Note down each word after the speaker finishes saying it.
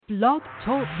Blog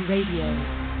Talk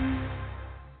Radio.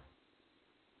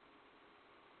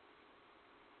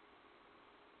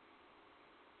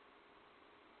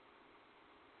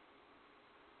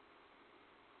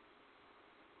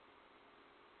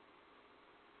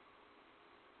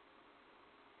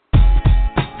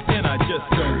 I just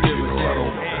don't give a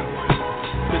damn.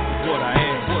 This is what I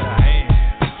am.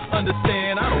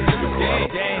 Understand, I don't give a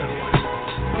damn.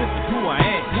 This is who I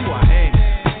am.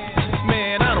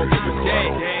 Man, I don't give a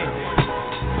damn.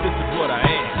 This is what I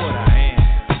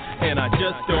am. And I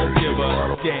just don't give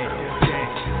a damn.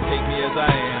 Take me as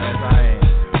I am.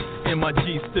 And my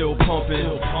G still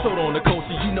pumping. Sold on the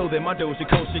culture, you know that my Doja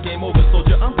culture game over,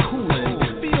 soldier. I'm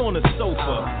coolin'. Feet on the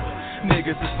sofa.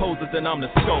 Niggas is posers and I'm the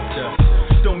sculptor.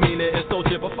 Don't mean it insult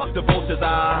you, but fuck the vultures.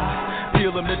 I feel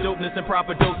them the dopeness and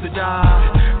proper dosage.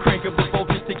 I crank up the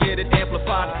voltage to get it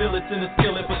amplified. Fill it in the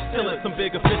skillet, but still it's some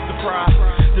bigger fish to fry.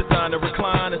 Designed to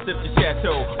recline and sip the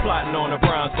chateau. Plotting on the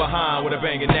bronze behind with a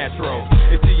banging natural.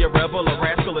 Is he a rebel, a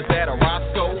rascal, is that a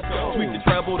Roscoe? Tweak the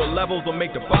treble, the levels will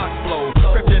make the box flow.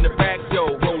 Crept in the back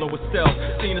door, rolling with stealth.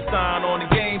 Seen a sign on the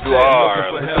game. You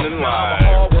are listening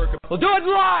live. We'll do it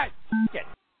live!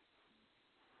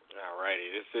 Alrighty,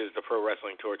 this is the Pro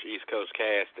Wrestling Torch East Coast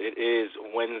Cast. It is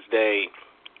Wednesday,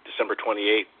 December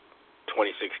 28th,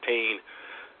 2016.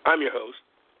 I'm your host,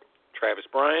 Travis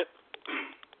Bryant.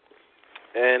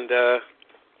 And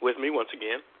with me once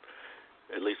again,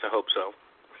 at least I hope so,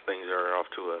 things are off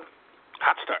to a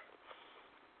hot start.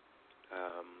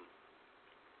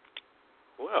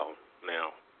 Well,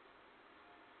 now,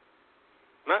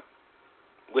 not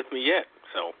with me yet,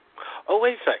 so, oh,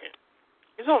 wait a second.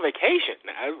 He's on vacation.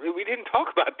 We didn't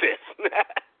talk about this.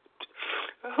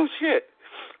 Oh, shit.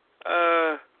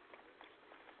 I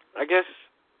guess,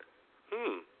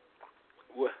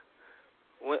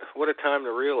 what a time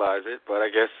to realize it, but I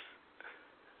guess,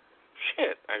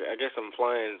 shit, I guess I'm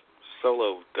flying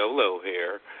solo dolo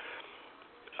here.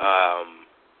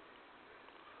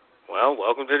 Well,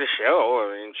 welcome to the show.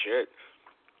 I mean, shit.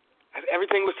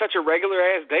 Everything was such a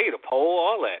regular-ass day, the poll,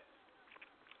 all that.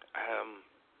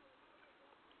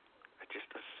 Just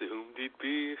assumed he'd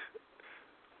be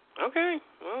okay.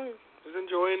 Well, he's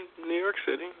enjoying New York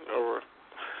City or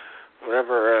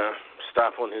wherever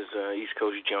stop on his East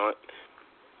Coast jaunt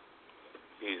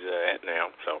he's at now.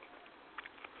 So,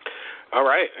 all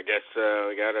right, I guess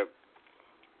we gotta,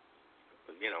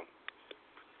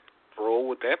 roll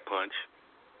with that punch.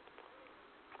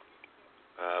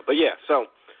 But yeah, so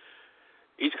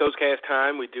East Coast Cast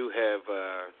time. We do have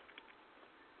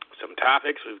some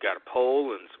topics. We've got a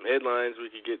poll and some headlines we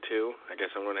could get to. I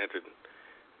guess I'm going to have to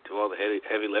do all the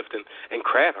heavy lifting. And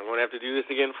crap, I'm going to have to do this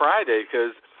again Friday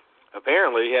because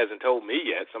apparently he hasn't told me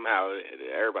yet. Somehow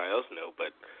everybody else knows, but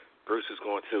Bruce is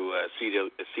going to a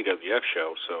CWF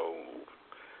show, so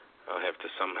I'll have to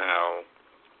somehow,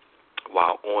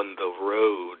 while on the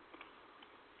road,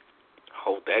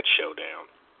 hold that show down.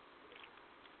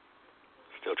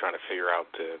 Still trying to figure out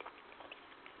the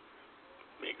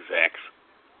exacts.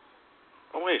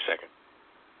 Oh, wait a second.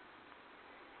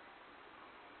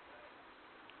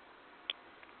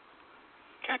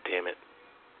 God damn it.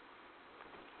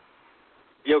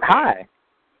 You okay? Hi.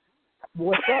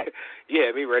 What's up?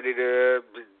 Yeah, me ready to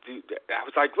do. I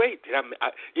was like, wait, did I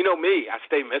you know me, I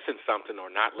stay missing something or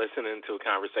not listening to a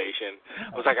conversation.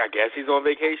 I was like, I guess he's on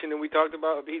vacation and we talked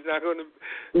about he's not going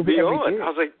to be on. I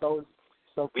was like, so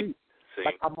see?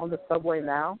 Like, I'm on the subway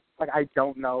now. Like, I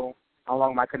don't know how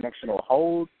long my connection will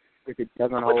hold. If it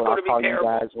doesn't hold, I'll call you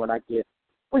guys when I get.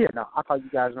 Well, yeah, no, I'll call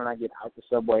you guys when I get out the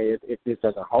subway if this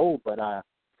doesn't hold. But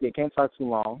yeah, can't talk too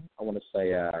long. I want to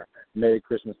say Merry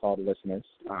Christmas to all the listeners.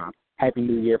 Happy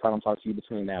New Year if I don't talk to you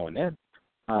between now and then.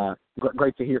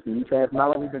 Great to hear from you, Trav. Not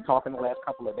like we've been talking the last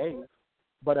couple of days,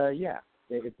 but yeah,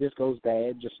 if this goes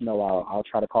bad, just know I'll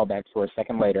try to call back for a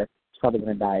second later. It's probably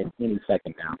going to die any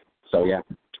second now. So yeah.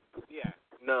 Yeah.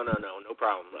 No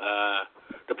problem.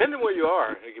 Depending where you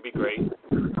are, it could be great.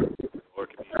 Or it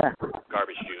could be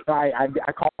garbage juice.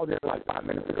 I called it like 5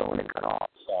 minutes ago and it cut off,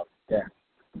 so, yeah.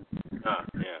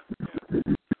 Yeah.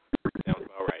 Sounds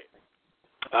about right.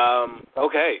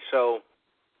 Okay, so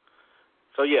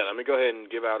yeah, let me go ahead and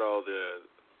give out all the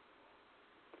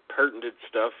pertinent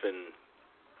stuff, and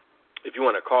if you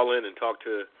want to call in and talk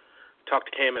to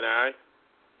Cam and I,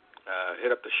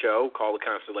 hit up the show, call the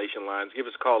Constellation lines, give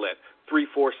us a call at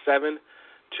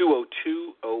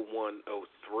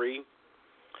 347-202-0103.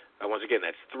 Once again,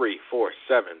 that's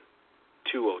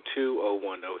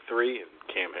 347-202-0103, and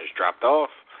Cam has dropped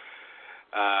off.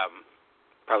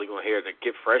 Probably going to hear the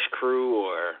Get Fresh crew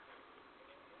or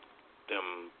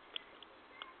them.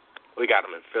 We got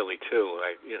them in Philly, too,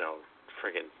 like,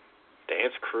 friggin'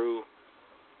 dance crew.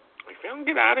 Like, if y'all can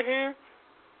get out of here,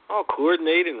 all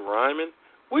coordinated and rhyming.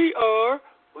 We are,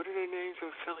 what are their names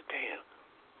in Philly? Damn.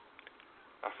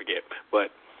 I forget.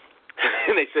 But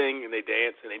and they sing and they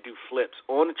dance and they do flips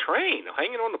on the train,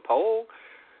 hanging on the pole.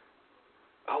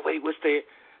 Oh, wait, what's their,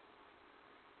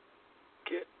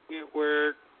 get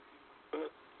work,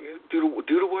 do the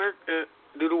work,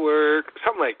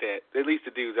 something like that. At least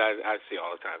the dudes I see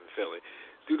all the time in Philly.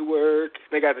 Do the work.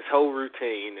 They got this whole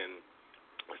routine, and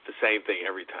it's the same thing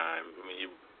every time. I mean, you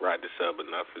ride the sub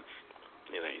enough, it's,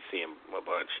 you see them a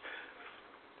bunch.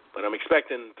 But I'm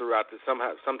expecting throughout this,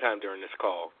 sometime during this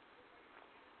call,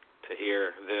 to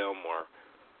hear them or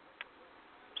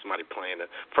somebody playing it.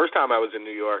 First time I was in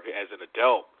New York as an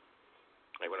adult,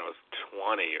 like when I was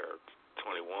 20 or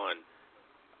 21,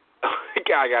 a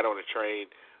guy got on a train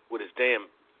with his damn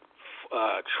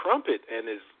trumpet and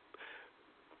his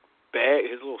bag,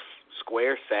 his little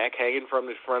square sack hanging from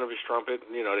the front of his trumpet,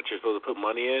 that you're supposed to put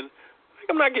money in. Like,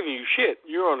 I'm not giving you shit.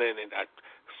 You're on a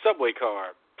subway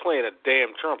car playing a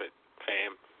damn trumpet,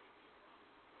 fam.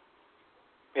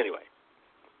 Anyway,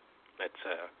 let's,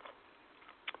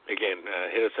 again,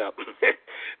 hit us up,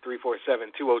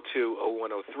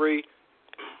 347-202-0103.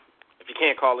 If you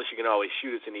can't call us, you can always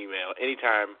shoot us an email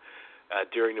anytime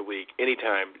during the week,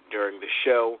 anytime during the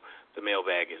show. The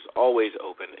mailbag is always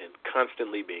open and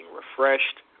constantly being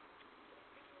refreshed.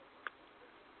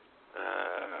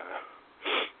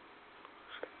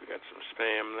 We got some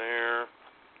spam there.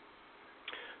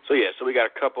 So we got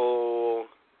a couple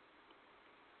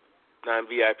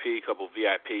non-VIP, couple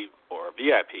VIP, or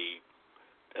VIP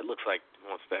that looks like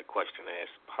wants that question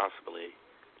asked, possibly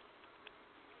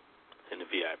in the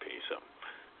VIP. So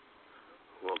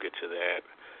we'll get to that.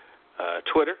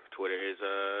 Twitter is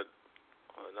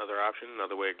another option,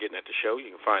 another way of getting at the show. You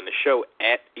can find the show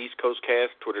at East Coast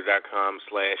Cast,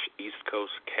 twitter.com/East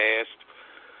Coast Cast.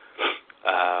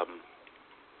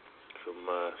 Some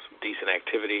decent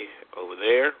activity over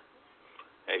there,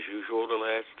 as usual, the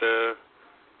last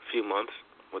few months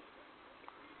with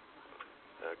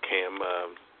Cam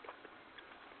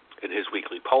in his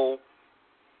weekly poll.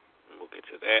 And we'll get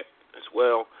to that as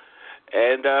well.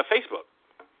 And Facebook.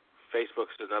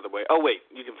 Facebook's another way. Oh, wait,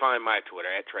 you can find my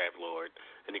Twitter at TravLord,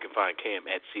 and you can find Cam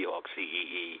at Seahawk,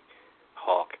 CEE,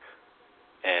 Hawk.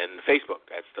 And Facebook,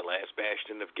 that's the last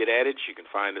bastion of Get Adage. You can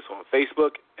find us on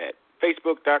Facebook at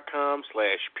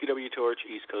facebook.com/PWTorch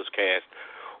East Coast Cast,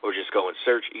 or just go and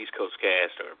search East Coast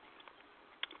Cast or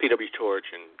PW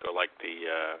Torch and go like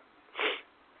the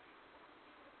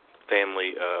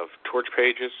family of Torch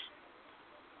pages.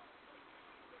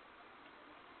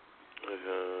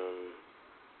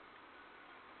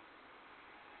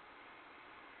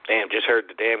 Damn, just heard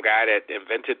the damn guy that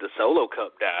invented the Solo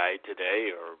Cup died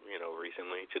today, or,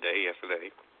 recently,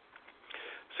 yesterday.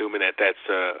 Assuming that's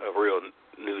a real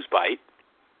news bite.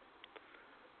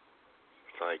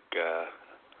 It's like,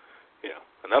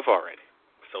 enough already.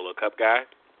 Solo Cup guy.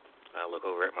 I look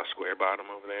over at my square bottom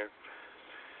over there.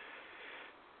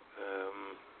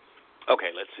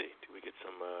 Okay, let's see. Did we get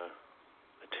some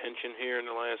attention here in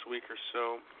the last week or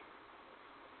so?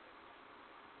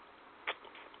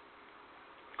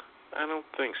 I don't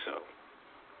think so.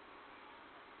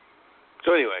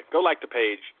 So anyway, go like the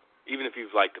page. Even if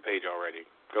you've liked the page already,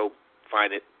 go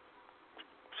find it,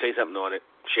 say something on it,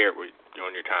 share it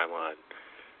on your timeline,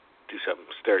 do something,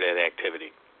 stir that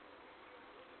activity.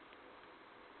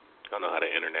 I don't know how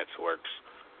the internet works.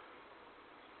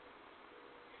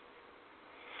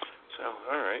 So,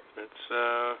 all right, let's.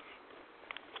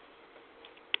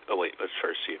 Oh wait, let's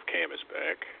first see if Cam is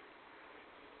back.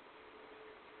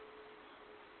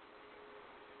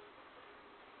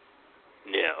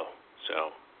 No.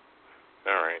 So,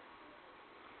 all right.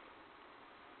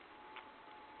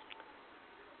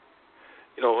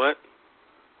 You know what?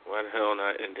 Why the hell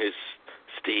not in his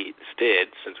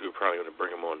stead, since we were probably going to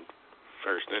bring him on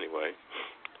first anyway.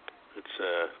 Let's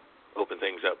open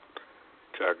things up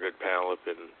to our good pal up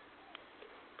in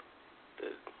the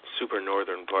super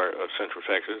northern part of Central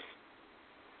Texas.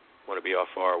 Want to be off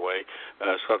far away.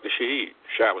 Let's talk to Shahid.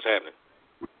 Shah, what's happening?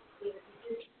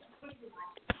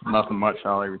 Nothing much.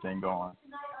 How everything going?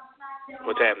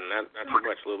 What's happening? Not too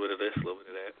much. A little bit of this, a little bit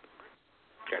of that.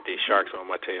 Got these sharks on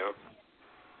my tail.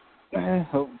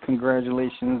 Hope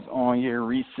congratulations on your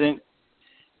recent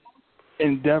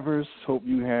endeavors. Hope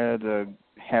you had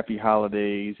happy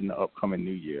holidays in the upcoming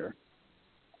new year.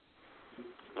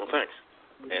 Well, thanks.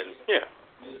 And yeah,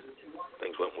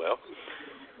 things went well.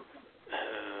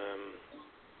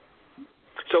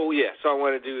 So I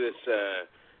want to do this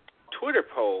Twitter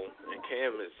poll, and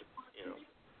Cam is,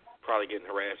 probably getting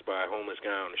harassed by a homeless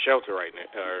guy on the shelter right now,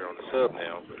 or on the sub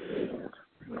now.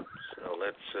 So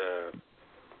let's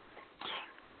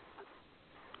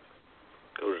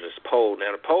go to this poll.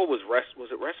 Now, the poll was it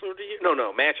Wrestler of the Year?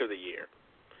 No, Match of the Year.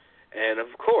 And,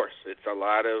 of course, it's a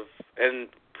lot of, and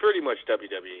pretty much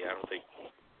WWE. I don't think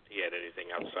he had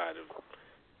anything outside of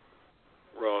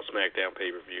Raw, SmackDown,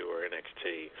 pay-per-view, or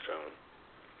NXT. So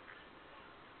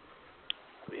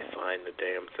let me find the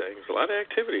damn thing. There's a lot of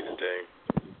activity today.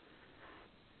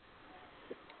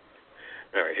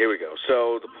 All right, here we go.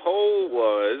 So the poll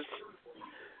was,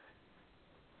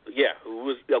 so it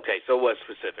was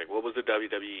specific. What was the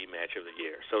WWE Match of the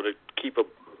Year? So to keep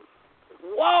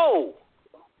whoa!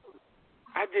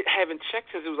 I haven't checked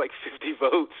because it was like 50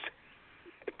 votes.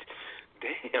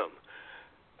 Damn.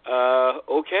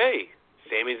 Okay.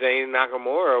 Sami Zayn and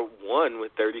Nakamura won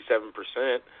with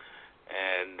 37%,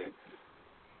 and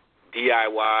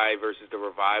DIY versus The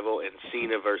Revival and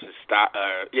Cena versus Styles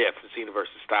at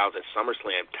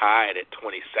SummerSlam tied at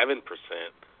 27%,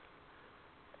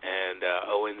 and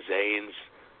Owen Zayn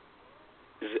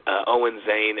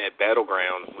at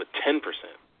Battleground with 10%,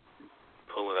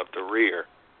 pulling up the rear.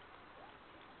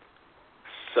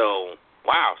 So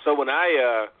wow! So when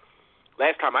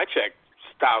last time I checked,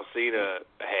 Styles Cena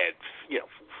had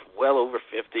well over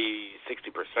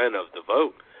 50-60% of the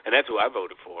vote, and that's who I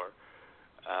voted for.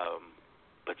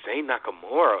 But Zayn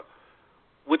Nakamura,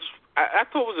 which I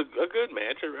thought was a good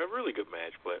match, a really good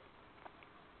match,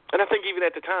 and I think even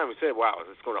at the time we said, wow,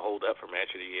 it's going to hold up for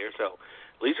Match of the Year. So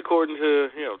at least according to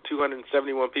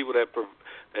 271 people that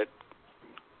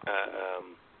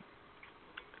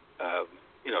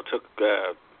took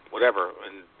whatever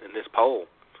in this poll,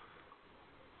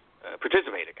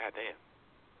 participated. Goddamn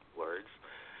words.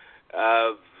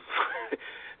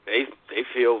 They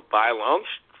feel by a long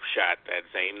shot that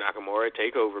Zayn Nakamura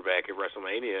takeover back at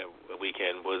WrestleMania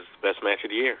weekend was the best match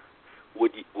of the year.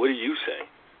 What do you say?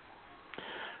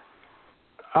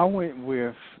 I went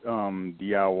with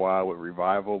DIY with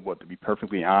Revival, but to be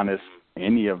perfectly honest,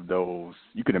 any of those,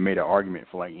 you could have made an argument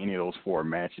for like any of those 4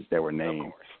 matches that were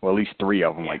named, well, at least 3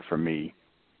 of them, like for me,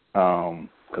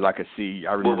 because I could see.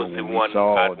 I remember when we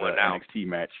saw the NXT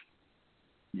match.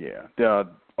 Yeah, the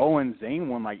Owen Zayn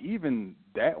one, like even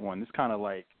that one, it's kind of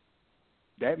like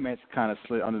that match kind of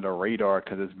slid under the radar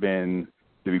because it's been,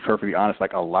 to be perfectly honest,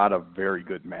 like a lot of very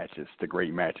good matches, the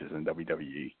great matches in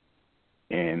WWE.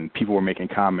 And people were making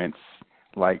comments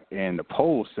like in the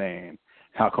poll saying,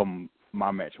 how come my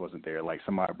match wasn't there? Like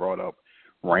somebody brought up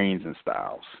Reigns and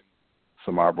Styles.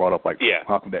 Somebody brought up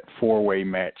how come that 4-way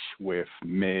match with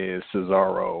Miz,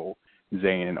 Cesaro,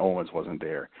 Zayn, and Owens wasn't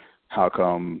there? How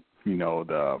come,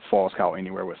 the Falls Count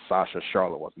Anywhere with Sasha,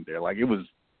 Charlotte wasn't there? Like it was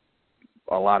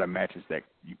a lot of matches that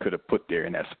you could have put there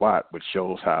in that spot, which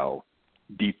shows how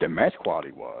deep the match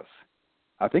quality was.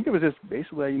 I think it was just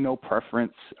basically,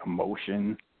 preference,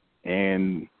 emotion,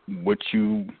 and what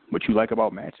you like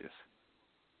about matches.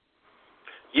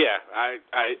 Yeah,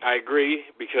 I agree,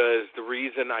 because the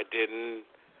reason I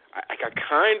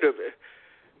kind of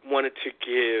wanted to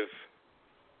give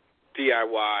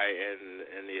DIY and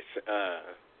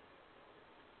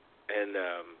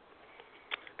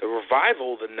the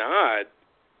Revival the nod.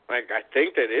 Like I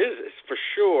think that is for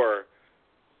sure.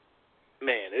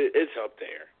 Man, it's up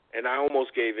there. And I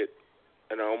almost gave it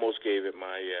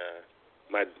my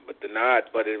the nod,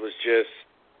 but it was just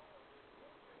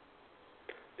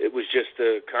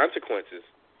the consequences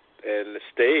and the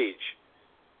stage.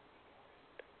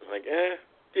 Like, yeah,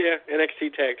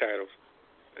 NXT tag titles,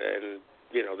 and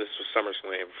this was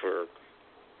SummerSlam for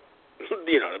the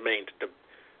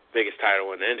biggest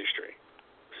title in the industry.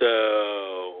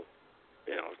 So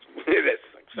that's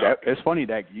like so. It's funny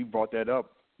that you brought that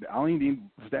up.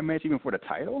 Was that match even for the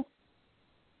title?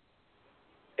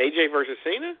 AJ versus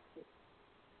Cena?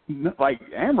 No, like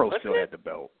Ambrose still had the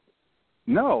belt.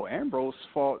 No, Ambrose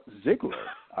fought Ziggler,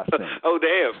 I think. Oh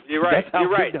damn, you're right.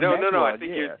 You're right. No. I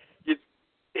think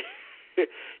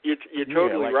you're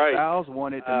totally right. Styles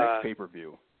wanted the next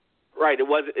pay-per-view. Right. It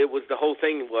was the whole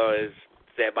thing was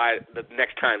that by the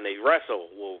next time they wrestle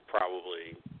will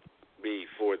probably be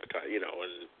for the title,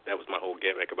 and that was my whole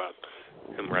gimmick about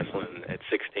him wrestling at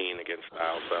 16 against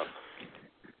Styles, so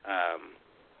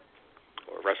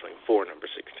or wrestling for number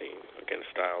 16 against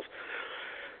Styles.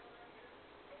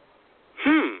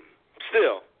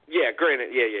 Still, yeah, granted,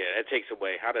 yeah, that takes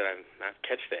away. How did I not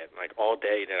catch that? Like all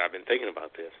day that I've been thinking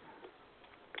about this.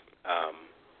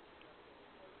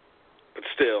 But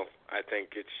still, I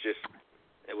think it's just,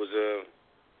 was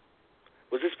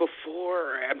this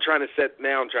before? I'm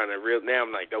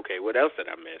like, okay, what else did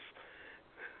I miss?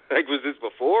 Like, was this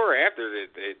before or after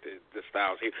the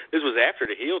Styles heel? This was after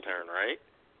the heel turn, right?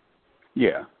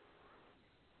 Yeah.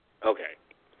 Okay.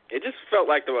 It just felt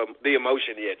like the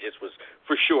emotion, just was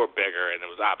for sure bigger, and it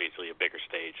was obviously a bigger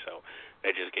stage, so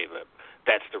they just gave up.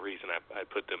 That's the reason I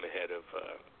put them ahead of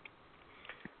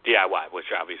DIY, which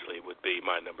obviously would be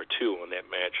my number 2 on that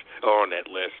match, or on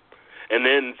that list. And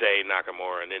then Zayn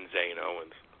Nakamura, and then Zayn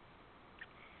Owens.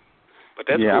 But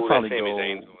that's cool that Sami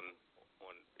Zayn's on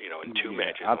in 2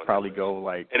 matches. I'd probably go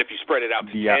like. And if you spread it out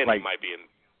to 10, he might be in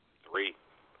 3.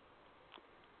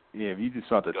 Yeah, if you just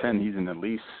start to 10, he's in at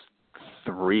least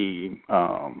 3.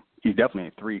 He's definitely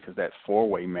in 3 because that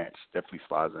 4-way match definitely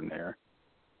slides in there.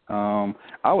 I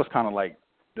was kind of like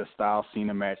the Styles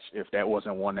Cena match. If that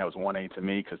wasn't one, that was 1A to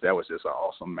me because that was just an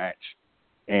awesome match,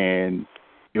 and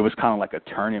it was kind of like a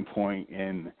turning point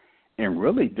in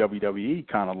really WWE.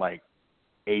 Kind of like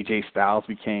AJ Styles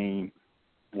became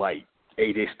like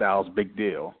AJ Styles' big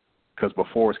deal because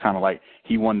before it's kind of like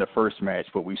he won the first match,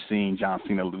 but we've seen John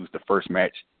Cena lose the first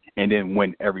match and then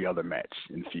win every other match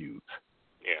in feuds.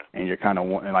 Yeah. And you're kind of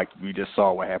wanting, like we just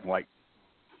saw what happened like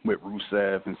with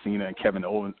Rusev and Cena and Kevin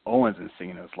Owens and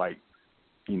Cena. It's like,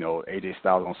 AJ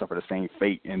Styles going to suffer the same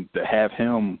fate. And to have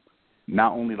him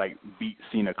not only like beat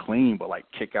Cena clean, but like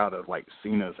kick out of like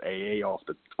Cena's AA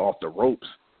off the ropes,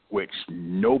 which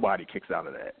nobody kicks out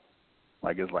of that.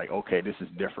 Like it's like, okay, this is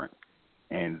different.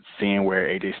 And seeing where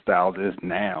AJ Styles is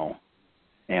now,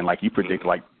 and like you predict,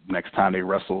 like next time they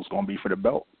wrestle is going to be for the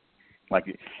belt. Like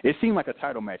it seemed like a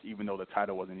title match, even though the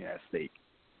title wasn't at stake.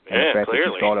 And the fact clearly.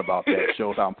 that you thought about that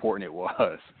shows how important it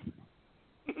was.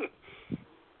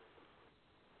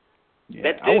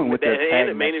 Yeah, I went with the tag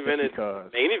match main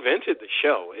evented the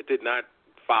show. It did not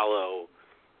follow,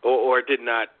 or it did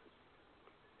not.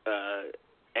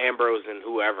 Ambrose and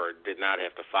whoever did not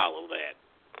have to follow that.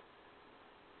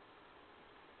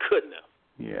 Couldn't have.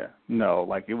 Yeah, no,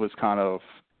 like it was kind of.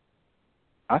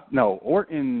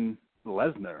 Orton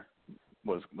Lesnar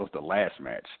was the last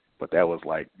match, but that was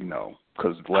like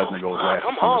because Lesnar goes last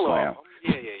at SummerSlam.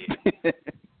 Yeah.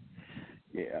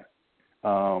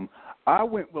 Yeah. I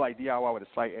went with like DIY with a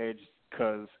slight edge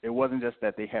because it wasn't just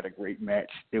that they had a great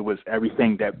match; it was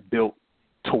everything that built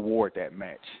toward that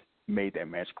match made that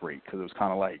match great. Because it was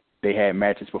kind of like they had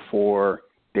matches before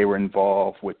they were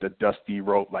involved with the Dusty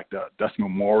Road, like the Dusty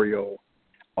Memorial,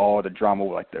 all the drama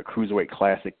with like the Cruiserweight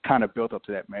Classic, kind of built up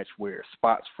to that match where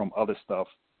spots from other stuff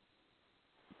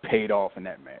paid off in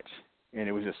that match, and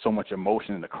it was just so much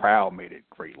emotion, and the crowd made it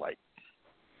great. Like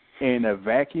in a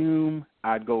vacuum,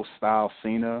 I'd go Styles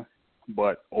Cena,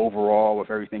 but overall, with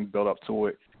everything built up to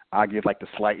it, I give like the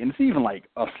slight, and it's even like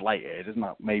a slight edge. It's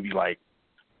not maybe like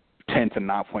 10 to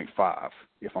 9.5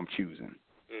 if I'm choosing.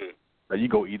 But you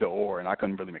go either or, and I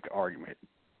couldn't really make an argument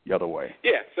the other way.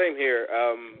 Yeah, same here.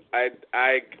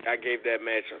 I gave that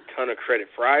match a ton of credit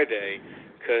Friday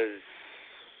because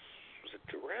was it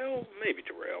Terrell? Maybe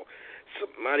Terrell.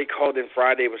 Somebody called in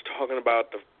Friday, was talking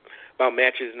about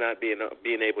matches not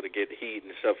being able to get heat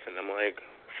and stuff, and I'm like,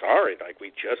 sorry, like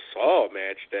we just saw a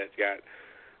match that got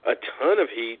a ton of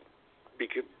heat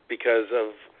because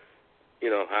of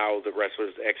how the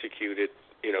wrestlers executed,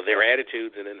 their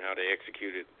attitudes, and then how they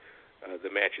executed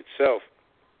the match itself.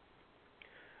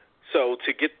 So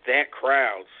to get that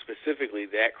crowd, specifically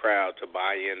that crowd, to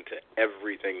buy into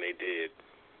everything they did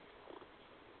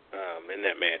in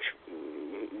that match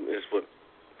is what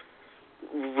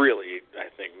really, I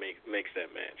think, makes that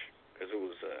match. Because it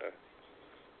was,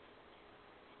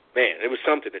 it was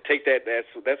something to take that.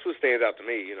 That's what stands out to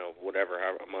me,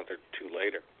 a month or two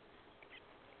later.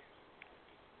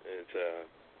 It's,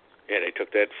 they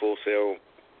took that Full Sail,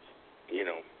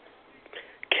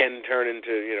 Ken turn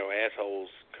into, assholes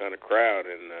kind of crowd,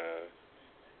 and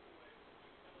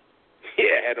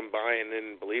had them buying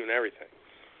and believing everything.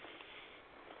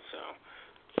 So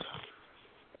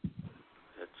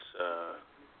it's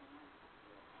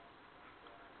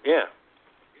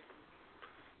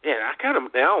I kind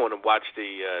of now want to watch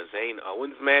the Zayn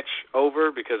Owens match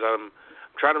over because I'm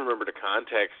trying to remember the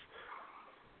context.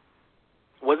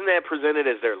 Wasn't that presented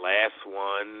as their last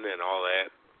one and all that?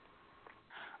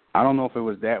 I don't know if it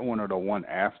was that one or the one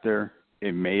after.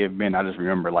 It may have been. I just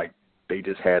remember like they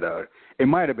just had it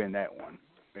might have been that one.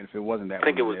 And if it wasn't that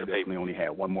one, they definitely only had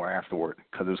one more afterward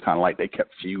because it was kind of like they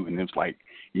kept feuding. It was like,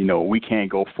 we can't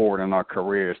go forward in our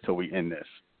careers till we end this.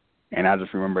 And I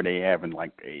just remember they having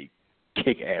like a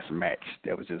kick-ass match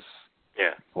that was just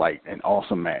like an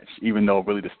awesome match, even though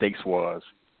really the stakes was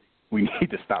we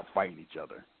need to stop fighting each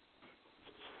other.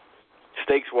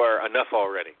 Stakes were enough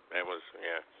already. That was,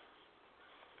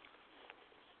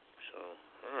 So,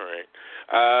 all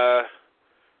right.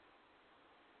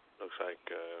 Looks like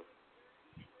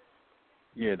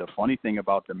Yeah, the funny thing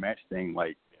about the match thing,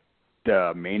 like,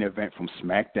 the main event from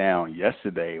SmackDown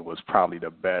yesterday was probably the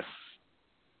best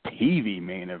TV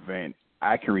main event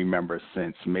I can remember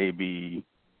since maybe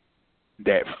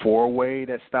that 4-way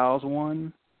that Styles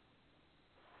won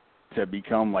to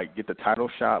become, like, get the title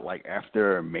shot, like,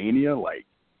 after Mania. Like,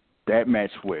 that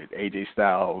match with AJ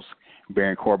Styles,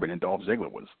 Baron Corbin, and Dolph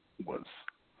Ziggler was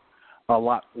a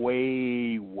lot,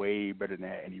 way better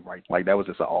than any right. Like, that was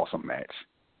just an awesome match.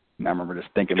 And I remember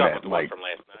just thinking that, like, from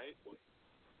last night.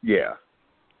 Yeah.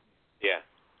 Yeah.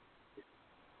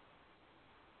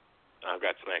 I've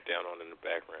got SmackDown on in the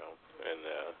background, and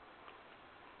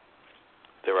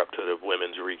they're up to the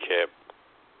women's recap,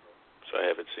 so I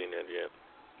haven't seen that yet.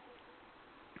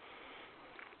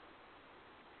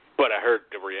 But I heard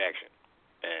the reaction,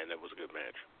 and it was a good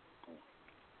match.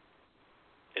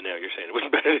 And now you're saying it was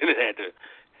better than it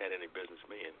had any business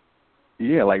being.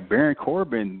 Yeah, like Baron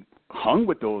Corbin hung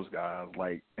with those guys,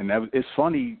 like, and it's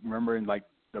funny remembering like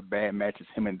the bad matches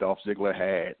him and Dolph Ziggler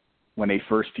had when they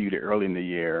first feuded early in the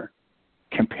year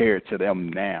compared to them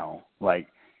now. Like,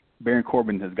 Baron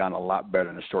Corbin has gotten a lot better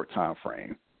in a short time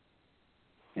frame,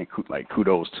 and like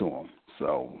kudos to him.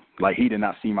 So, like, he did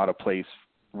not seem out of place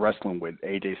wrestling with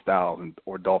AJ Styles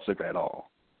or Dolph Ziggler at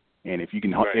all. And if you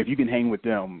can hang with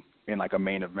them in like a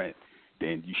main event,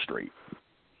 then you straight.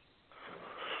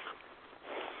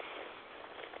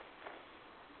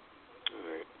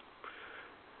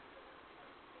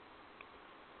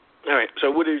 All right. So,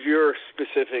 what is your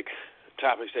specific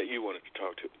topics that you wanted to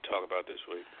talk about this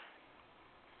week?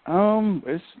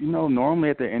 It's normally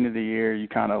at the end of the year you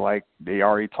kind of like they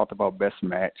already talked about best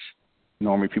match.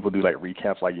 Normally people do like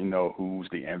recaps, like who's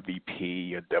the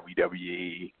MVP of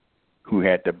WWE, who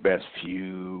had the best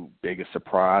feud, biggest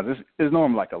surprise. It's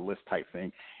normally like a list type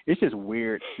thing. It's just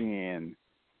weird seeing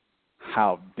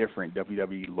how different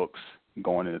WWE looks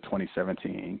going into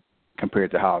 2017.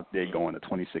 Compared to how they go into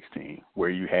 2016, where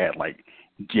you had like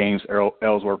James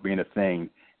Ellsworth being a thing,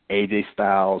 AJ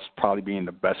Styles probably being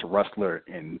the best wrestler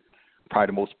and probably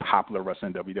the most popular wrestler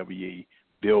in WWE,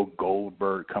 Bill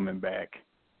Goldberg coming back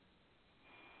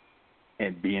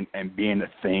and being a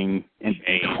thing in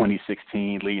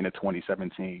 2016, leading to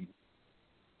 2017.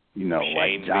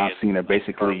 Like John Cena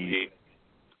basically,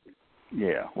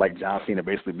 like John Cena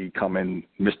basically becoming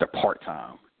Mr.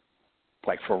 Part-Time,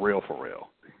 like for real.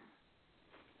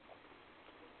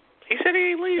 He said he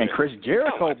ain't leaving. And Chris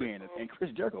Jericho being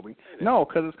no,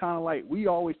 because it's kind of like we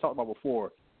always talked about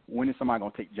before. When is somebody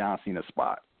gonna take John Cena's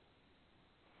spot?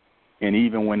 And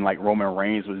even when like Roman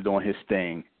Reigns was doing his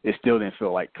thing, it still didn't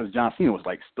feel like, because John Cena was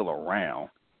like still around.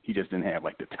 He just didn't have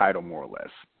like the title more or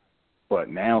less. But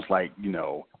now it's like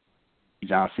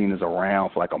John Cena's around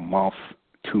for like a month,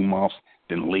 2 months,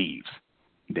 then leaves,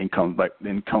 then comes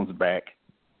back.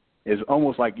 It's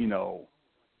almost like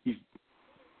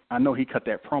I know he cut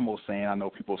that promo saying, I know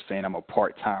people saying I'm a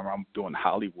part-timer, I'm doing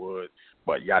Hollywood,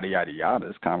 but yada, yada, yada.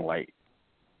 It's kind of like,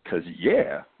 because,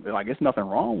 like, there's nothing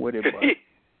wrong with it, but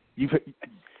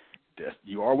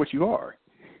you are what you are.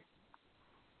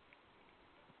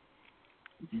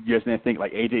 You just didn't think,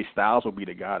 like, AJ Styles would be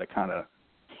the guy to kind of,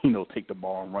 take the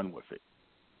ball and run with it.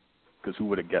 Because who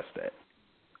would have guessed that?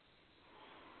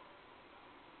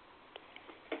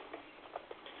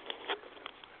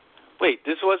 Wait,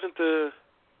 this wasn't the...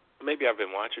 Maybe I've been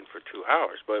watching for 2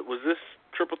 hours, but was this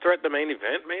Triple Threat the main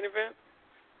event?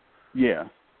 Yeah.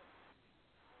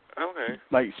 Okay.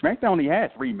 Like, SmackDown only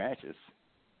had 3 matches.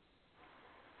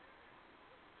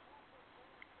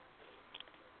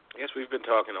 I guess we've been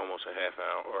talking almost a half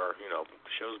hour, or, the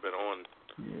show's been on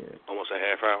almost a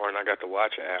half hour, and I got to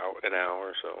watch an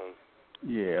hour, so...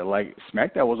 Yeah, like,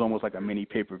 SmackDown was almost like a mini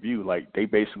pay-per-view. Like, they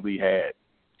basically had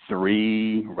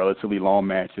 3 relatively long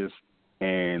matches,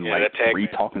 and like 3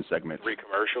 talking segments. 3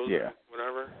 commercials? Yeah.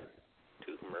 Whatever.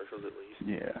 2 commercials at least.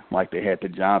 Yeah. Like they had the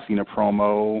John Cena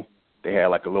promo, they had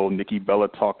like a little Nikki Bella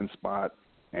talking spot,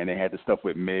 and they had the stuff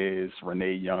with Miz,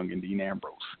 Renee Young, and Dean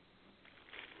Ambrose.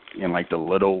 And like the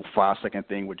little 5-second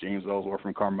thing with James Ellsworth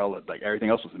and Carmella, like everything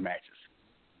else was in matches.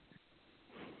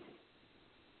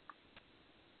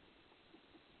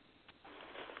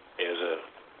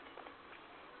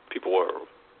 People were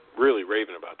really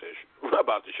raving about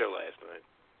the show last night.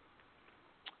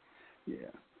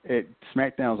 Yeah.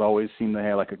 SmackDown's always seemed to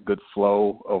have like a good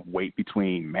flow of weight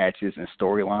between matches and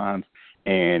storylines,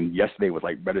 and yesterday was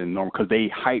like better than normal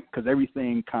because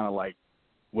everything kind of like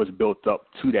was built up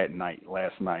to that night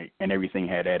last night, and everything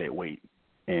had added weight,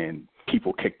 and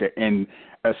people kicked it, and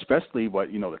especially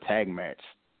the tag match,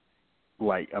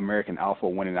 like American Alpha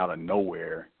winning out of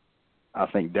nowhere, I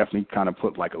think definitely kind of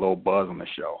put like a little buzz on the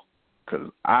show.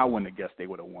 because I wouldn't have guessed they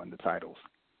would have won the titles.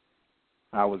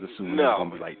 I was assuming they were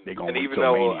going to be like they're going to win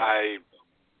till Mania.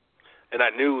 I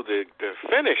knew the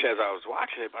finish as I was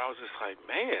watching it, but I was just like,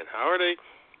 man, how are they?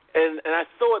 And I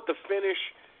thought the finish.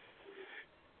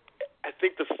 I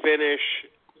think the finish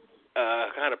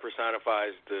kind of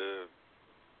personifies the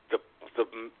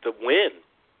win.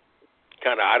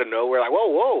 Kind of out of nowhere, like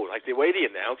whoa, like the way the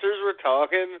announcers were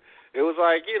talking, it was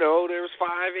like there was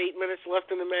 5-8 minutes left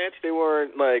in the match. They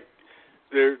weren't like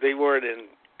they weren't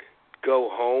in go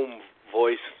home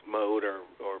voice mode or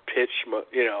pitch mode.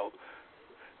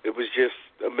 It was just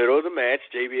the middle of the match.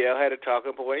 JBL had a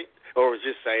talking point or was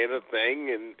just saying a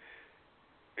thing, and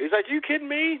he's like, "You kidding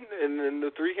me?" And then the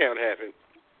 3 count happened,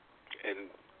 and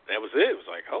that was it. It was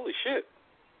like, holy shit!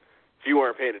 If you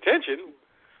weren't paying attention.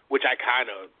 Which I kind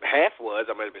of half was.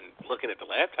 I might have been looking at the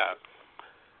laptop,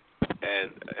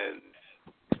 and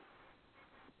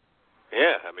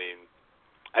yeah. I mean,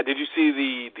 did you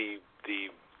see the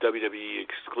WWE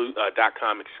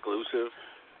 .com exclusive?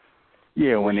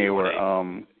 Yeah, when they were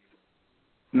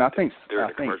no, I think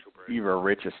either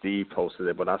Rich or Steve posted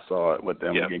it, but I saw it with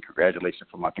them getting congratulations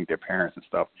from I think their parents and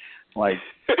stuff. Like,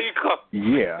 you called his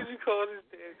dad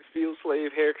field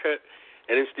slave haircut.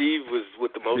 And then Steve was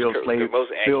with the most accurate.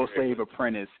 Field Slave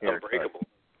Apprentice haircut.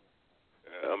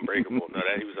 Unbreakable. No,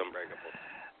 he was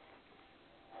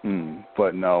unbreakable.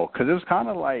 But no, because it was kind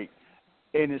of like,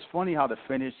 and it's funny how the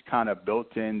finish kind of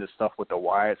built in the stuff with the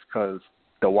Wyatts, because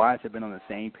the Wyatts have been on the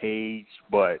same page,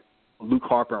 but Luke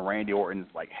Harper and Randy Orton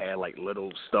had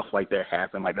little stuff like that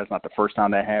happen. Like, that's not the first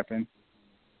time that happened.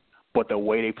 But the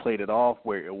way they played it off,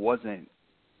 where it wasn't.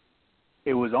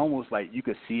 It was almost like you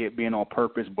could see it being on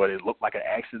purpose, but it looked like an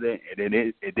accident, and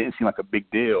it didn't seem like a big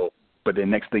deal. But the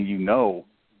next thing you know,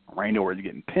 Randy Orton's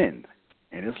getting pinned,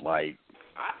 and it's like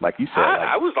you said.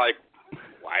 I was like,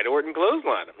 why'd Orton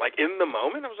clothesline him? Like, in the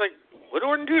moment, I was like, what'd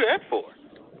Orton do that for?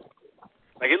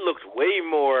 Like, it looked way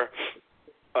more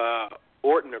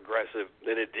Orton aggressive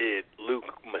than it did Luke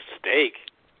mistake.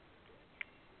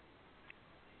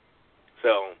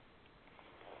 So.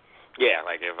 Yeah,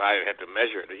 like if I had to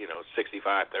measure it,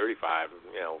 65-35,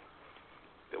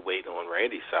 the weight on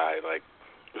Randy's side, like,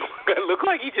 it looked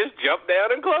like he just jumped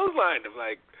down and clotheslined him,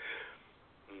 like.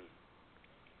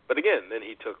 But again, then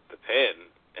he took the pin,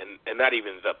 and not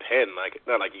even the pin, like,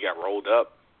 not like he got rolled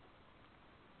up.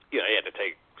 He had to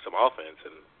take some offense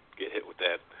and get hit with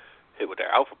their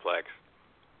alphaplex.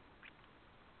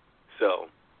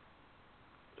 So,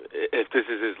 if this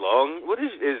is his long,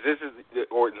 this is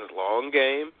Orton's long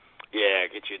game? Yeah,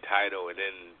 get you a title and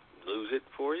then lose it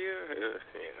for you?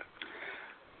 Yeah.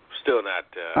 Still not...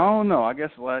 I don't know. I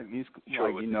guess,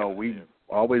 we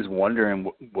always wondering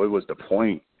what was the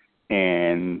point,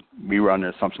 and we were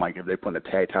under the assumption, if they put the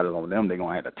tag titles on them, they're going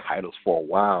to have the titles for a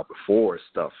while before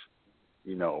stuff,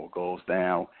 goes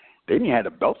down. They didn't have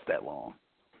the belts that long.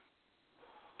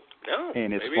 No.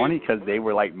 And it's funny because they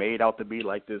were, made out to be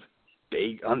this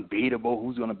big, unbeatable,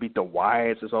 who's going to beat the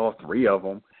Wyatts? It's all 3 of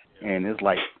them. And it's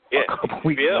a couple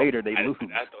weeks later they lose.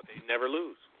 I thought they'd never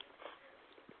lose.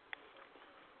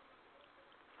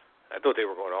 I thought they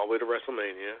were going all the way to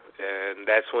WrestleMania, and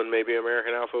that's when maybe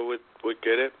American Alpha would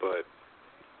get it. But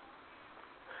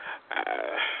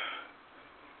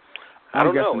I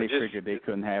don't know. I'm guessing they figured they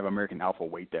couldn't have American Alpha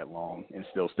wait that long and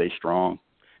still stay strong.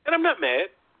 And I'm not mad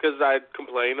because I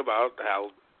complain about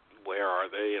where are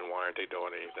they and why aren't they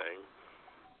doing anything.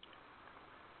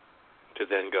 To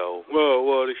then go,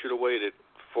 well, they should have waited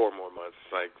 4 more months.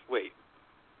 It's like, wait,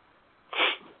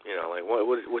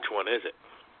 which one is it?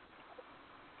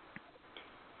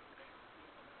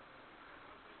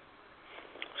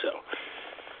 So,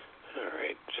 all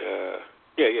right,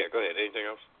 go ahead. Anything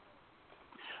else?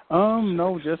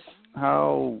 No, just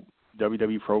how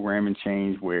WWE programming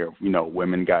changed, where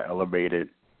women got elevated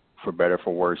for better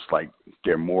for worse. Like,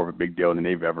 they're more of a big deal than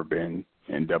they've ever been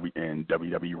in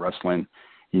WWE wrestling.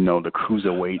 The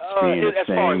cruiserweights being a thing. As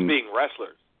far as being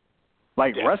wrestlers.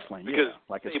 Wrestling, because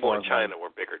as people in China were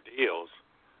bigger deals.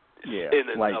 Yeah,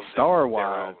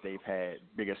 star-wise, they've had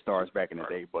bigger stars back in the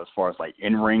day. But as far as,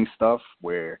 in-ring stuff,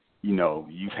 where,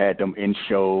 you've had them in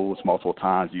shows multiple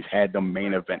times. You've had them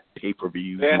main event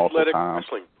pay-per-views multiple times.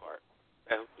 The wrestling part.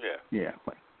 Yeah.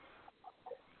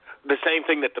 The same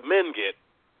thing that the men get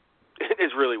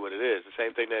is really what it is. The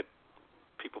same thing that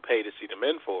people pay to see the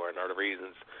men for and are the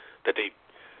reasons that they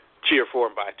cheer for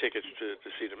and buy tickets to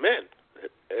see the men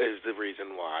is the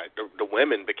reason why the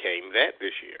women became that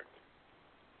this year.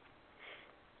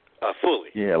 Fully.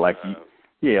 Yeah,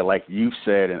 like you've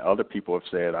said and other people have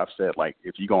said, I've said,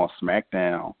 if you go on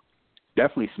SmackDown,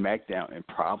 definitely SmackDown and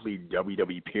probably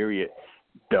WWE period,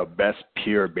 the best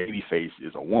pure babyface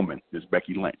is a woman, is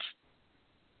Becky Lynch.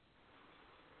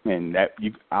 And I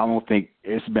don't think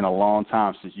it's been a long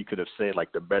time since you could have said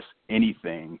like the best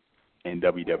anything in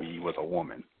WWE was a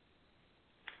woman.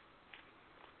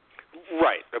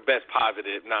 Right, the best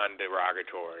positive,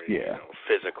 non-derogatory, yeah.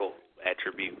 Physical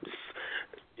attributes,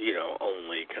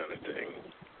 only kind of thing.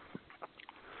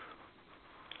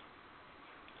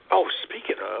 Oh,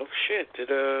 speaking of, shit, did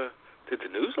the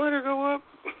newsletter go up?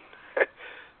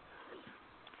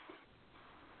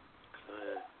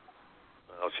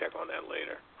 I'll check on that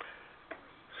later.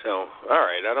 So, all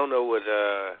right, I don't know what.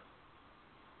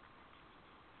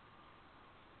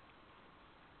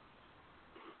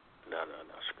 No,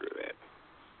 screw that.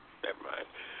 Never mind.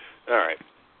 All right.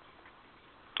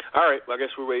 Well, I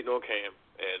guess we're waiting on Cam.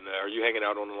 And are you hanging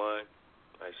out on the line?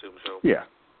 I assume so. Yeah.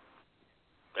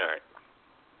 All right.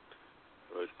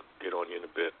 We'll get on you in a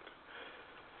bit.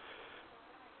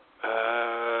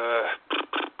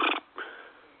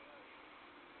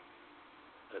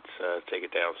 Let's take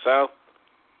it down south.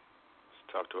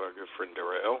 Let's talk to our good friend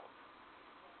Darrell.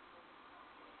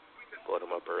 Brought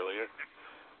him up earlier.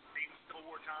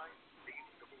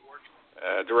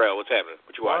 Darrell, what's happening?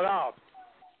 What you watching? What up?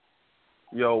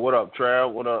 Yo, what up,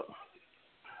 Trav? What up,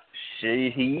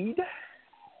 Shahid?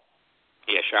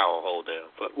 Yeah, shower hold down.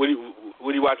 But what are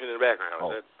you watching in the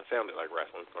background? That sounded like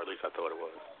wrestling, or at least I thought it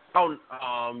was.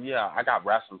 Yeah, I got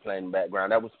wrestling playing in the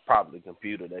background. That was probably the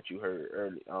computer that you heard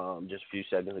early, just a few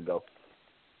seconds ago.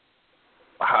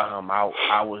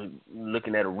 I was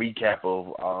looking at a recap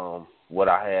of what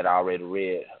I had already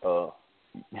read.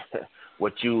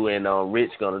 What you and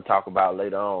Rich gonna talk about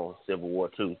later on, Civil War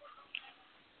 2.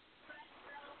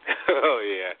 Oh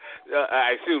yeah,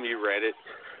 I assume you read it.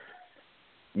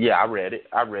 Yeah, I read it.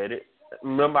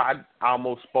 Remember, I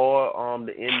almost spoiled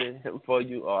the ending for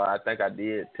you, or I think I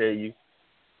did tell you.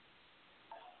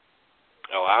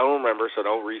 Oh, I don't remember, so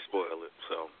don't re-spoil it.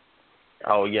 So.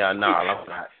 Oh yeah, no, I'm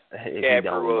not. Yeah,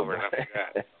 blew over. I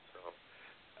forgot.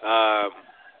 So.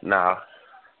 Nah.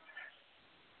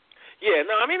 Yeah,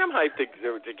 no, I mean I'm hyped to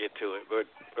get to it, but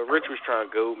Rich was trying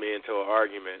to goad me into an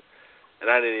argument, and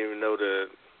I didn't even know the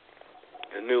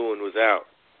new one was out.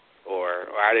 Or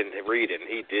I didn't read it, and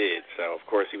he did. So of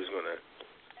course he was going to,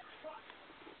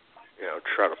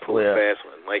 try to pull a fast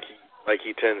one, like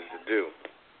he tends to do.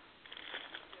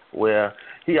 Well,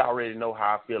 he already know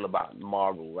how I feel about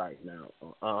Marvel right now.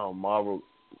 Marvel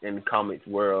in the comics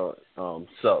world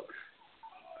sucks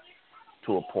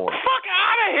to a point. Fuck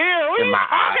out of here! What are you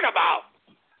talking about?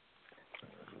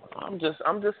 I'm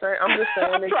just saying. I'm they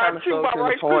trying kind of to shoot suck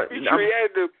my to the point.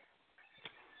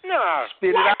 Nah, spit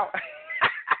it out.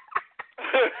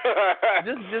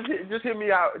 just hear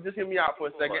me out. Just hear me out for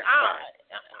a second.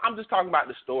 I'm just talking about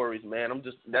the stories, man.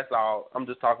 That's all. I'm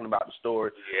just talking about the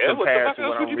story compared to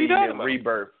what I'm reading in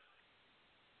Rebirth.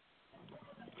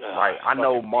 Right. I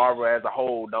know Marvel as a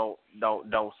whole don't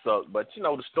suck, but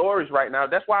the stories right now.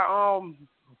 That's why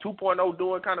 2.0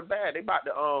 doing kind of bad. They about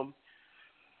to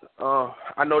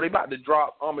I know they about to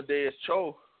drop Amadeus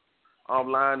Cho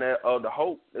line of the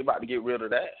Hope. They about to get rid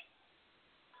of that.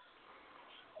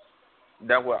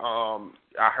 That what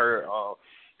I heard.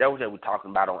 That was what they were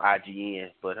talking about on IGN,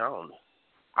 but I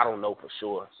don't know for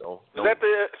sure. So was that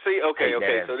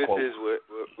okay. So this is what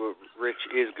Rich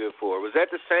is good for. Was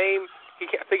that the same?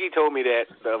 I think he told me that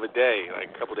the other day, like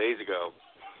a couple of days ago,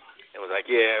 and was like,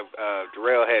 yeah,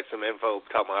 Darrell had some info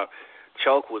talking about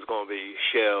Choke was going to be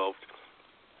shelved,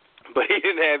 but you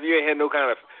ain't had no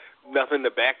kind of nothing to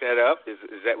back that up.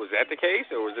 Was that the case,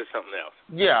 or was this something else?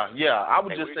 Yeah. I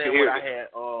was just saying what I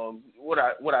had,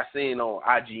 what I seen on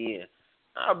IGN.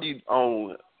 I'll be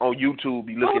on YouTube,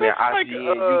 be looking at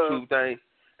IGN YouTube thing,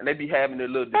 and they be having a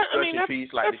little discussion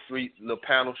piece like the street little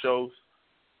panel shows.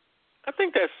 I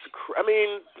think that's. I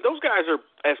mean, those guys are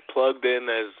as plugged in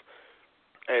as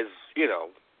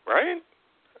right?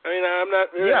 I mean, I'm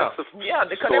not. Because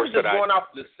they were just going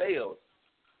off the sales.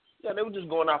 Yeah, they were just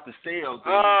going off the sales.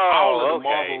 All of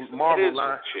the Marvel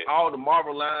line, all the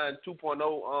Marvel line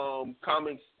 2.0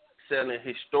 comics selling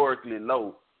historically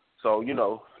low. So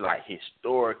like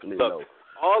historically low.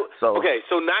 So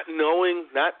not knowing,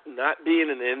 not being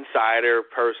an insider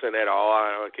person at all,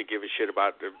 I could give a shit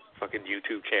about the fucking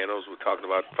YouTube channels we're talking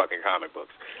about fucking comic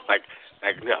books. Like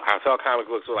no, I saw comic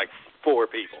books with like 4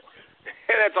 people,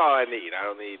 and that's all I need. I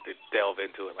don't need to delve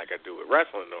into it like I do with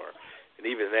wrestling and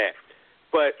even that.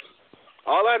 But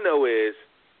all I know is,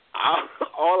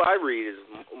 all I read is,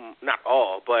 not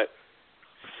all, but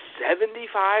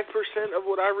 75% of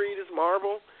what I read is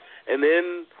Marvel, and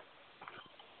then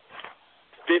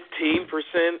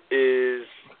 15% is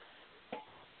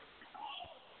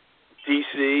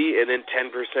DC, and then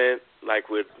 10% like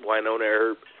with Winona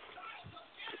Earp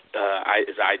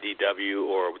is IDW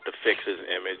or with the Fix's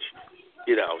Image,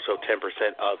 so 10%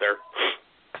 other.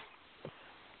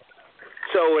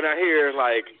 So when I hear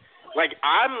like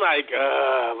I'm like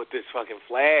with this fucking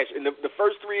Flash, and the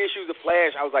first 3 issues of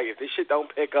Flash, I was like, if this shit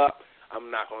don't pick up, I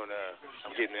don't want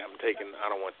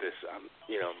this. I'm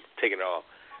taking it all.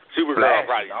 Supergirl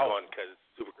probably gone because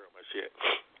Supergirl my shit.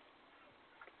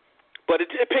 But it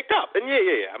picked up, and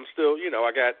yeah. I'm still,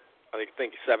 I got I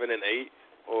think 7 and 8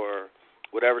 or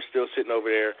whatever still sitting over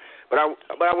there. But I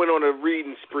went on a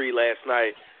reading spree last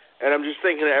night, and I'm just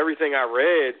thinking of everything I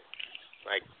read,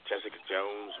 like Jessica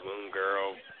Jones, Moon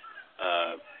Girl,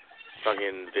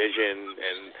 fucking Vision,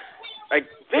 and like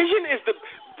Vision is the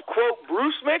quote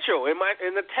Bruce Mitchell in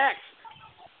the text,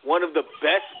 one of the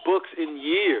best books in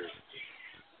years.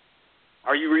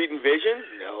 Are you reading Vision?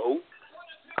 No.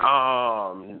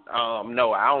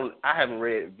 No, I haven't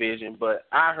read Vision, but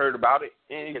I heard about it,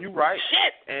 and you're right.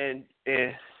 Shit. And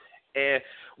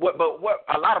what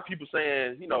a lot of people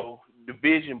saying, the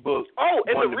Vision book. Oh,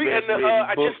 and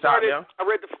I just started. I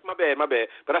read my bad.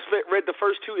 But I read the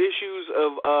first 2 issues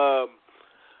of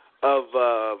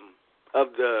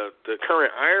the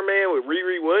current Iron Man with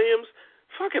Riri Williams.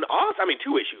 Fucking awesome. I mean,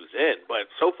 2 issues in, but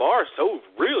so far, so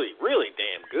really, really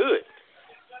damn good.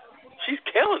 She's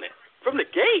killing it from the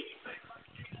gate.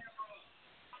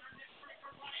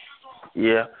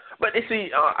 Yeah, but you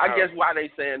see, I guess why they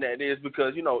saying that is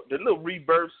because the little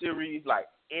Rebirth series, like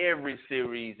every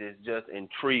series is just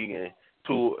intriguing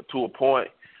to a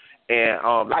point. And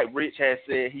like Rich has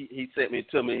said, he sent me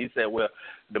to me. He said, well,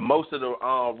 the most of the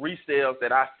resales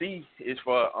that I see is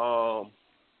for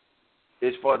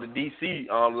the DC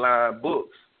line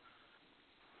books.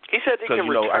 He said they can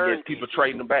return. I guess people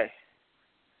trading them back.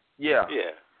 Yeah.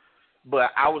 Yeah.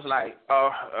 But I was like,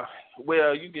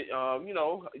 well, you get,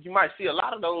 you might see a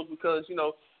lot of those because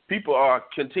people are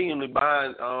continually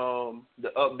buying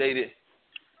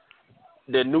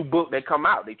the new book that come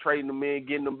out. They trading them in,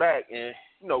 getting them back, and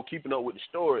keeping up with the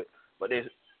story. But there's,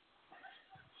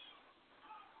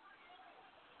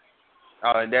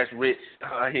 and that's Rich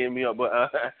hearing me up, but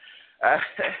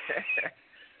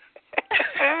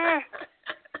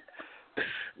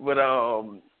but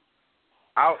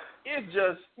it's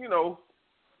just,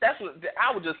 that's what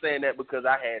I was just saying that because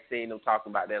I had seen them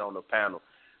talking about that on the panel.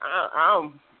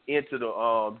 I'm into the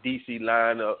DC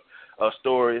line of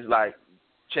stories, like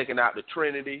checking out the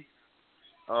Trinity,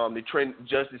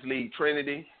 Justice League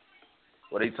Trinity.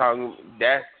 What they talking?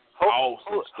 That's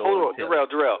awesome. Hold on,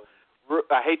 Darrell.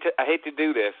 I hate to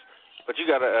do this, but I'm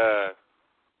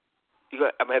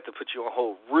gonna have to put you on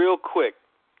hold real quick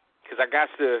because I got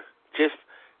to just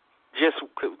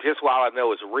while I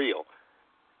know it's real,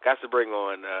 got to bring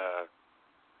on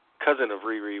cousin of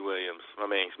Riri Williams, my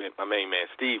main man,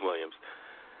 Steve Williams.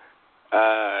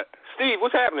 Steve,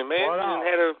 what's happening, man? You didn't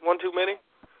had one too many?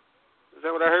 Is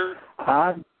that what I heard?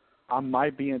 I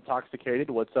might be intoxicated.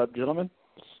 What's up, gentlemen?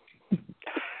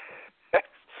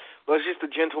 Well, it's just a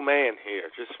gentle man here,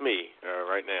 just me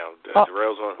right now.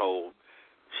 Darrell's on hold.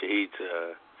 Shahid's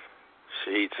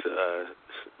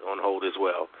on hold as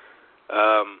well.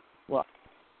 Well,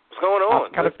 what's going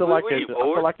on? I kind of feel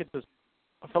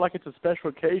like it's a special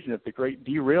occasion if the great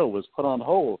D-Real was put on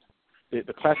hold.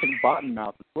 The classic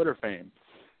Bottonmouth of Twitter fame.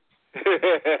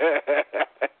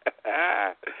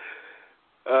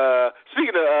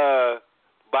 Speaking of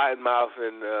Bottonmouth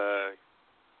and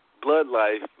Blood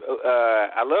Life,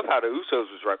 I love how the Usos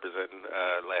was representing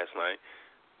last night.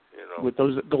 With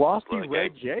those glossy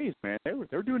red Jays, man,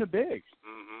 they're doing it big.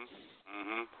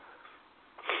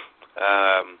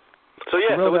 So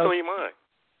what's on your mind?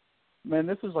 Man,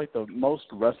 this is like the most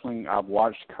wrestling I've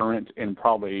watched current in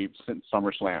probably since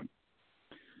SummerSlam.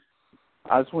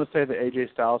 I just want to say that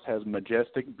AJ Styles has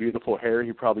majestic, beautiful hair.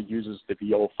 He probably uses the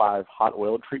VO5 hot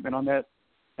oil treatment on that.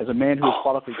 As a man who is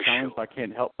politically challenged, I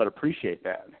can't help but appreciate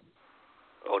that.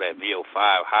 Oh, that VO5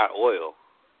 hot oil.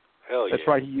 Hell yeah. That's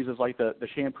right. He uses like the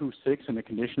shampoo 6 and the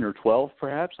conditioner 12,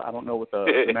 perhaps. I don't know what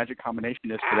the magic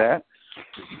combination is for that. I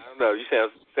don't know. You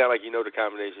sound like you know the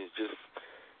combination. It's just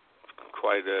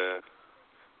quite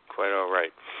all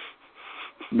right.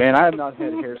 Man, I have not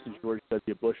had hair since George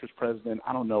W. Bush was president.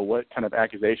 I don't know what kind of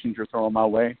accusations you're throwing my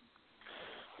way.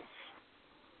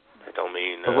 That don't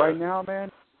mean. But right now,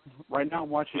 man, I'm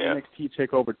watching NXT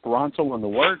take over Toronto on the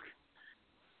work.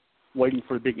 Waiting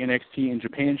for the big NXT in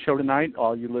Japan show tonight.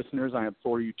 All you listeners, I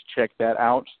implore you to check that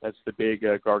out. That's the big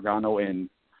Gargano and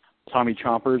Tommy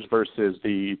Chompers versus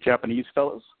the Japanese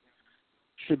fellas.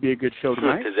 Should be a good show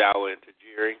tonight. Tozawa and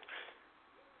Tajiri.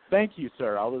 Thank you,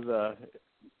 sir. I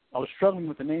was struggling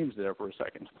with the names there for a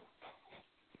second.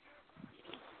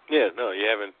 Yeah, no, you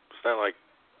haven't. It's not like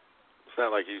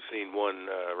you've seen one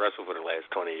wrestle for the last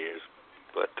 20 years.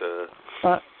 But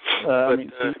I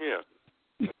mean, yeah.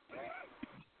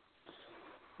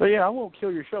 But yeah, I won't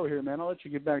kill your show here, man. I'll let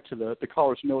you get back to the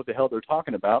callers who know what the hell they're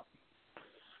talking about.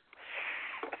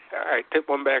 All right, tip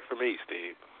one back for me,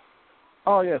 Steve.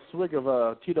 Oh yeah, swig of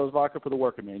Tito's vodka for the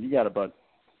worker, man. You got it, bud.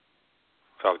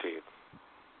 Talk to you.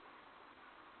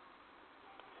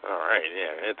 All right,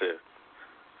 yeah, I had to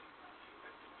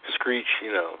screech,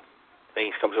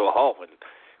 things come to a halt when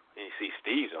you see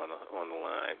Steve's on the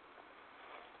line.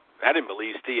 I didn't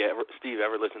believe Steve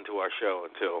ever listened to our show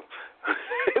until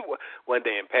one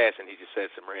day in passing he just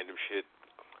said some random shit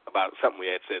about something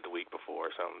we had said the week before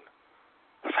or something.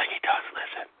 I was like, he does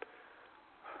listen.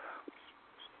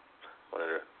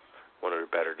 One of the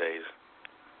better days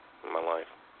in my life.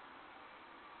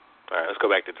 All right, let's go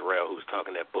back to Darrell, who's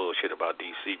talking that bullshit about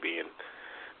DC being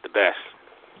the best.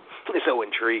 It's so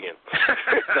intriguing.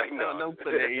 Like, no, don't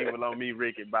put that evil on me,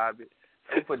 Ricky Bobby.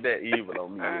 Don't put that evil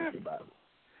on me, Ricky Bobby.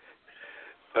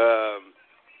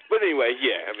 But anyway,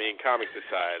 yeah. I mean, comics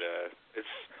aside, it's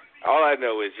all I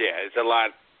know is it's a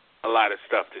lot of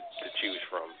stuff to choose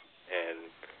from, and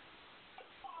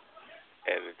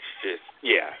it's just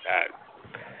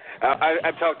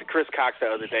I talked to Chris Cox the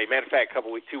other day. Matter of fact, 2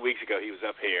 weeks ago, he was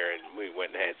up here and we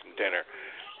went and had some dinner.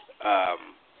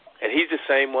 And he's the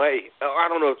same way. I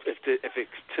don't know if it's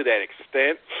to that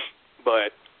extent,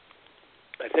 but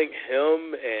I think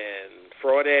him and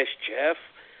Fraud Ass Jeff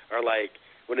are like,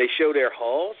 when they show their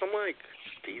hauls, I'm like,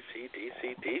 DC.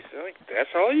 I'm like,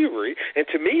 that's all you read? And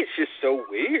to me, it's just so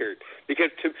weird. Because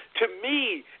to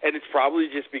me, and it's probably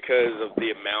just because of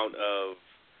the amount of,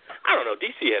 I don't know,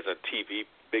 DC has a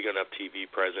big enough TV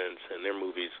presence, and their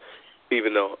movies,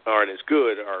 even though aren't as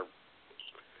good, are,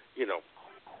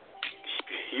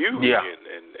 huge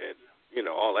and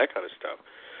all that kind of stuff.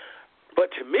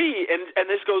 But to me, and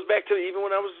this goes back to even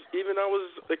when I was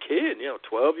a kid,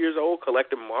 12 years old,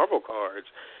 collecting Marvel cards,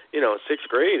 in 6th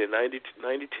grade in 92,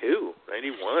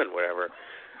 91, whatever.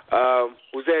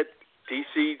 Was that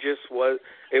DC just wasn't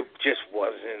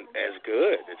as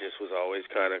good. It just was always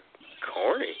kind of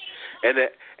corny, and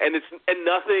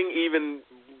nothing, even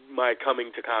my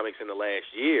coming to comics in the last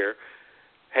year,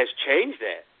 has changed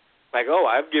that. Like,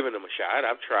 I've given them a shot.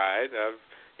 I've tried. I've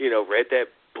read that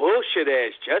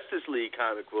bullshit-ass Justice League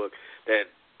comic book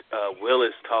that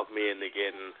Willis talked me into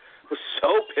getting. Was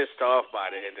so pissed off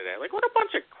by the end of that. Like, what a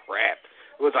bunch of crap.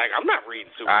 It was like, I'm not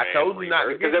reading Superman. I told you not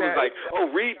to get that. Because it was like,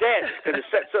 read that, because it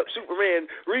sets up Superman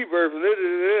Rebirth.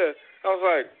 I was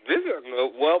like,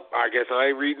 I guess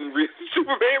I ain't reading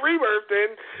Superman Rebirth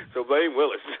then. So blame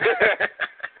Willis.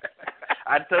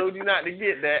 I told you not to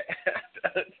get that.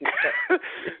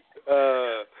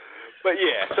 But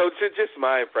yeah, so just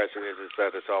my impression is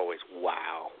that it's always,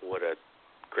 wow, what a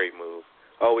great move.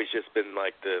 Always just been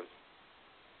like the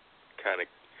kind of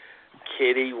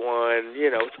kiddie one,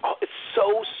 it's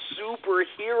so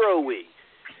superhero-y.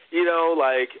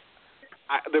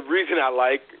 The reason I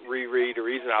like Riri, the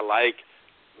reason I like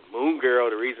Moon Girl,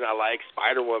 the reason I like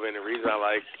Spider-Woman, the reason I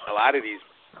like a lot of these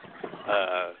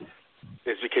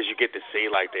is because you get to see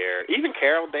like even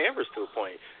Carol Danvers to a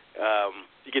point.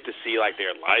 You get to see like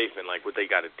their life and like what they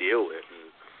got to deal with. And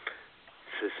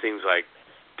it seems like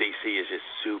DC is just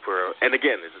super. And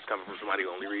again, this is coming from somebody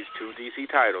who only reads 2 DC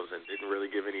titles and didn't really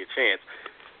give any a chance.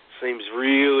 Seems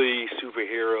really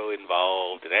superhero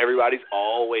involved, and everybody's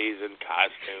always in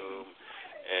costume,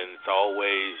 and it's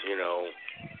always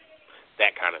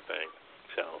that kind of thing.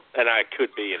 So, and I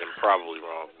could be, and I'm probably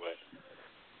wrong, but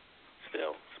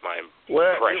still, it's my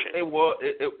impression.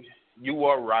 You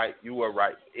were right.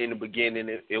 In the beginning,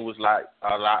 it was like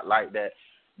a lot like that.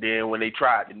 Then when they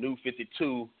tried the New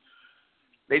 52,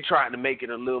 they tried to make it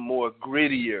a little more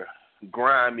grittier,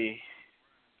 grimy,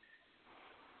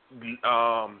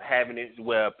 having it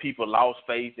where people lost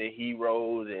faith in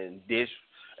heroes and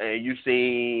you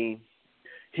seen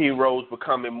heroes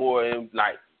becoming more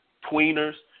like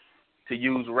tweeners, to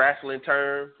use wrestling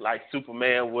terms. Like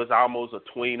Superman was almost a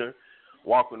tweener,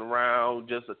 walking around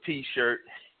just a T-shirt,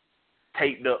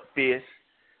 taped up fist,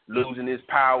 losing his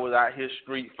powers out here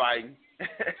street fighting.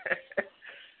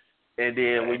 And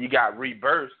then when you got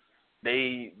Rebirth,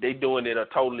 they doing it a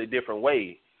totally different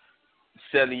way,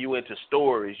 selling you into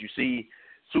stories. You see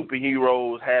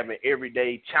superheroes having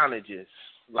everyday challenges,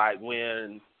 like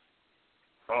when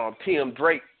Tim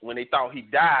Drake, when they thought he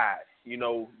died,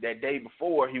 that day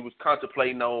before, he was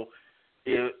contemplating on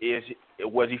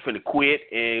was he finna quit,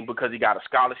 and because he got a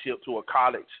scholarship to a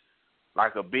college,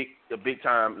 like a big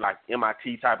time like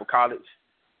MIT type of college,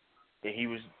 and he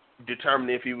was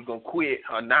determining if he was going to quit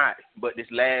or not. But this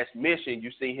last mission,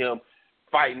 you see him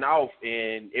fighting off,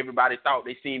 and everybody thought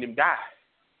they seen him die,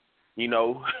 you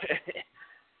know.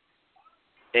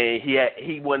 And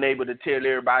he wasn't able to tell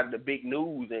everybody the big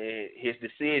news and his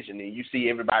decision. And you see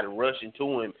everybody rushing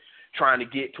to him, trying to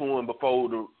get to him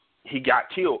before he got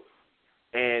killed.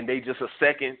 And they just a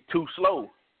second too slow.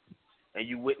 And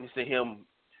you witnessing him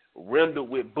riddled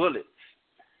with bullets.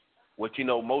 Which, you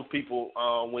know, most people,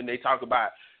 when they talk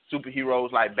about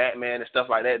superheroes like Batman and stuff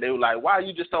like that, they were like, why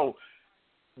you just don't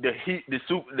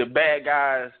the bad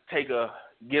guys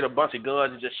get a bunch of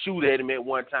guns and just shoot at him at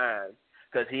one time?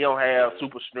 Because he don't have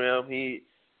super strength. He,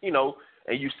 you know,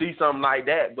 and you see something like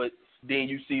that, but then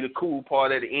you see the cool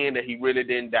part at the end that he really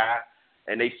didn't die,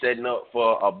 and they setting up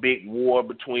for a big war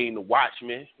between the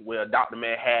Watchmen, where Dr.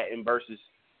 Manhattan versus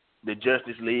the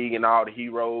Justice League and all the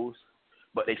heroes,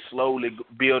 but they slowly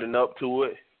building up to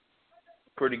it.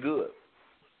 Pretty good.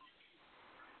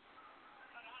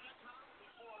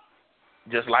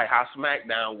 Just like how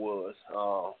SmackDown was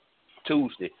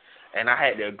Tuesday. And I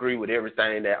had to agree with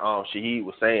everything that Shahid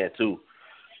was saying, too.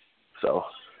 So,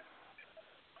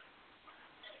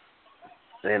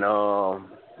 and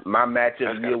my match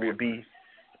of the year would be...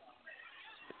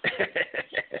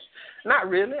 Not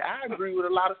really. I agree with a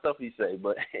lot of stuff he say,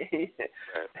 but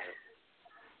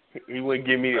he wouldn't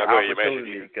give me the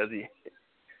opportunity because he...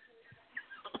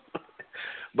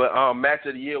 But match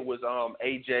of the year was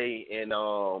AJ and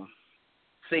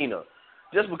Cena.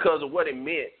 Just because of what it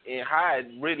meant and how it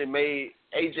really made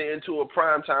AJ into a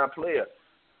primetime player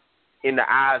in the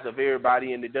eyes of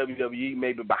everybody in the WWE,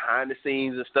 maybe behind the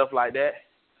scenes and stuff like that.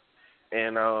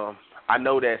 And I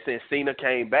know that since Cena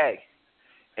came back,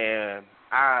 and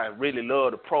I really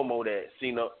love the promo that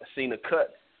Cena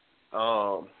cut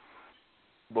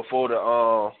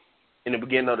before in the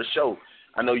beginning of the show.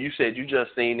 I know you said you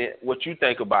just seen it. What you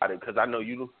think about it? Because I know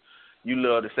you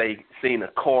love to say Cena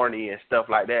corny and stuff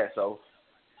like that. So.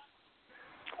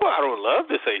 Well, I don't love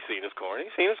to say Cena's corny.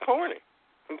 Cena's corny.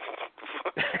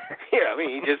 Yeah, I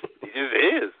mean, he just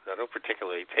is. I don't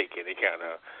particularly take any kind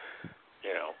of,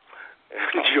 you know,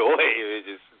 joy in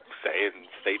just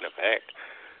stating a fact.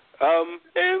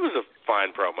 It was a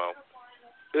fine promo.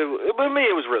 But me,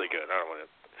 it was really good. I don't want to.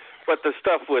 But the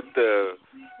stuff with the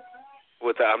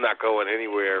I'm not going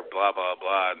anywhere, blah blah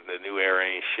blah, and the new era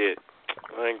ain't shit.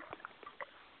 Like,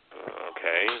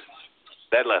 okay.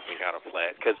 That left me kind of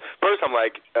flat. Because first I'm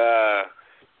like,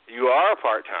 you are a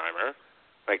part-timer.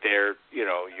 Like you're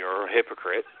a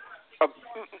hypocrite.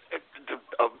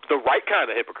 The right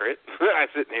kind of hypocrite. I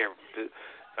sit here,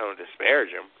 I don't disparage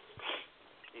him.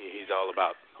 He's all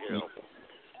about, you know.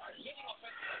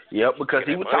 Yep, because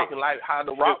he was talking like how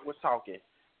The Rock was talking.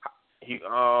 You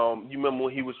remember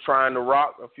when he was trying to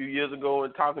rock a few years ago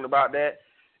and talking about that?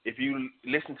 If you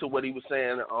listen to what he was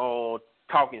saying on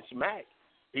Talking Smack,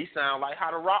 he sound like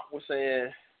how The Rock was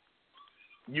saying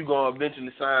you going to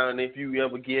eventually sign if you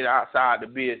ever get outside the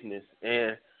business.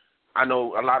 And I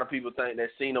know a lot of people think that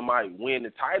Cena might win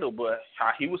the title, but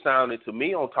how he was sounding to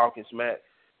me on Talking Smack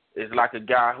is like a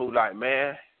guy who like,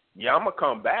 man, yeah, I'm going to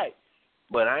come back,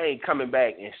 but I ain't coming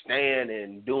back and staying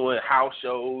and doing house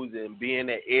shows and being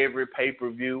at every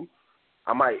pay-per-view.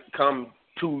 I might come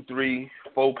 2, 3,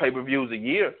 4 pay-per-views a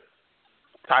year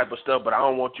type of stuff, but I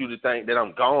don't want you to think that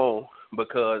I'm gone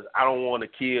because I don't want to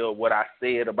kill what I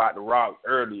said about The Rock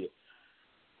earlier.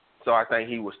 So I think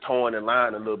he was towing the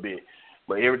line a little bit.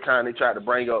 But every time they tried to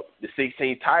bring up the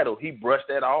 16th title, he brushed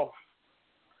that off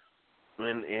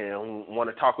and want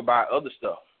to talk about other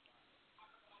stuff.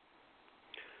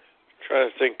 Trying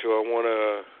to think, do I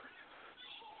want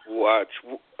to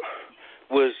watch?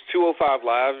 Was 205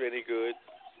 Live any good?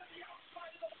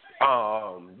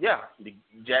 Yeah, the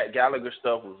Jack Gallagher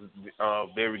stuff was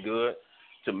very good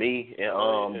to me,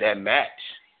 and that match,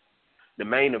 the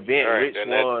main event, right, Rich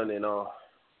won, and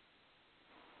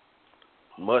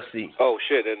must see. Oh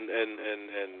shit, and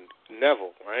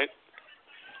Neville, right?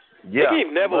 Yeah, they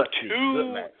gave Neville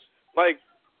 2 like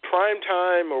prime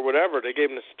time or whatever. They gave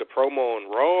him the promo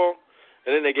on Raw,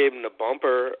 and then they gave him the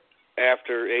bumper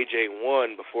after AJ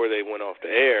won before they went off the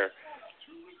air.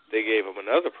 They gave him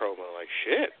another promo. Like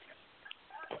shit.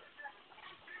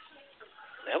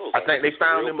 I think they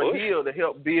found him a deal to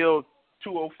help build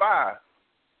 205.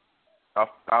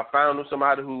 I found him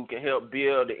somebody who can help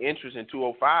build the interest in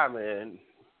 205, and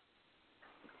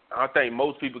I think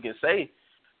most people can say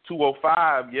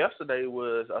 205 yesterday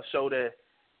was a show that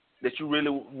you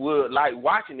really would like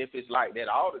watching if it's like that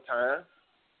all the time.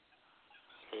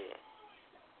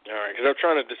 All right, because I'm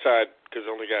trying to decide, because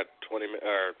I only got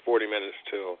 40 minutes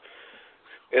till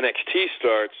NXT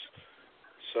starts.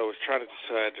 So I was trying to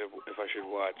decide if I should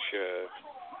watch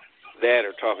that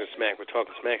or Talking Smack. But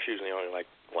Talking Smack's usually only like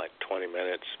 20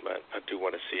 minutes, but I do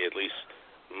want to see at least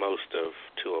most of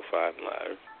 205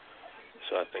 Live.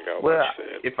 So I think I'll watch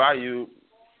that. If I you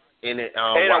in it,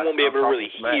 and I won't be able to really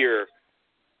hear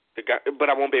the guy, but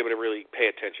I won't be able to really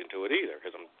pay attention to it either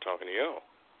because I'm talking to y'all.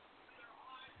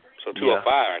 So 205,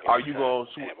 I can Are you going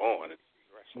to have on.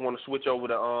 You want to switch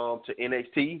over to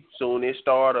NXT soon it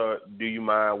start, or do you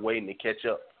mind waiting to catch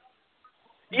up?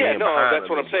 Yeah, no, that's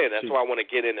what I'm saying. That's why I want to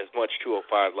get in as much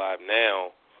 205 Live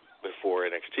now before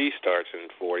NXT starts in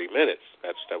 40 minutes.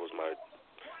 That was my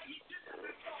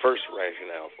first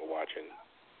rationale for watching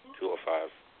 205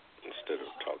 instead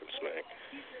of Talking Smack.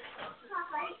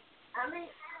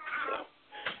 So,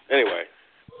 anyway.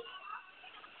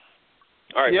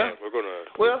 All right, man. We're going to...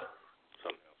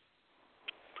 something else.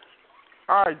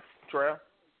 All right, Trav.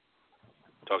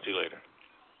 Talk to you later.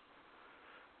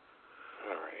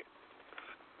 All right.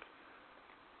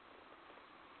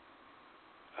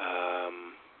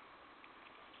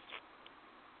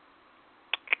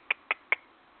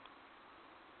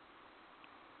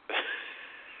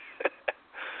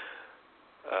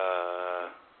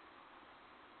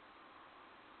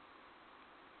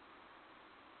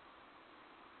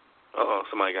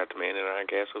 Somebody got the man in our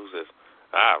gas. Who's this?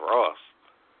 Ross.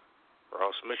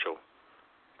 Ross Mitchell.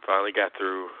 Finally got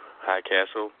through High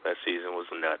Castle. That season was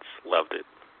nuts. Loved it.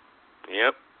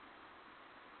 Yep.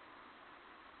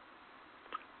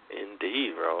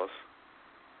 Indeed, Ross.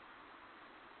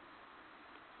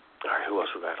 All right, who else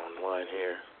we got on the line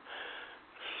here?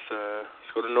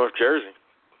 Let's go to North Jersey.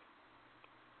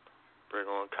 Bring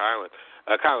on Kylan.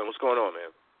 Kylan, what's going on,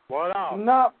 man? What up?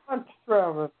 Not much,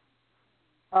 Travis.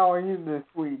 How are you this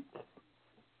week?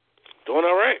 Doing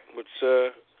all right. What's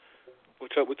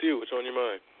up with you? What's on your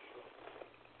mind?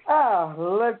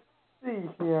 Let's see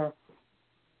here.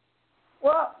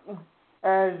 Well,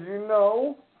 as you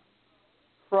know,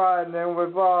 Friday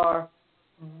was our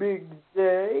big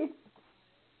day.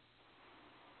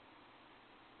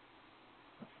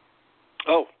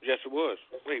 Oh, yes, it was.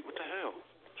 Wait, what the hell?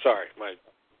 Sorry, my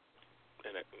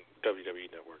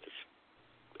WWE Network is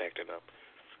acting up.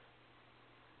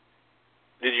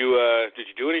 Did you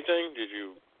do anything? Did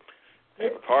you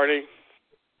have a party?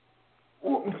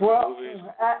 Well,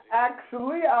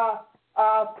 actually,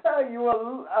 I'll tell you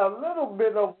a little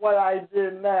bit of what I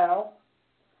did now.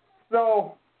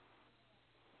 So,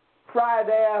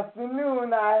 Friday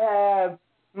afternoon, I had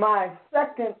my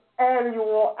second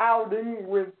annual outing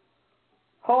with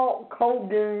Hulk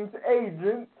Hogan's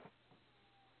agents,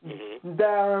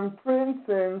 Darren Prince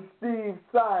and Steve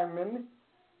Simon.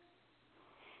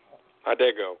 How'd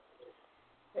that go?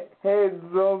 Heads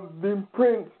of the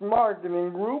Prince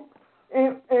Marketing Group.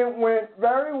 It went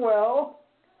very well,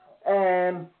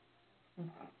 and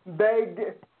they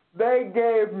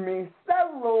gave me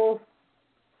several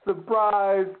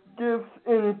surprise gifts,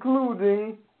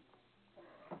 including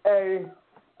a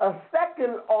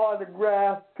second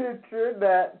autograph picture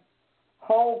that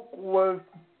Hulk was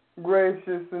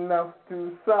gracious enough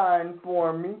to sign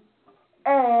for me,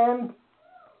 and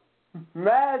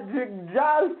Magic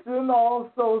Johnson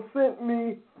also sent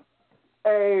me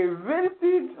a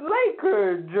vintage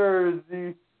Laker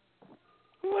jersey.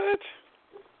 What?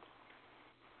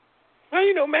 How do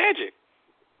you know Magic?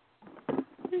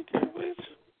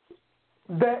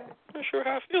 That, I'm not sure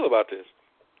how I feel about this.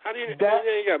 How do you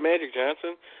got Magic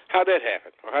Johnson? How'd that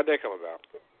happen? Or how'd that come about?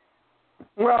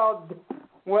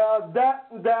 Well,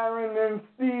 Darren and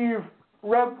Steve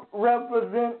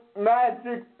represent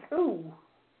Magic too.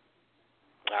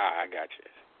 I got you.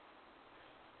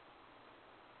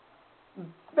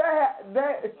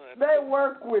 They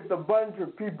work with a bunch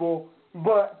of people,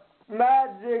 but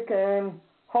Magic and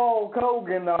Hulk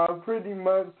Hogan are pretty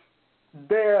much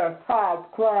their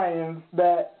top clients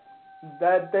that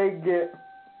they get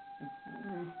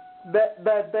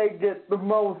the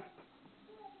most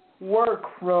work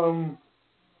from.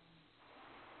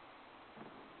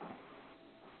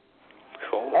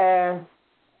 Cool.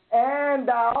 And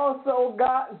I also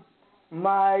got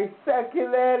my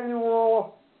second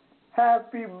annual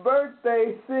happy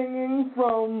birthday singing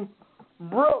from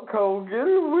Brooke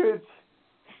Hogan, which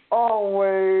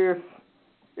always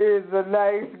is a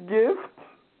nice gift.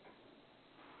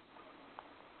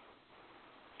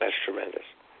 That's tremendous.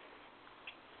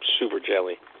 Super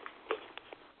jelly.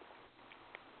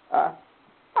 I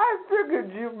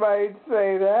figured you might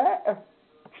say that.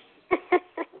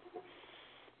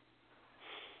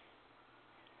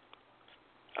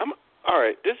 All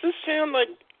right, does this sound like...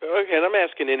 Okay, and I'm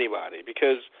asking anybody,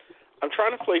 because I'm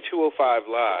trying to play 205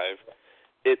 Live.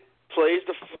 plays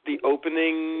the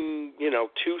opening,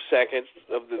 2 seconds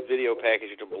of the video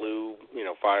package of the blue,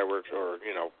 fireworks or,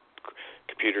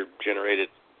 computer generated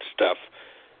stuff.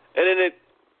 And then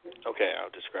I'll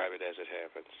describe it as it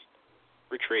happens.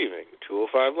 Retrieving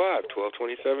 205 Live,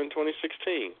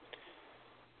 12/27/2016.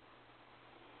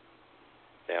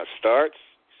 Now it starts,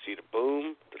 you see the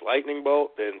boom, the lightning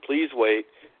bolt, then please wait,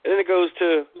 and then it goes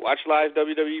to watch live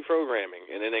WWE programming,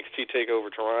 and NXT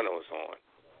TakeOver Toronto is on.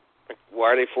 Like,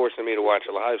 why are they forcing me to watch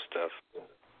live stuff?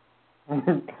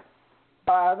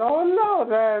 I don't know.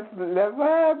 That's never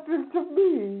happened to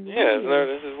me. Yeah,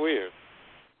 this is weird.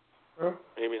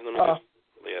 Maybe let me just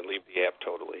leave the app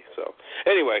totally. So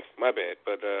anyway, my bad.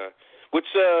 But that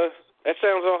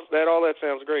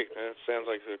sounds great. That sounds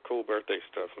like the cool birthday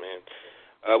stuff, man.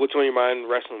 What's on your mind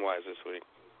wrestling wise this week?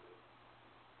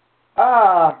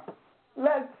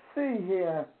 Let's see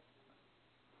here.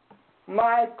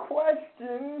 My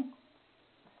question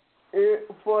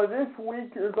for this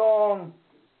week is on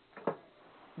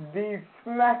the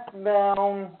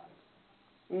SmackDown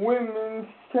Women's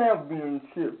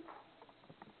Championship.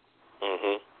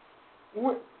 Mm-hmm.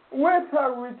 With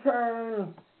her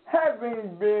return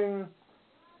having been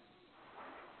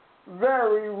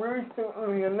very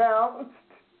recently announced,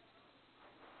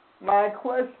 my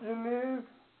question is,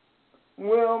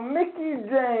 will Mickie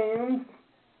James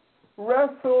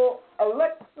wrestle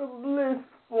Alexa Bliss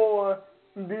for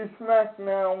the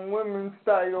SmackDown Women's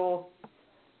title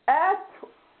at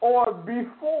or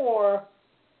before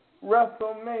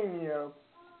WrestleMania,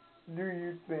 do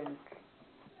you think?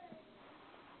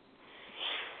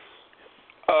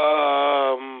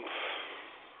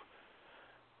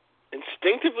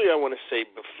 Instinctively, I want to say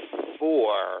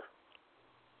before,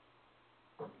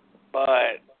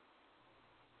 but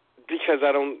because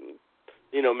I don't,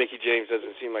 Mickie James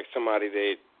doesn't seem like somebody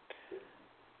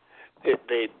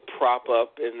they'd prop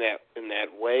up in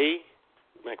that way,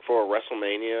 like for a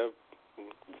WrestleMania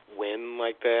win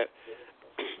like that.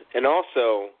 And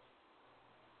also,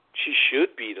 she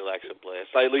should beat Alexa Bliss,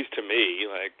 at least to me.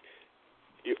 Like,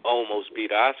 you almost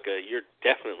beat Asuka, you're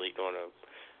definitely going to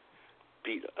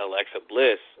beat Alexa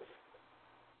Bliss.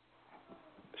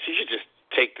 She should just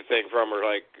take the thing from her,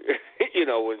 like, as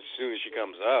soon as she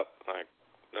comes up. Like,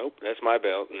 nope, that's my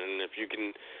belt, and if you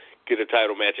can get a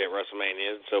title match at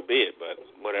WrestleMania, so be it, but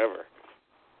whatever.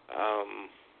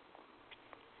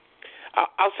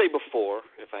 I'll say before,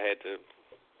 if I had to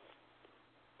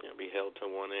be held to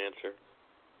one answer.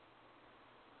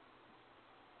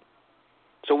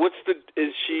 So what's the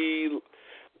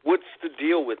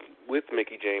deal with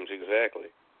Mickie James exactly?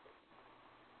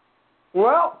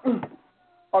 Well,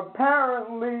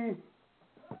 apparently,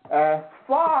 as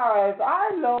far as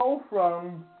I know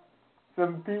from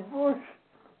some people,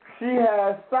 she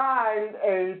has signed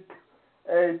a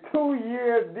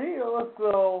 2-year deal,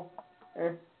 so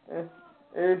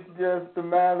it's just a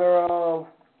matter of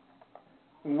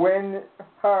when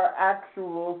her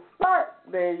actual start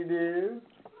date is.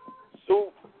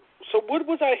 So what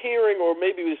was I hearing, or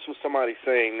maybe this was somebody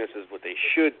saying this is what they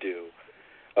should do,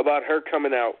 about her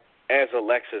coming out as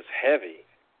Alexa's heavy,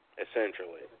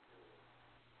 essentially?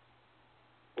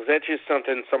 Was that just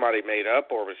something somebody made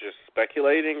up, or was just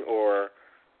speculating, or...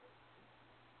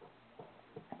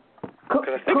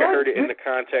 Because I think I heard it in the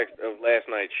context of last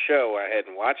night's show. I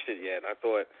hadn't watched it yet, and I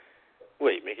thought,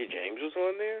 wait, Mickie James was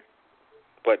on there?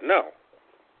 But no.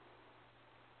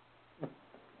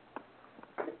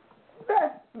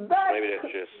 Maybe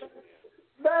that's just...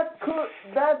 That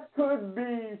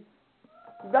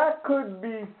could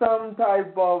be some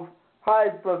type of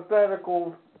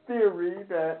hypothetical theory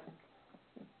that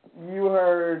you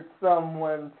heard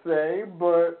someone say,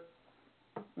 but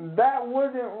that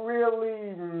wouldn't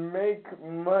really make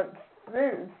much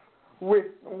sense with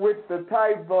the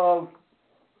type of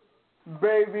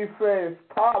babyface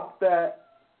pop that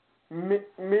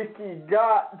Mickie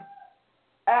got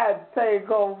at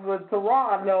TakeOver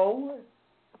Toronto.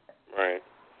 Right.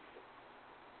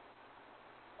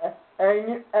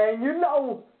 And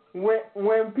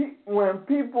when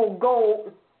people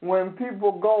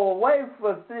go away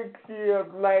for 6 years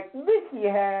like Mickie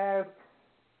has,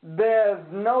 there's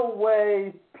no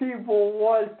way people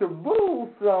want to boo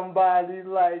somebody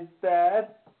like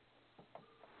that.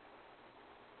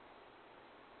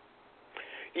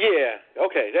 Yeah,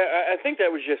 okay. I think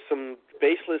that was just some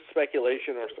baseless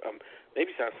speculation, or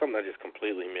maybe something I just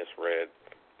completely misread,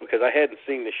 because I hadn't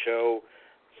seen the show,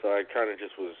 so I kind of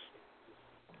just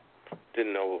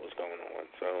didn't know what was going on.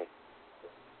 So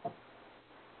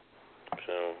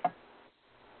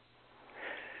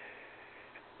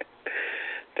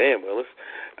damn, Willis.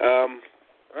 All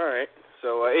right.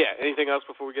 So yeah, anything else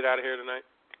before we get out of here tonight?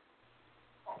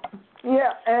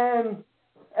 Yeah, and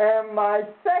my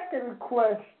second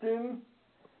question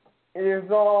is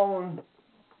on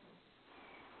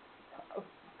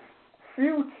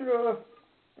future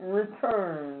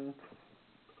returns.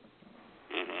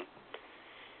 Mm-hmm.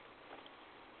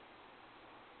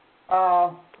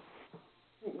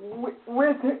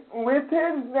 With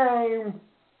his name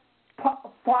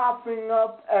popping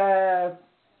up as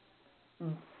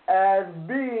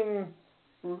being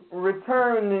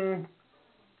returning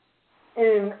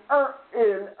in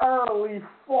early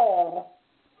fall,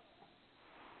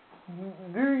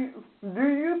 do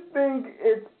you think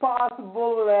it's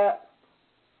possible that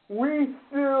we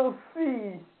still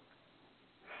see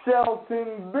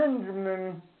Shelton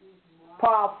Benjamin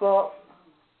pop up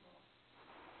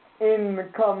in the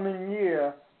coming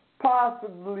year,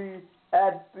 possibly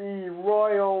at the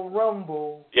Royal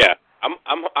Rumble? Yeah, I'm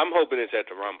hoping it's at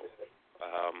the Rumble.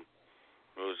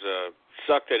 It was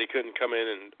sucked that he couldn't come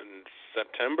in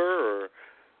September or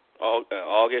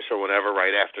August or whatever,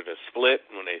 right after the split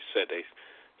when they said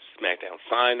SmackDown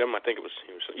signed him. I think it was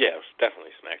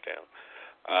definitely SmackDown.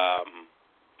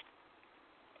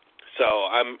 So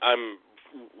I'm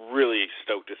really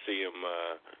stoked to see him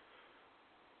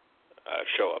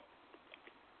show up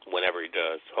whenever he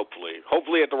does.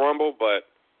 Hopefully at the Rumble, but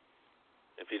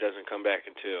if he doesn't come back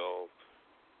until,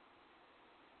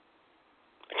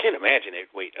 I can't imagine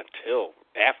they'd wait until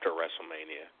after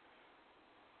WrestleMania.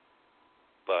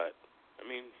 But I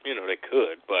mean, they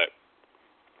could, but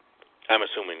I'm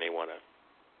assuming they want to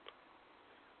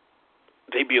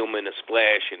debut him in a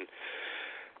splash and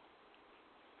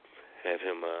have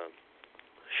him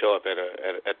show up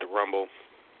at the Rumble.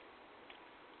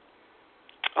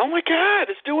 Oh my God,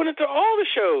 it's doing it to all the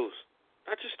shows,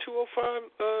 not just 205.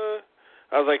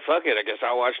 I was like, fuck it, I guess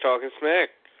I'll watch Talking Smack.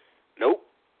 Nope.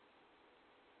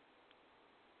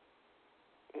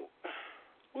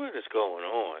 What is going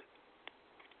on?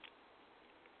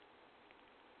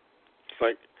 It's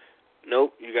like,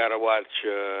 nope, you gotta watch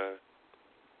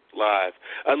live.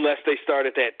 Unless they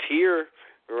started that tier.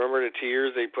 Remember the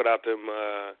tiers? They put out them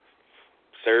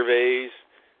surveys,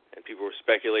 and people were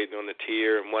speculating on the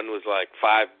tier, and one was like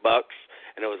 $5,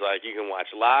 and it was like you can watch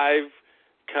live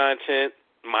content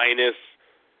minus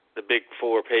the big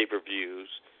 4 pay-per-views.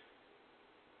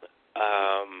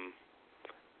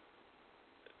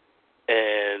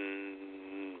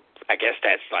 And I guess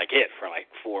that's like it for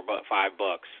like $5.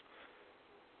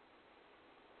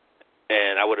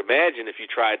 And I would imagine if you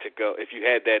tried to go, if you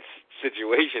had that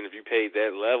situation, if you paid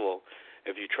that level,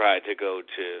 if you tried to go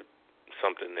to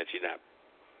something that you not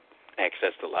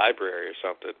access the library or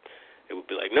something, it would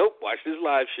be like, nope, watch this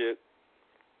live shit.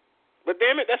 But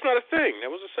damn it, that's not a thing.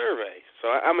 That was a survey.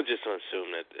 So I'm just going to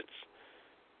assume that it's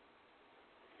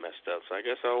messed up. So I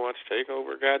guess I'll watch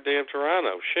TakeOver goddamn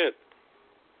Toronto. Shit.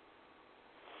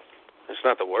 That's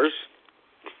not the worst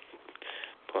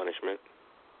punishment.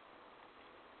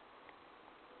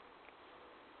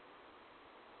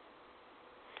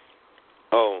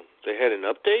 Oh, they had an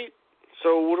update?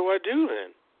 So what do I do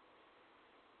then?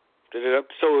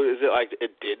 So is it like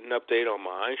it didn't update on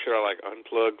mine? Should I like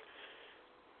unplug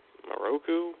my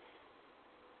Roku?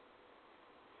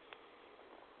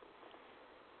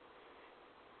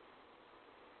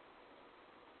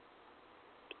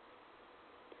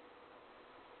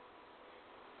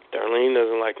 Darlene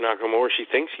doesn't like Nakamura. She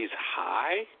thinks he's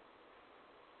high?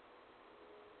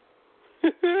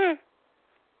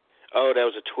 Oh, that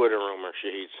was a Twitter rumor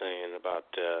Shahid's saying about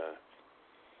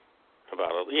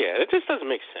yeah, it just doesn't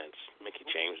make sense. Mickie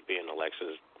James being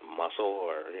Alexa's muscle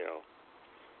or,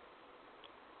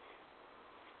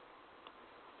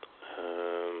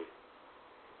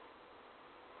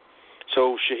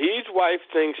 So Shahid's wife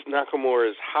thinks Nakamura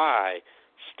is high.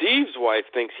 Steve's wife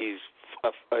thinks he's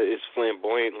is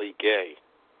flamboyantly gay.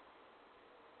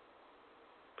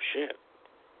 Shit.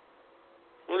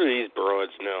 What do these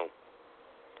broads know?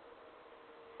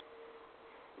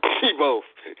 He both.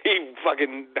 He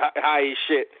fucking high as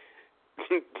shit.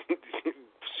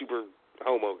 Super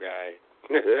homo guy.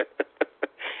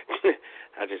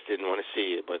 I just didn't want to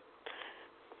see it, but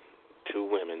 2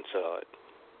 women saw it.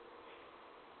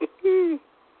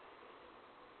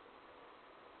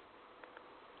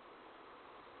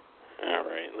 All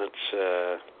right, let's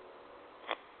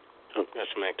got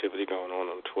some activity going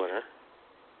on Twitter.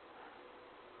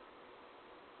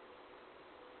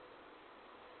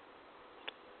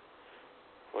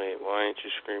 Wait, why ain't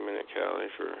you screaming at Callie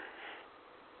for...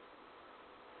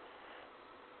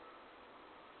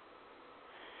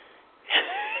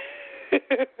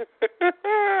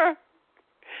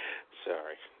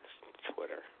 Sorry, it's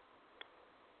Twitter.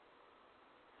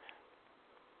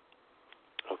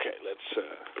 Okay, let's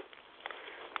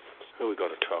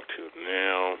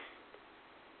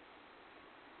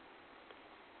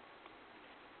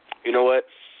You know what?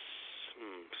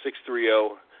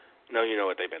 630. No, you know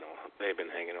what? They've been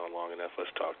hanging on long enough.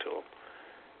 Let's talk to them.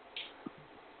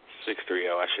 630.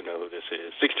 I should know who this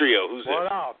is. 630. Who's this?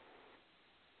 What up?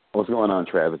 What's going on,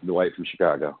 Travis? Dwight from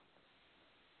Chicago.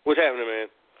 What's happening, man?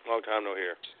 Long time no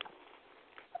hear.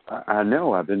 I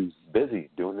know. I've been busy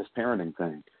doing this parenting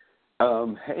thing.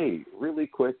 Hey, really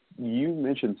quick, you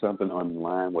mentioned something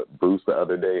online with Bruce the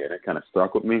other day, and it kind of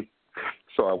stuck with me.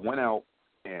 So I went out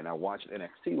and I watched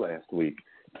NXT last week,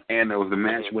 and there was a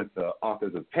match with the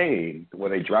Authors of Pain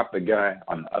where they dropped the guy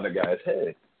on the other guy's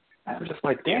head. I was just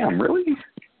like, damn, really?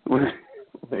 Like,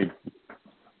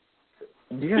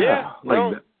 yeah,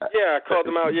 I called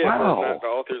them out. Yeah, wow. The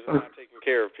authors are not taking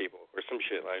care of people or some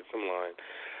shit, like some line.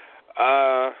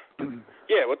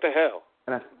 Yeah, what the hell?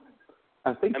 And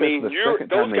I think that's the second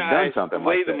time they've done something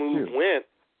like that, too.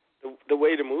 The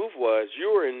way the move was,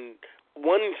 you were in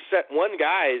one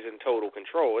guy is in total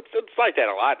control. It's like that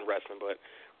a lot in wrestling, but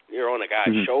you're on a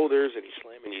guy's shoulders and he's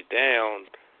slamming you down.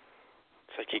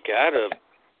 It's like you gotta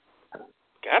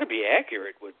be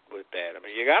accurate with that. I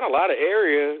mean, you got a lot of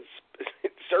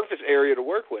surface area to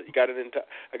work with. You got a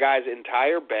guy's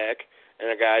entire back and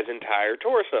a guy's entire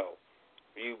torso.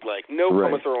 You I'm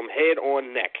gonna throw him head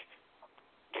on neck.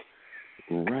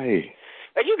 Right.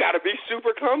 Like, you got to be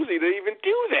super clumsy to even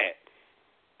do that.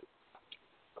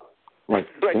 Like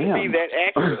to be that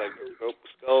accurate, like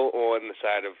skull on the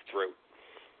side of throat.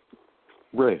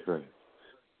 Right.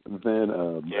 Then,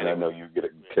 and I know you get a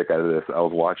kick out of this, I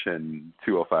was watching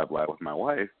 205 Live with my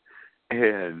wife,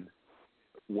 and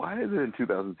why is it in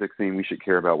 2016 we should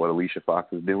care about what Alicia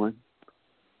Fox is doing?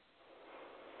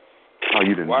 Oh,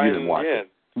 you didn't watch it.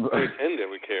 We pretended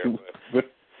we care,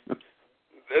 but...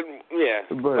 yeah,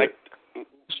 but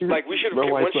we should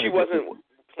have, once she wasn't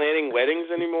planning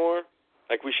weddings anymore,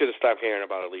 we should have stopped caring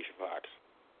about Alicia Fox.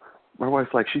 My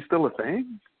wife's like, she's still a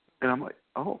thing? And I'm like,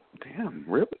 oh, damn,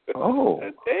 really? Oh,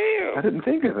 damn. I didn't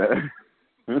think of that.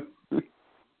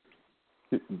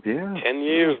 Yeah. 10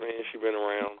 years, man, she's been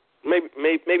around.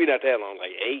 Maybe not that long,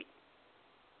 8.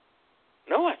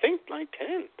 No, I think 10. I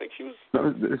think she was...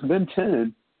 No, it's been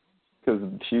 10, because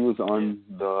she was on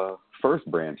the first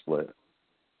brand split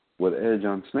with Edge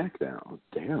on SmackDown.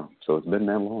 Damn. So it's been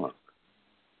that long.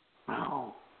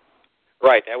 Wow.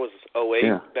 Right. That was 2008.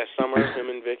 Yeah. That summer, him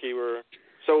and Vicky were...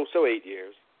 So 8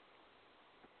 years.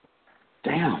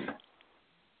 Damn.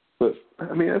 But,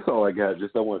 I mean, that's all I got.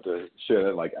 Just I wanted to share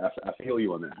that. I feel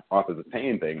you on that Authors of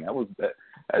Pain thing.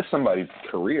 That's somebody's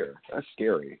career. That's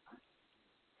scary.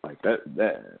 That.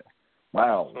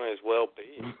 Wow. Might as well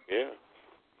be. Yeah.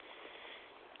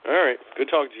 All right. Good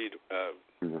talking to you.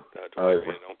 Don't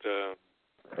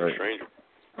be a stranger.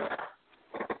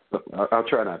 I'll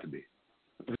try not to be.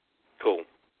 Cool.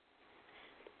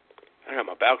 I got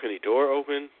my balcony door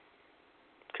open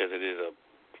because it is a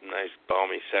nice,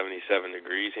 balmy 77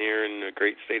 degrees here in the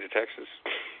great state of Texas.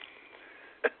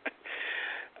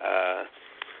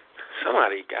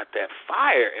 Somebody got that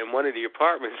fire in one of the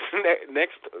apartments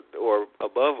next or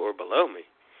above or below me.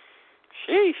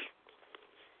 Sheesh.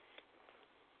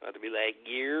 About to be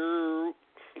year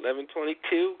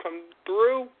 1122 come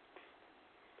through.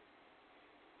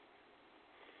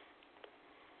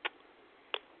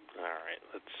 All right,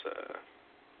 let's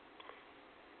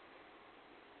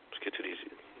get to these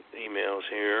emails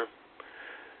here.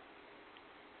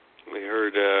 We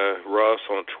heard Ross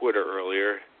on Twitter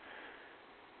earlier.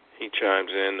 He chimes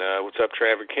in, what's up,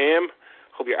 Trevor Cam?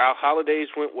 Hope your holidays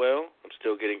went well. I'm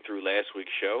still getting through last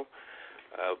week's show.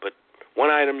 But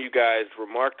one item you guys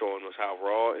remarked on was how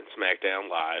Raw and SmackDown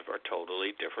Live are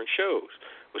totally different shows,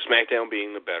 with SmackDown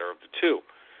being the better of the two.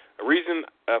 A reason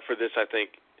for this, I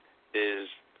think, is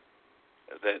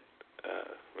that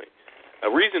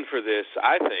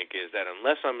is that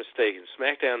unless I'm mistaken,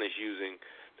 SmackDown is using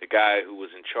the guy who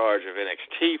was in charge of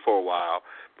NXT for a while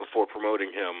before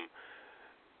promoting him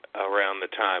around the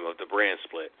time of the brand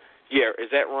split. Yeah, is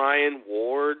that Ryan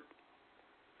Ward?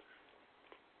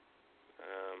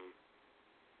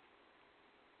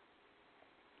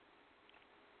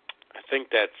 I think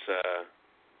that's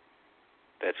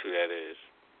who that is.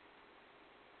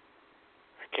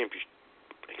 I can't be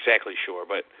exactly sure,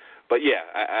 but yeah,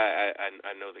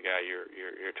 I know the guy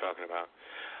you're talking about.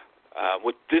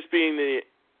 With this being the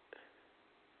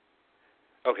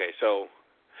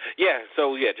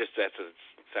just that's a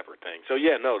separate thing. So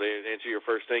yeah, no, to answer your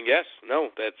first thing, yes, no,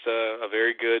 that's a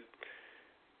very good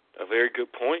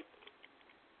point.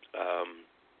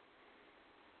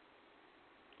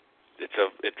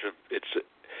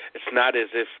 It's not as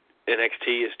if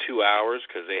NXT is 2 hours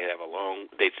because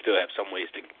they'd still have some ways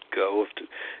to go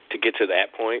to get to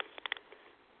that point.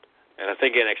 And I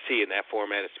think NXT in that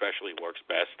format especially works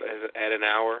best at an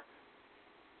hour.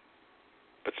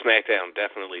 But SmackDown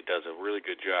definitely does a really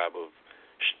good job of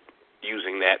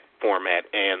using that format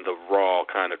and the Raw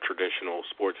kind of traditional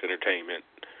sports entertainment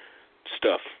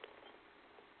stuff.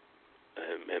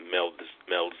 And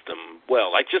melds them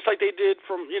well, just like they did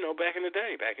from, back in the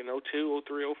day, back in 02,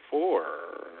 03, 04,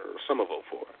 or some of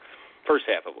 04, first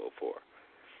half of 04.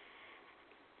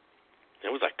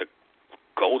 It was like the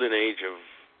golden age of,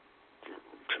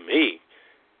 to me,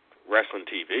 wrestling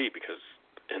TV, because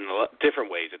in different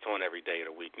ways it's on every day of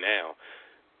the week now.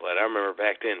 But I remember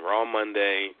back then, Raw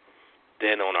Monday,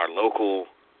 then on our local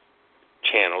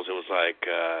channels it was like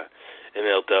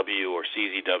MLW or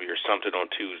CZW or something on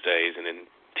Tuesdays, and then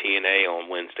TNA on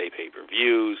Wednesday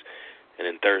pay-per-views, and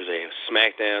then Thursday was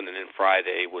SmackDown, and then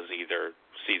Friday was either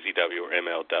CZW or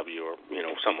MLW or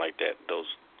something like that. Those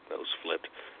flipped,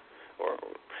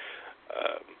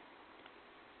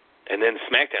 and then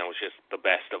SmackDown was just the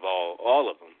best of all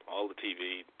of them, all the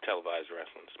TV televised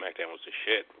wrestling. SmackDown was the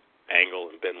shit.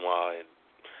 Angle and Benoit and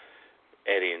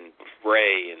Eddie and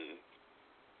Ray and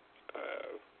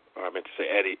I meant to say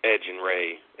Edge and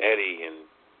Ray, Eddie and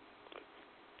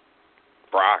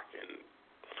Brock, and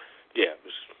yeah, it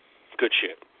was good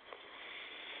shit.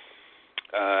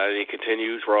 He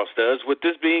continues, Ross does, with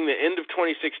this being the end of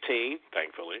 2016,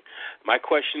 thankfully, my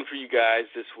question for you guys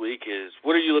this week is,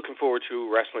 what are you looking forward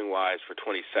to wrestling-wise for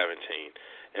 2017,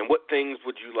 and what things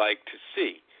would you like to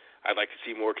see? I'd like to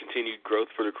see more continued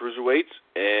growth for the cruiserweights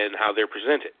and how they're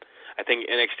presented. I think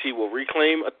NXT will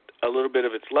reclaim a little bit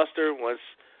of its luster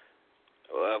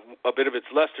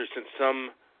since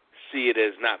some see it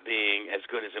as not being as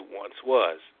good as it once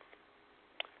was.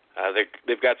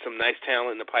 They've got some nice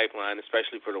talent in the pipeline,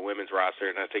 especially for the women's roster,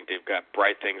 and I think they've got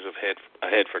bright things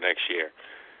ahead for next year.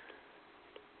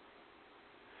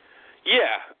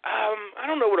 Yeah, I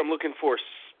don't know what I'm looking for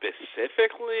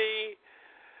specifically.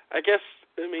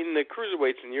 The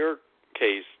cruiserweights in your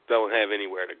case don't have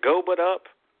anywhere to go but up,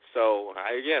 so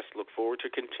I guess look forward to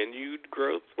continued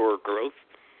growth with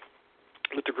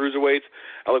the cruiserweights.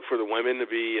 I look for the women to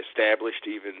be established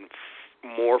even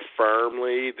more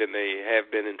firmly than they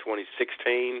have been in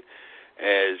 2016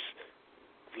 as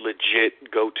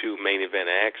legit go-to main event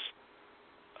acts.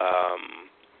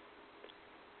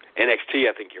 NXT,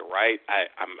 I think you're right.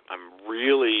 I'm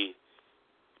really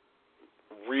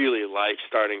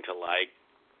starting to like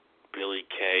Billie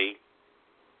Kay.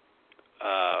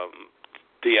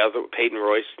 The other Peyton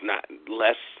Royce, not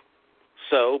less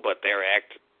so, but their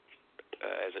act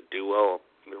as a duo,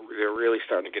 they're really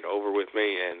starting to get over with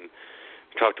me. And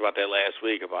we talked about that last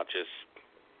week about just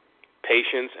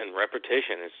patience and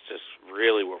repetition. It's just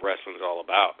really what wrestling's all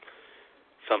about.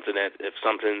 Something that if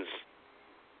something's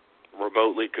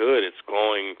remotely good, it's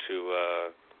going to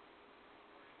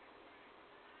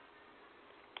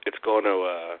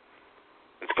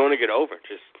get over.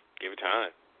 Just give it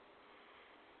time.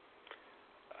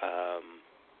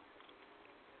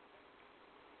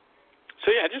 So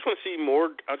yeah, I just want to see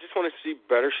more. I just want to see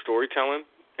better storytelling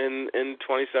in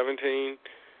 2017.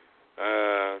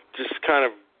 Just kind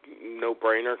of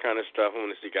no-brainer kind of stuff. I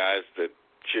want to see guys that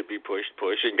should be pushed,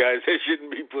 and guys that shouldn't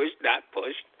be pushed, not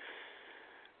pushed.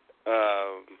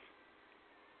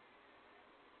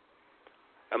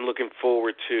 I'm looking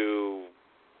forward to,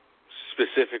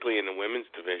 specifically in the women's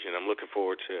division, I'm looking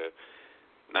forward to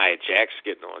Nia Jax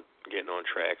getting on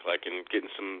track, and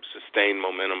getting some sustained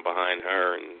momentum behind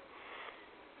her, and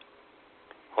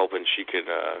hoping she could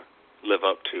live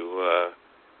up to,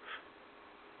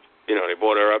 they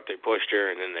brought her up, they pushed her,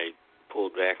 and then they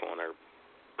pulled back on her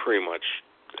pretty much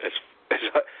as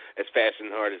fast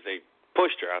and hard as they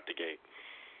pushed her out the gate.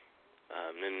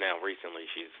 And now recently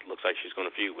looks like she's going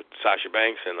to feud with Sasha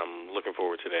Banks, and I'm looking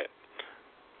forward to that.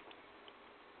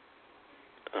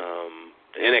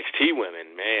 The NXT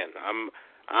women, man,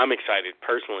 I'm excited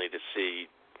personally to see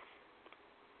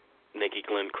Nikki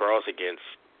Glenn Cross against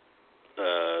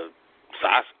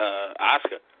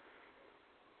Asuka.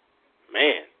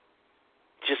 Man,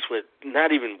 just with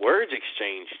not even words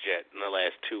exchanged yet in the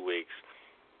last 2 weeks,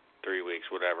 3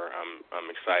 weeks, whatever. I'm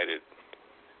excited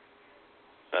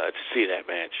to see that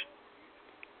match.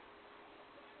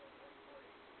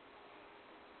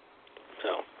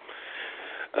 So,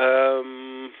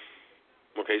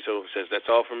 okay, so it says that's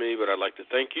all for me, but I'd like to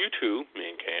thank you too, me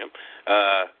and Cam.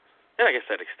 And I guess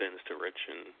that extends to Rich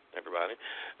and everybody.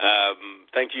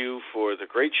 Thank you for the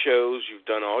great shows you've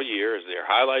done all year as they're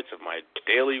highlights of my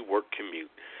daily work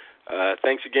commute.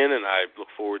 Thanks again, and I look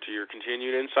forward to your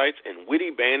continued insights and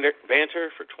witty banter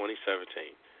for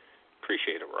 2017.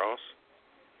 Appreciate it, Ross.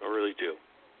 I really do.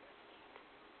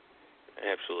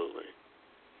 Absolutely.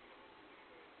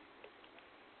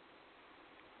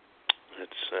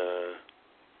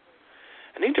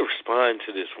 need to respond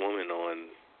to this woman on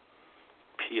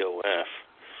POF.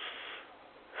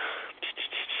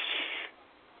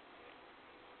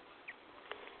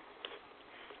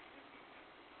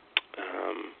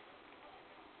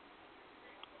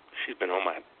 She's been on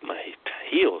my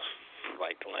heels for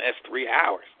like the last 3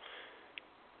 hours.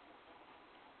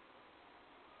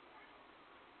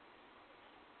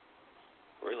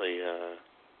 Really,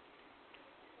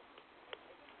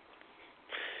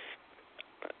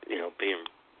 being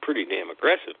pretty damn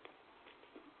aggressive.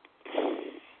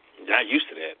 Not used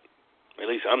to that. At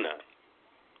least I'm not.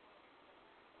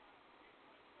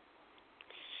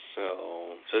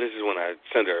 So this is when I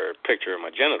send her a picture of my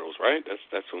genitals, right? That's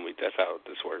how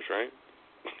this works, right?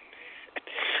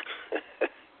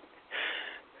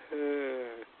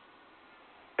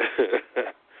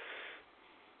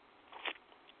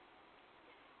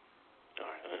 All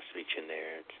right, let's reach in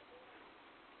there.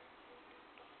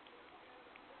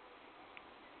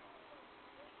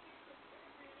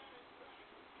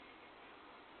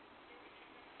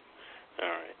 All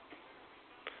right.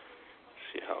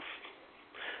 See how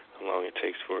long it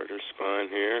takes for it to respond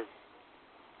here.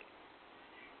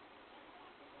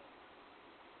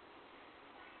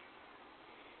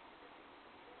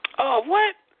 Oh,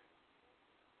 what?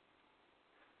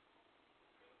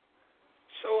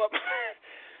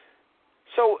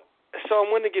 So I'm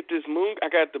going to get this I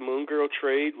got the Moon Girl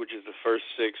trade, which is the first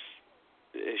 6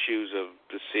 issues of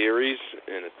the series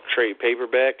in a trade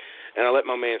paperback, and I let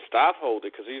my man Staff hold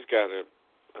it because he's got a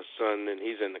son and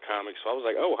he's in the comics. So I was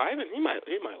like, oh, Ivan, he might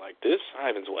like this.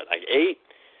 Ivan's what, like 8,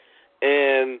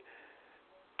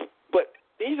 but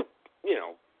he's a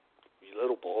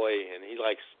little boy and he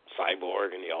likes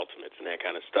Cyborg and the Ultimates and that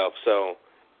kind of stuff. So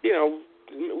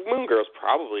Moon Girl's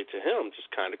probably to him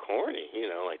just kind of corny,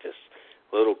 like this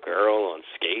little girl on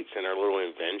skates and her little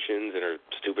inventions and her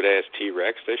stupid ass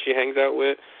T-Rex that she hangs out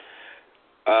with.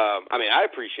 I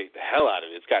appreciate the hell out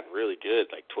of it. It's gotten really good,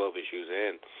 like 12 issues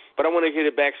in. But I want to get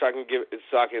it back so I can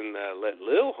let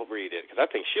Lil read it because I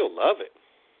think she'll love it.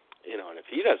 And if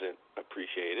he doesn't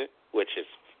appreciate it, which is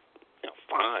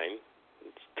fine,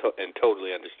 it's and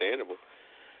totally understandable.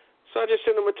 So I just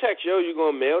sent him a text, yo, you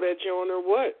gonna mail that joint or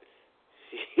what?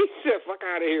 He said, fuck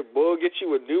out of here, bull, get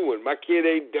you a new one. My kid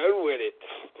ain't done with it.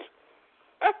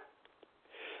 I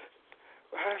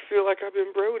feel like I've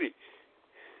been Brody.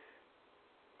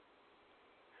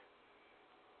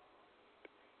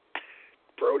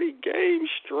 Brody game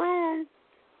strong.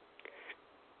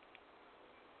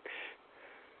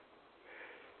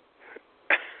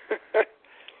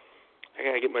 I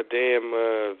gotta get my damn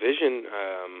Vision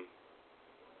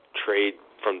trade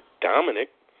from Dominic.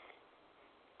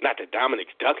 Not that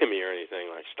Dominic's ducking me or anything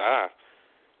like Staff.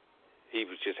 He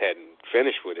hadn't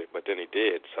finished with it, but then he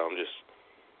did. So I'm just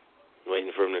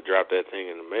waiting for him to drop that thing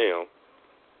in the mail.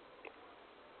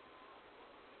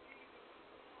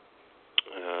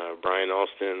 Brian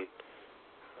Austin,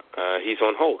 he's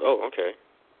on hold. Oh, okay.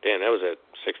 Damn, that was at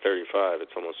 6:35.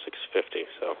 It's almost 6:50.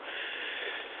 So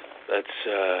let's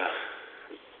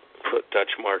put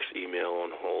Dutch Mark's email on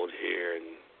hold here and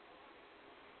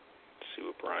see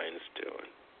what Brian's doing.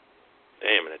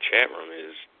 Damn, and the chat room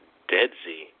is dead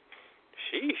Z.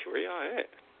 Sheesh, where y'all at?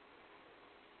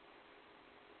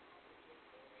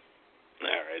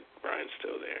 All right, Brian's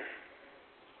still there.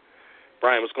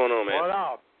 Brian, what's going on, man? What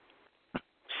up?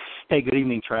 Hey, good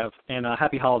evening, Trev, and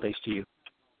happy holidays to you.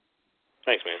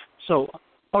 Thanks, man. So,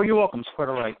 you're welcome. It's quite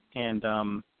all right. And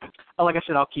like I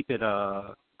said, I'll keep it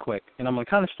quick, and I'm going to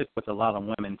kind of stick with a lot of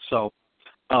women. So,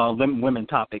 women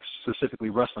topics,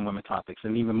 specifically wrestling women topics,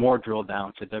 and even more drill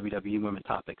down to WWE women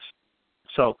topics.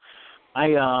 So I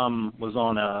was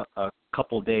on a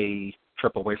couple-day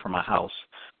trip away from my house.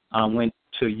 Went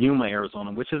to Yuma,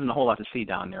 Arizona, which isn't a whole lot to see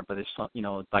down there, but it's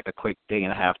like a quick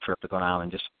day-and-a-half trip to go down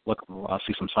and just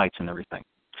see some sights and everything.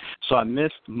 So I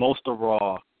missed most of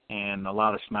Raw and a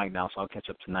lot of SmackDown, so I'll catch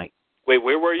up tonight. Wait,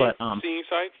 where were you seeing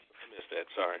sights? I missed that,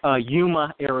 sorry.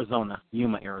 Yuma, Arizona.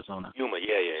 Yuma,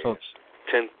 yeah. So it's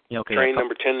 10, train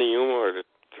number 10 to Yuma or the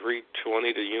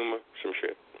 320 to Yuma, some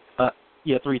shit.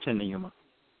 Yeah, 310 to Yuma.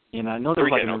 And I know there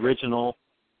was like an original.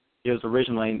 It was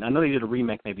originally. I know they did a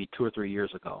remake maybe 2 or 3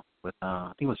 years ago. With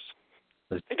I think it was.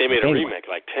 I think they made a remake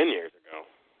like 10 years ago.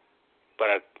 But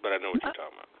I know what you're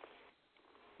talking about.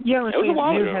 Yeah, it was a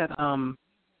while ago. Had,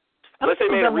 unless they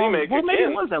made a remake again. Well, maybe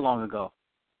it was that long ago.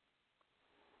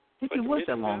 I think it was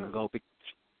that long ago.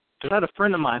 Because I had a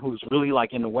friend of mine who's really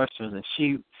like into westerns, and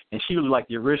she really liked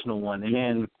the original one. And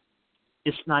then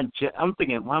it's not. I'm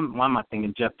thinking. Why am I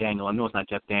thinking Jeff Daniels? I know it's not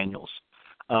Jeff Daniels.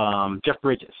 Jeff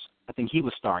Bridges. I think he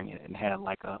was starring in it and had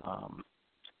like a.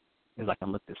 Because I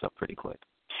can look this up pretty quick.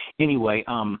 Anyway,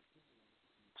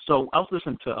 So I was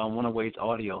listening to one of Wade's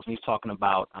audios, and he's talking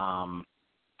about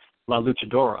La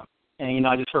Luchadora. And,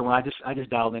 I just heard I just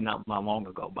dialed in not long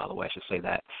ago, by the way, I should say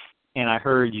that. And I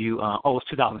heard you, it was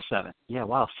 2007. Yeah,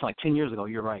 wow, it's like 10 years ago.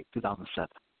 You're right, 2007.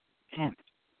 Damn it.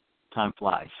 Time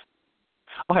flies.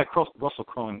 Oh, I had Russell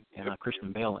Crowe and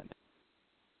Christian Bale in it.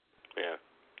 Yeah.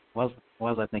 Was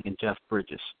I thinking Jeff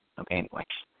Bridges? Okay, anyway.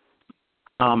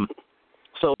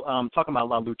 So talking about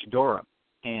La Luchadora,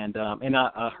 and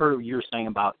I heard what you were saying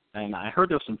about, and I heard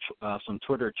there was some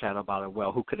Twitter chat about it.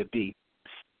 Well, who could it be?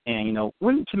 And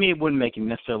to me, it wouldn't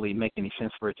necessarily make any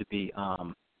sense for it to be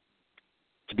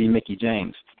Mickie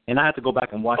James. And I had to go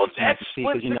back and watch it to see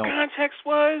because the context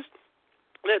was.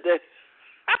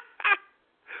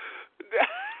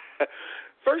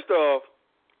 First off,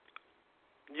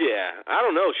 yeah, I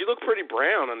don't know. She looked pretty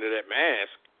brown under that mask.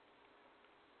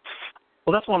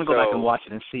 Well, that's why I want to go back and watch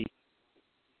it and see.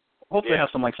 Hopefully, have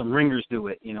some ringers do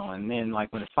it, and then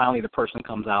when finally the person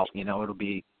comes out, it'll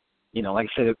be, like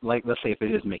I said, let's say if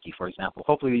it is Mickie, for example.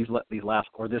 Hopefully, these last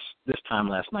or this time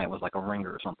last night was like a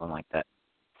ringer or something like that.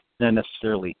 Not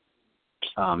necessarily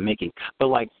Mickie, but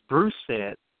like Bruce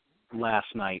said last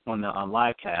night on the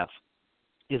live cast,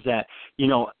 is that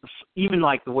even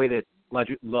like the way that La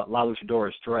Luchadora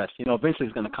is dressed, eventually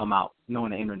it's going to come out,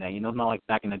 knowing the internet. It's not like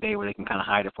back in the day where they can kind of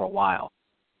hide it for a while.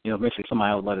 Eventually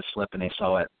somebody will let it slip and they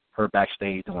saw her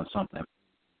backstage doing something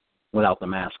without the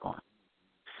mask on.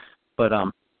 But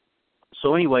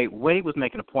so anyway, Wade was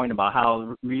making a point about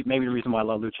how maybe the reason why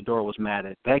La Luchadora was mad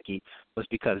at Becky was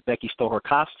because Becky stole her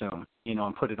costume,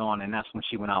 and put it on, and that's when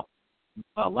she went out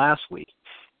last week.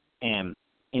 And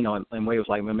and Wade was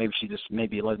like, well,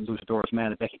 maybe La Luchadora's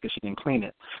mad at Becky because she didn't clean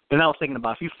it. But then I was thinking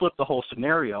about, if you flip the whole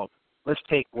scenario, let's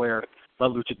take where La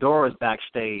Luchadora is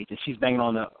backstage and she's banging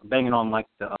on like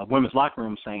the women's locker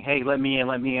room saying, "Hey, let me in!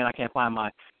 I can't find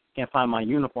my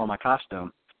uniform, my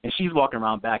costume." And she's walking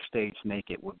around backstage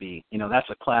naked. Would be, that's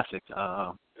a classic.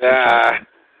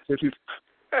 If you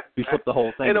flip the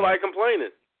whole thing, ain't nobody complaining.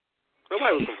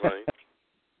 Nobody was complaining.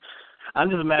 I'm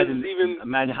just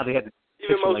imagine how they had to.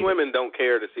 Even most women don't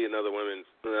care to see another woman's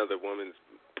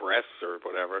breasts or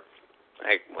whatever.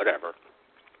 Whatever,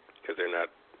 because they're not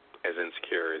as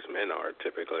insecure as men are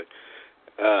typically.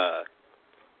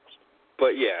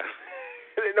 But yeah,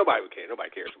 nobody would care. Nobody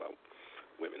cares about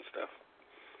women's stuff.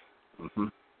 Mm-hmm.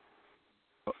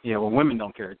 Yeah, well, women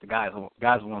don't care. The guys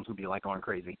are the ones who be like going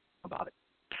crazy about it.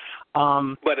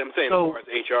 But I'm saying, as far as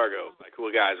HR goes, like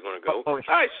who guys are going to go?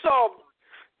 I saw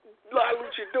La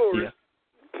Luchadora's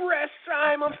breasts.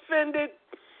 I'm offended.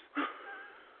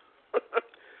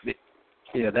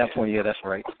 Yeah, at that point, that's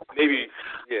right. Maybe,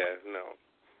 no.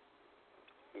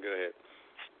 Go ahead.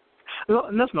 Well,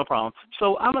 that's no problem.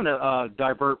 So I'm gonna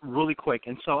divert really quick.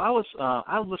 And so I was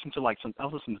listening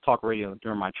to talk radio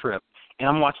during my trip, and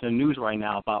I'm watching the news right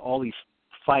now about all these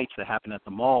fights that happened at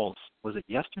the malls. Was it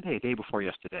yesterday? Day before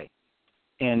yesterday?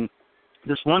 And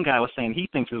this one guy was saying he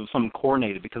thinks it was something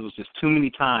coordinated because it was just too many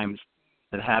times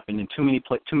that happened in too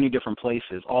many different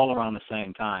places all around the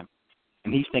same time.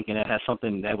 And he's thinking it has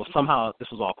something that was somehow this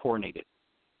was all coordinated.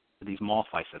 These mall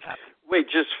fights that happened. Wait,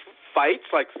 just fights,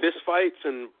 like fist fights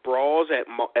and brawls at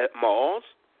malls?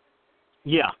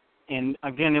 Yeah, and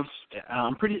again, it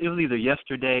was either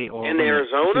yesterday or in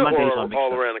Arizona or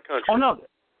all around the country. Oh no,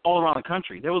 all around the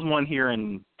country. There was one here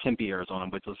in Tempe, Arizona,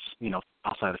 which was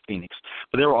outside of Phoenix,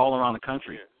 but they were all around the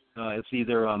country. It's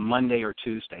either Monday or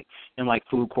Tuesday, and like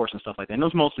food courts and stuff like that. And it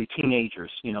was mostly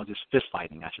teenagers, just fist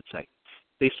fighting, I should say.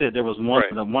 They said there was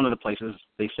one of the places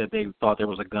they said they thought there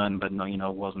was a gun, but no,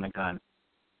 it wasn't a gun.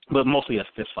 But mostly as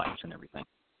fist fights and everything.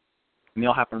 And they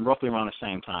all happened roughly around the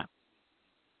same time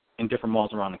in different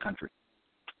malls around the country.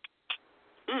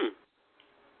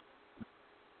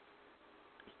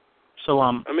 So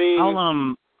Are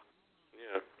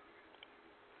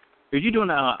you doing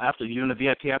a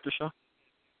VIP after show?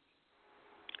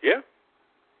 Yeah.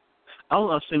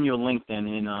 I'll send you a link then,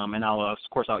 and I'll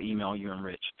email you and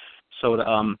Rich. So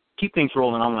to keep things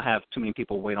rolling, I don't want to have too many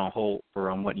people wait on hold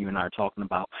for what you and I are talking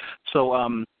about. So I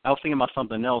was thinking about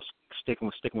something else, sticking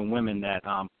with women, that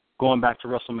going back to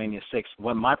WrestleMania 6,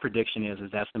 what my prediction is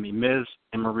that's going to be Miz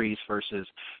and Maurice versus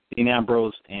Dean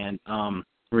Ambrose and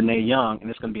Renee Young, and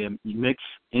it's going to be a mixed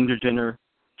intergender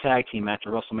tag team match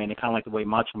at WrestleMania, kind of like the way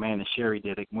Macho Man and Sherry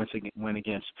did it, went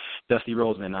against Dusty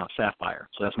Rhodes and Sapphire.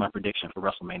 So that's my prediction for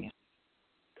WrestleMania.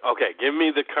 Okay, give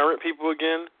me the current people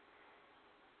again.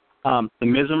 The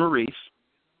Miz and Maurice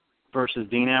versus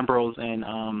Dean Ambrose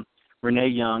and Renee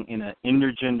Young in an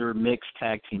intergender mixed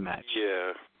tag team match.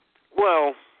 Yeah.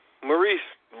 Well, Maurice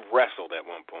wrestled at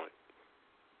one point.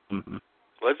 Mm-hmm.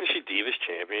 Wasn't she Divas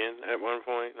champion at one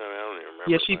point? I don't even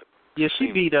remember. Yeah,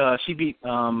 she beat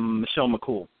Michelle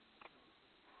McCool.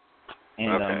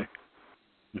 And, okay.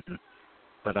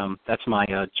 But that's my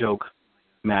joke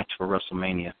match for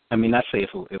WrestleMania. I mean, I say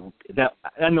that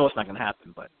I know it's not going to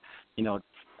happen, but you know,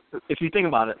 if you think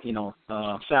about it, you know,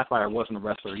 Sapphire wasn't a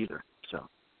wrestler either, so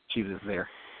she was there.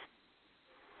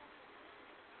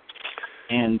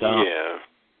 And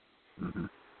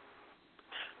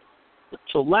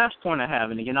So last point I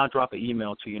have, and again, I'll drop an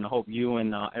email to you, and I hope you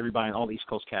and everybody in all the East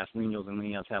Coast cast, Lenos and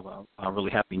Leons, have a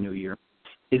really happy New Year,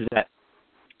 is that,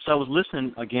 so I was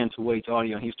listening again to Wade's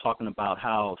audio, and he's talking about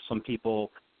how some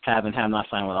people have and have not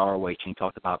signed with ROH, and he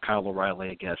talked about Kyle O'Reilly,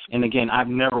 I guess. And again, I've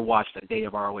never watched a day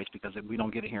of ROH because we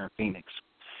don't get it here in Phoenix.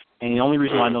 And the only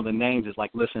reason why I know the names is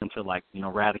like listening to, like, you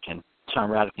know, Sean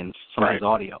Radican's, some of his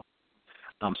audio.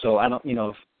 So I don't, you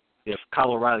know, if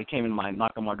Kyle O'Reilly came in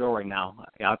knock on my door right now,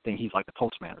 I think he's like the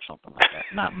postman or something like that,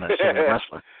 not necessarily a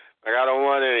wrestler. Like, I don't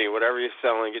want any. Whatever you're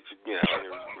selling, get your,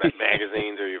 your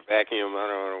magazines or your vacuum. I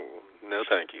don't. No,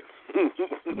 thank you.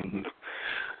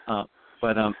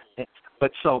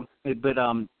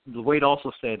 Wade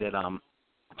also said that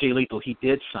Jay Lethal, he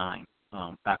did sign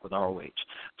back with ROH.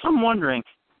 So I'm wondering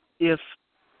if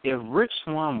Rich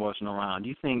Swann wasn't around, do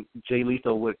you think Jay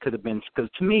Lethal could have been?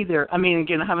 Because to me,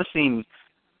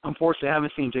 unfortunately, I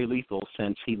haven't seen Jay Lethal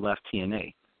since he left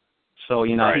TNA. So,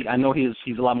 you know, right. I know he's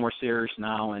a lot more serious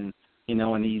now, and, you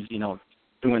know, and he's, you know,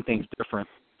 doing things different.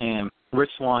 And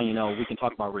Rich Swann, you know, we can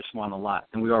talk about Rich Swann a lot,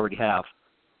 and we already have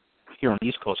here on the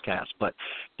East Coast cast. But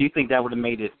do you think that would have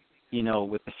made it, you know,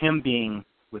 with him being,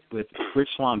 with Rich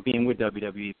Swann being with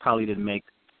WWE, probably didn't make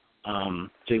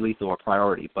Jay Lethal a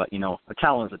priority. But, you know, a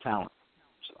talent is a talent.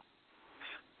 So,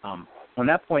 on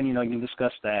that point, you know, you can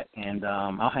discuss that, and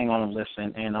I'll hang on and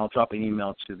listen, and I'll drop an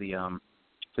email to the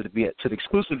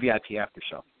exclusive VIP after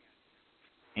show.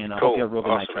 And I hope you have a real good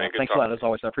night. Thanks a lot, as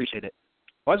always. I appreciate it.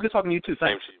 Always good talking to you too.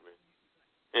 Thanks. Same to you, man.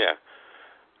 Yeah.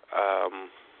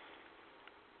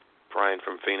 Brian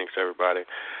from Phoenix, everybody.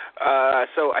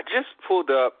 So I just pulled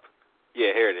up.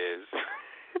 Yeah, here it is.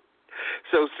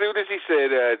 So as soon as he said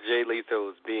Jay Lethal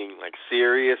was being like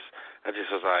serious, I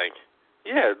just was like,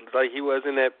 yeah, like he was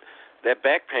in that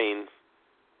back pain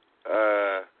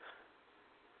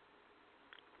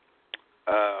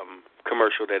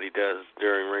commercial that he does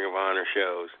during Ring of Honor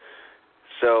shows.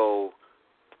 So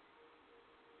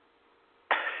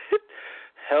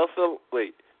Health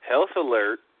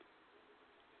Alert,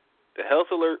 the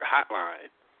Health Alert hotline,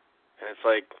 and it's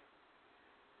like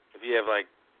if you have like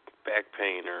back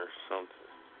pain or something.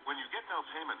 When you get no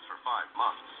payments for 5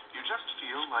 months, you just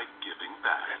feel like giving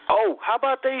back. Oh, how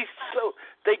about they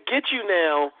get you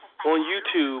now on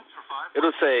YouTube?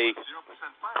 It'll say,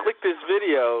 click this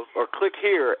video or click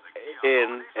here,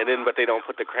 but they don't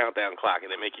put the countdown clock,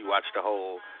 and they make you watch the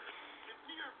whole.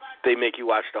 They make you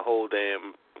watch the whole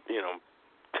damn, 10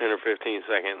 or 15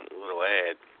 second little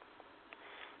ad.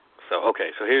 So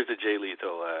so here's the Jay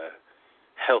Lethal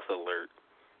Health Alert.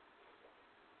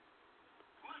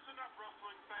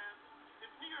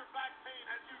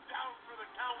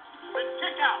 And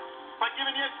kick out by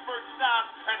giving the expert staff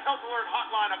and Health Alert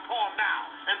hotline a call now.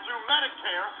 And through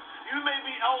Medicare, you may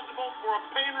be eligible for a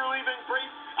pain-relieving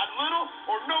brace at little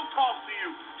or no cost to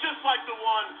you, just like the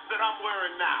one that I'm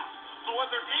wearing now. So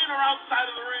whether in or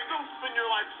outside of the ring, don't spend your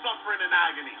life suffering in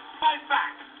agony. Fight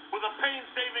back with a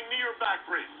pain-saving knee or back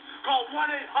brace. Call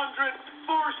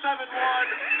 1-800-471-2270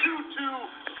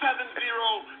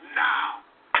 now.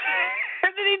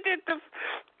 And then he did the...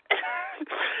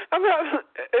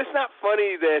 It's not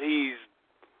funny that he's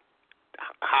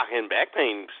hawking back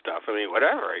pain stuff. I mean,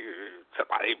 whatever.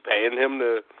 Somebody paying him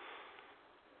to,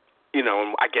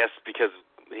 I guess because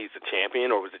he's a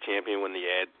champion or was a champion when the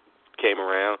ad came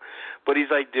around. But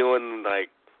he's like doing like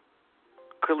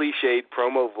cliched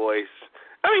promo voice.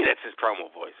 I mean, that's his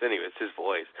promo voice. Anyway, it's his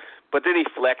voice. But then he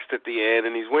flexed at the end,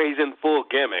 and he's in full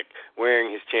gimmick,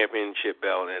 wearing his championship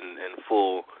belt and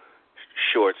full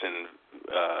shorts and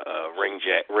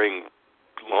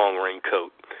long ring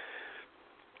coat.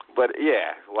 But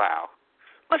yeah, wow.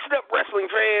 Listen up, wrestling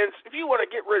fans. If you want to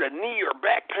get rid of knee or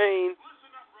back pain,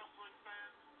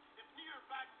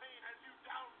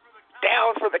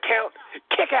 down for the count,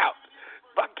 kick out.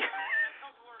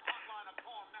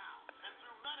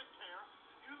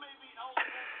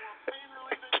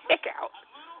 Kick out.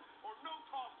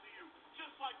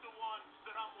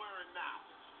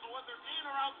 Whether in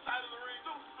or outside of the ring,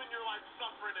 don't spend your life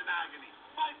suffering in agony.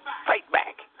 Fight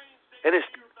back. And his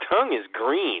tongue is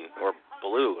green or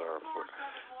blue or for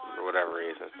whatever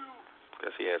reason.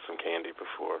 Because he had some candy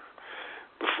before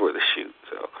the shoot.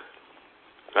 So,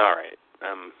 all right.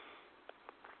 I'm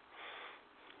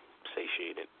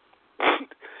satiated.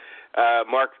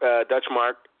 Dutch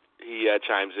Mark, he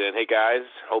chimes in. Hey guys,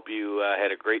 hope you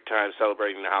had a great time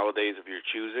celebrating the holidays of your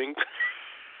choosing.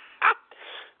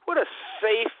 What a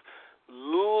safe,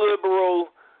 liberal,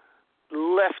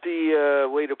 lefty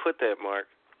way to put that, Mark.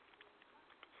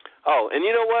 Oh, and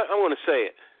you know what? I want to say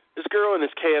it. This girl in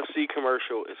this KFC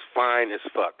commercial is fine as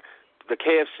fuck. The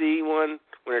KFC one,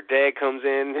 when her dad comes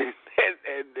in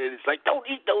and it's like, don't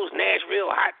eat those Nashville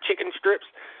hot chicken strips.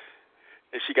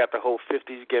 And she got the whole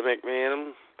 50s gimmick,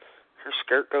 man. Her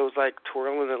skirt goes like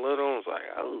twirling a little. I was like,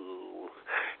 oh,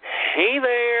 hey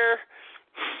there.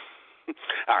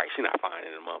 All right, she's not fine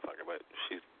in a motherfucker, but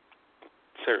she's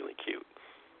certainly cute.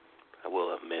 I will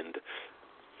amend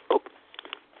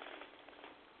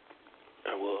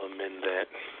that.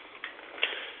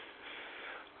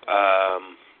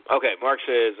 Okay, Mark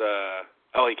says,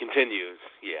 he continues.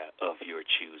 Yeah, of your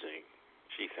choosing.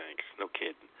 Gee, thanks. No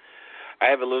kidding. I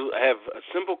have a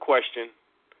simple question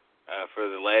for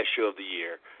the last show of the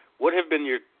year. What have been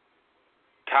your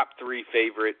top 3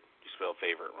 favorite, you spell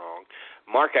favorite wrong,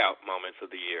 mark out moments of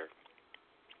the year?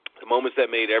 The moments that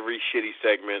made every shitty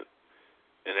segment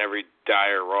and every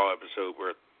dire Raw episode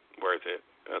worth it.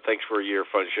 Thanks for a year of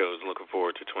fun shows. Looking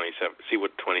forward to 27. See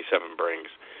what 27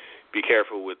 brings. Be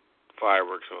careful with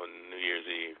fireworks on New Year's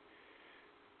Eve.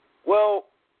 Well,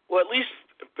 at least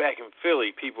back in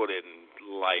Philly, people didn't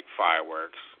light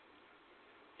fireworks.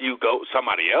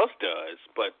 Somebody else does,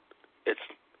 but it's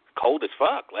cold as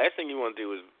fuck. Last thing you want to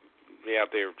do is be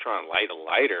out there trying to light a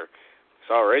lighter.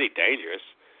 It's already dangerous.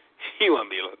 You want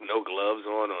to be no gloves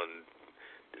on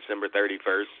December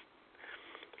 31st.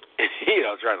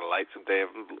 Trying to light some damn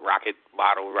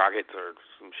bottle rockets or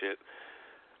some shit.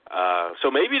 So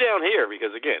maybe down here,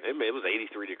 because again, it was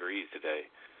 83 degrees today.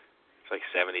 It's like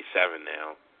 77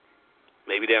 now.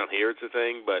 Maybe down here it's a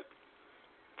thing, but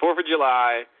 4th of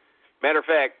July. Matter of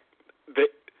fact, the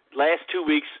last 2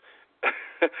 weeks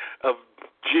of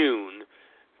June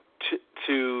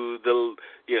to the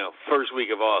first week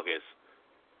of August,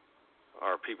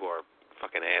 our people are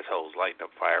fucking assholes lighting up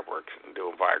fireworks and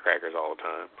doing firecrackers all the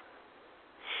time.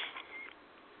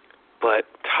 But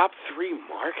top 3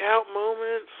 mark-out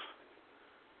moments?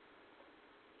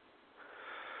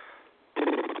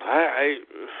 I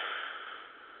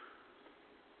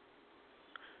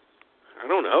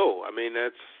don't know. I mean,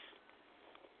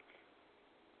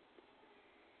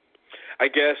 I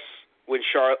guess when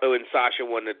Sasha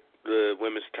won the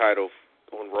women's title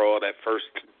on Raw, that first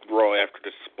Raw after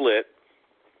the split,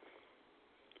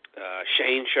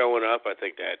 Shane showing up, I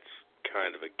think that's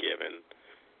kind of a given.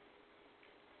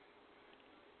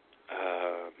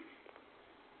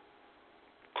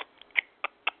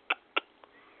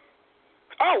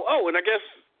 And I guess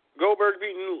Goldberg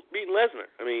beating Lesnar.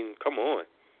 I mean, come on.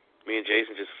 Me and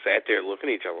Jason just sat there looking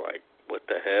at each other like, what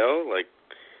the hell? Like,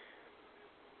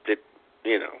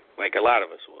 like a lot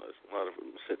of us was. A lot of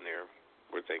them sitting there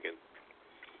were thinking.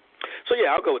 So,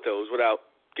 yeah, I'll go with those without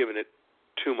giving it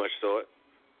too much thought.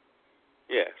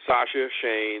 Yeah, Sasha,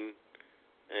 Shane,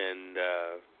 and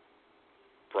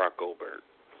Brock Goldberg.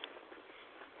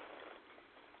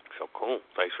 So cool.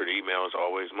 Thanks for the email as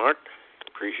always, Mark.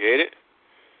 Appreciate it.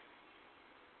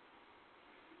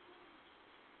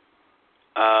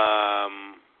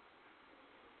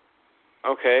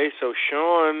 Okay, so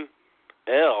Sean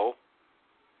L.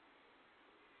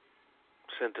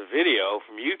 sent a video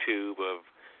from YouTube of,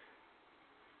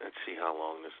 let's see how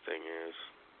long this thing is.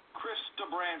 Chris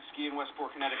Dobransky in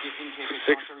Westport, Connecticut, in KFA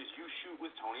commentaries, You Shoot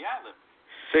with Tony Atlas.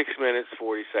 6 minutes,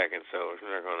 40 seconds, so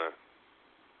we're not going to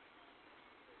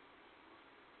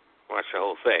watch the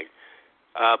whole thing.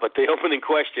 But the opening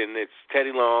question, it's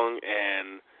Teddy Long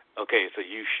and, okay, so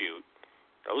You Shoot.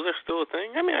 Those are still a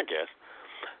thing? I mean, I guess.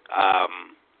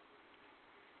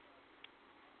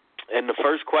 And the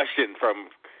first question from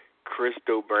Chris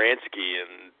Dobransky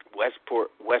in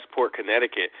Westport,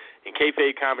 Connecticut. In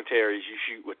kayfabe commentaries, You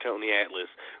Shoot with Tony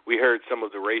Atlas, we heard some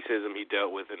of the racism he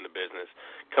dealt with in the business.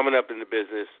 Coming up in the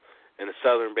business in the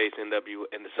southern-based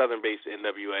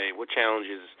NWA, what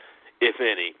challenges, if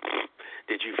any,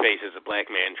 did you face as a black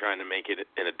man trying to make it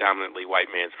in a dominantly white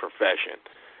man's profession?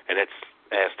 And it's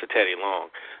asked to Teddy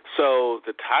Long. So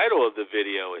the title of the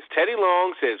video is Teddy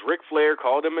Long says Ric Flair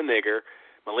called him a nigger,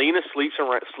 Melina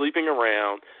sleeping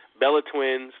around, Bella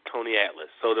Twins, Tony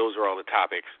Atlas. So those are all the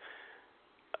topics.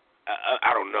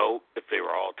 I don't know if they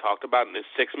were all talked about in this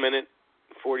 6-minute,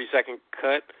 40-second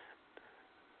cut,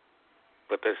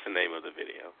 but that's the name of the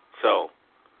video. So,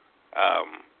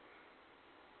 I'm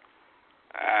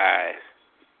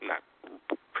not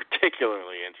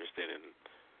particularly interested in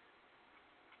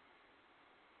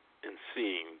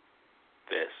seeing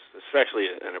this, especially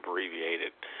an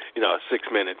abbreviated, a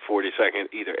 6-minute, 40-second,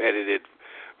 either edited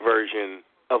version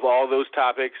of all those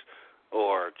topics,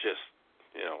 or just,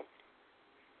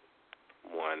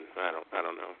 one. I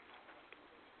don't know.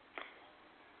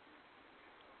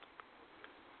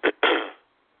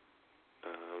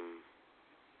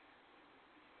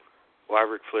 Why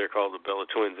Ric Flair called the Bella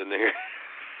Twins in there?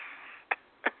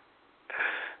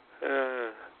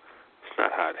 It's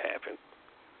not how it happened.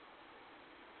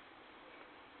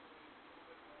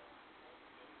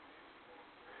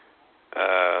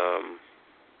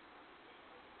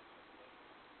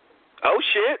 Oh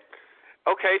shit.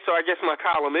 Okay, so I guess my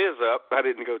column is up. I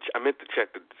didn't go. I meant to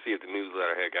check to see if the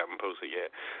newsletter had gotten posted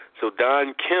yet. So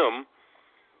Don Kim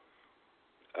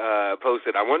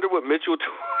posted. I wonder what Mitchell,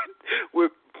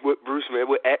 what Bruce,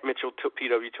 what at Mitchell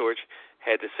PW Torch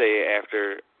had to say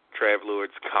after Trav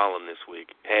Lord's column this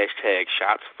week. Hashtag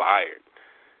shots fired.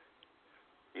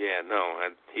 Yeah, no,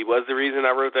 he was the reason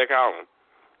I wrote that column.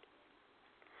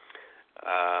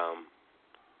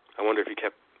 I wonder if he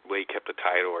kept the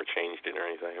title or changed it or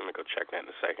anything. I'm going to go check that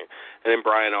in a second. And then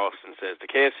Brian Austin says, the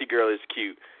KFC girl is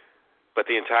cute, but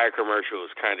the entire commercial is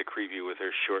kind of creepy with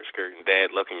her short skirt and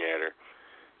dad looking at her.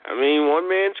 I mean, one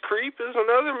man's creep is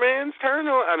another man's turn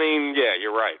on. I mean, yeah,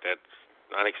 you're right. That's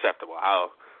unacceptable.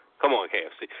 Come on,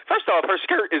 KFC. First off, her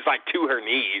skirt is like to her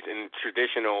knees in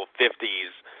traditional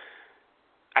 50s,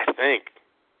 I think.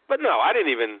 But no, I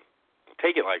didn't even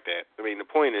take it like that. I mean, the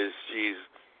point is she's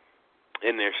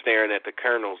in there staring at the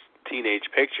Colonel's teenage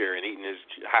picture and eating his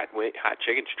hot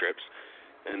chicken strips,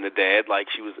 and the dad, like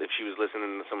if she was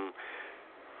listening to some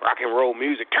rock and roll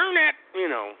music, turn that,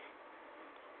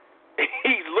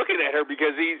 he's looking at her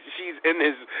because she's in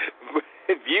his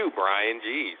view, Brian.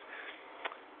 Jeez,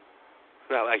 it's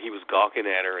not like he was gawking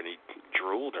at her and he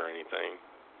drooled or anything.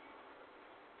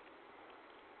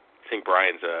 I think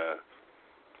Brian's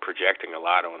projecting a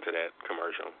lot onto that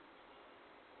commercial.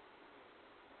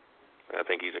 I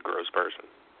think he's a gross person,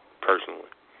 personally.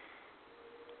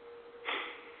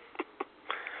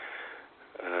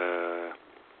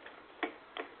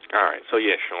 All right, so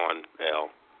yeah, Sean L.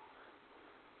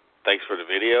 Thanks for the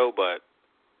video, but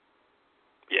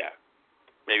yeah,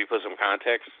 maybe put some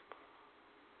context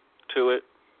to it.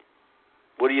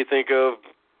 What do you think of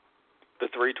the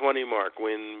 320 mark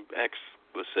when X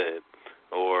was said?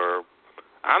 Or,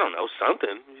 I don't know,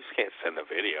 something. You just can't send a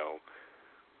video.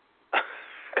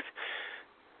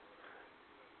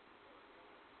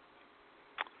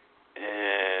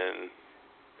 And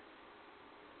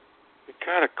we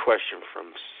got a question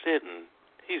from Sidon.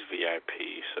 He's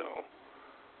VIP, so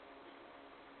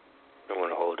I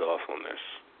want to hold off on this.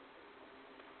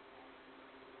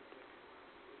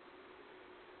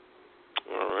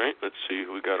 All right, let's see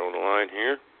who we got on the line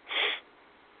here.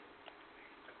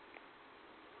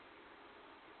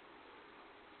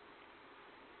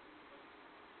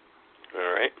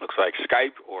 All right, looks like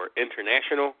Skype or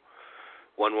international.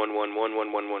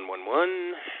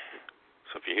 111111111.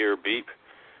 So if you hear a beep,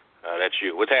 that's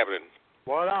you. What's happening?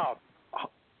 What up?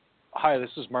 Hi,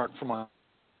 this is Mark from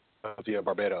via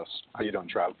Barbados. How you doing,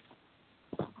 Trav?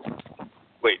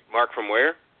 Wait, Mark from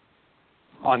where?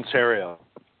 Ontario.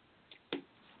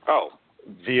 Oh.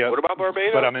 What about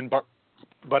Barbados?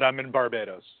 But I'm in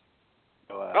Barbados.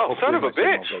 So, son of a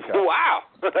bitch! Okay. Wow.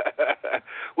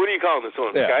 What are you calling this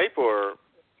on? Yeah. Skype or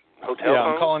hotel? Yeah,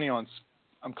 phone?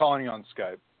 I'm calling you on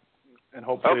Skype, and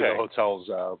hopefully the hotel's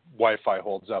Wi-Fi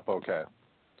holds up okay.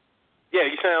 Yeah,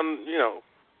 you sound,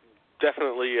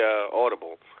 definitely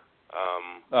audible.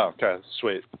 Okay,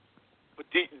 sweet.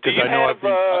 Do you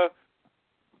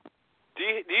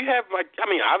have like? I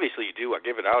mean, obviously you do. I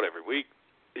give it out every week.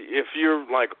 If you're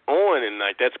like on and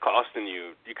like that's costing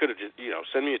you, you could have just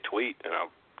send me a tweet and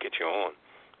I'll get you on.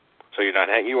 So you're not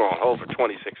you were on hold for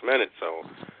 26 minutes. So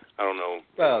I don't know.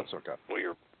 That's okay.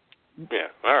 Well, yeah.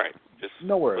 All right. Just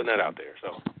no worries. Putting that out there.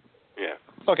 So yeah.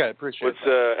 Okay, appreciate it.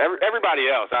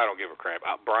 Everybody else, I don't give a crap.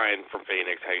 Brian from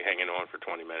Phoenix hanging on for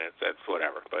 20 minutes. That's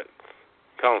whatever. But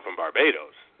calling from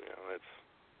Barbados, that's.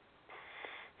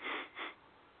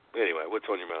 Anyway, what's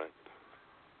on your mind?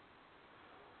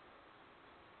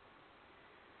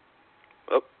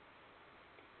 Oh.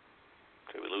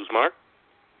 Did we lose Mark?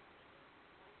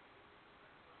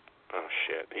 Oh,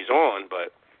 shit. He's on,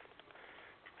 but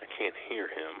I can't hear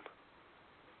him.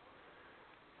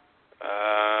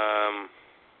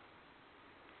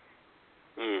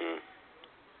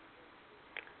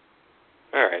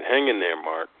 All right, hang in there,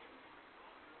 Mark.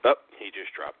 Oh, he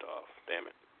just dropped off. Damn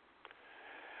it.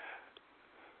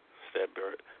 It's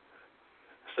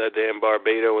that damn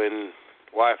Barbado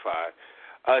Wi-Fi.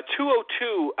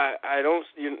 202. I don't.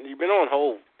 You've been on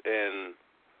hold, and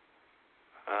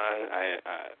I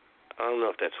don't know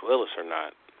if that's Willis or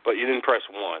not, but you didn't press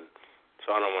 1,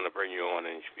 so I don't want to bring you on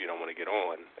if you don't want to get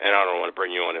on, and I don't want to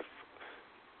bring you on if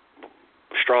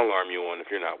strong arm you on if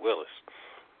you're not Willis.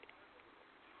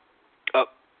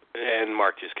 And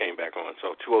Mark just came back on,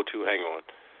 so 202, hang on.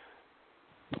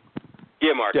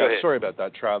 Yeah, Mark, go ahead. Sorry about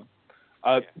that, Trav.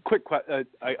 Quick,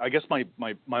 I guess my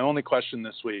only question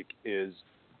this week is,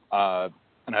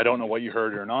 and I don't know what you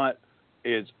heard or not,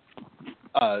 is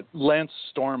Lance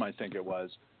Storm, I think it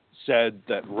was, said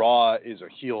that Raw is a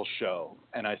heel show.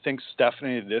 And I think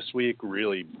Stephanie this week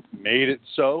really made it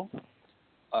so,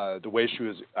 the way she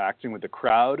was acting with the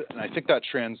crowd. And I think that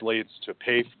translates to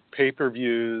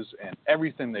pay-per-views and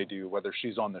everything they do, whether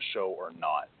she's on the show or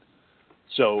not.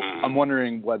 So I'm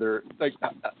wondering whether, like,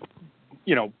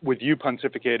 with you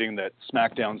pontificating that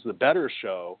SmackDown's the better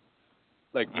show,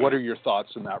 like, what are your thoughts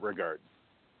in that regard?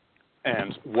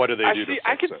 And what do they do to fix it?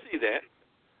 I can see that.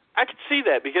 I could see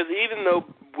that because even though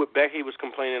what Becky was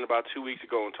complaining about 2 weeks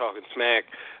ago on Talking Smack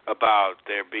about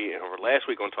there being, or last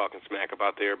week on Talking Smack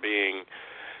about there being,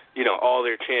 all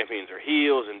their champions are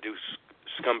heels and do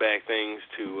scumbag things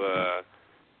to,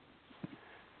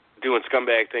 doing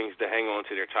scumbag things to hang on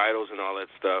to their titles and all that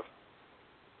stuff.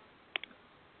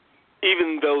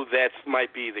 Even though that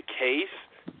might be the case,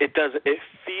 it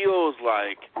feels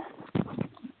like,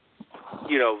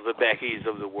 the Beckys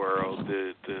of the world,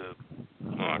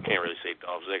 I can't really say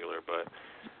Dolph Ziggler, but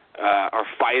are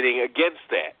fighting against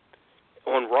that.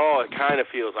 On Raw, it kind of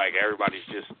feels like everybody's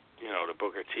just, the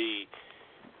Booker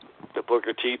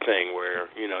T thing where,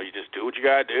 you just do what you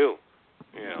gotta do.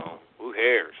 Who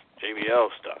cares? JBL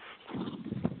stuff.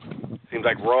 Seems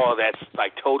like Raw, that's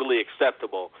like totally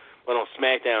acceptable, but on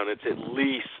SmackDown, it's at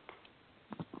least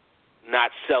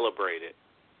not celebrated.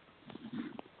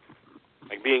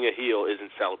 Like being a heel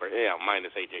isn't celebrated. Yeah,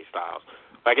 minus AJ Styles.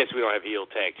 I guess we don't have heel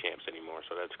tag champs anymore,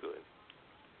 so that's good.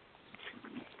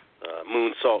 The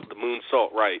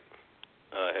Moonsault Right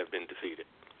have been defeated.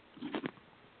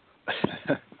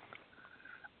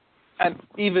 And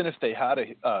even if they had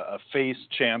a face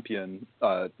champion,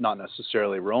 not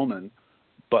necessarily Roman,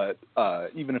 but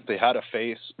even if they had a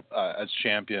face as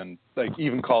champion, like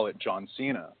even call it John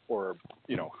Cena or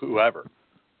whoever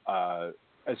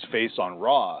as face on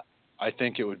Raw, I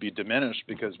think it would be diminished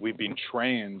because we've been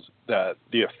trained that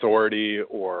the Authority,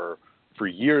 or for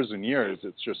years and years,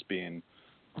 it's just been,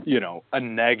 a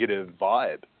negative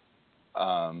vibe.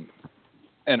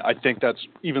 And I think that's,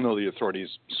 even though the Authority's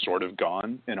sort of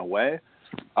gone in a way,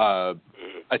 I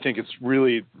think it's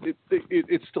really,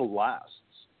 it still lasts,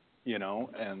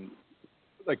 and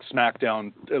like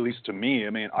SmackDown, at least to me, I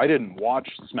mean, I didn't watch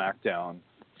SmackDown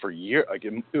for years. Like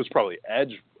it was probably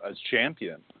Edge as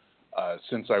champion.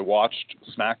 Since I watched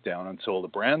SmackDown until the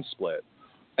brand split.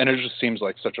 And it just seems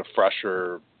like such a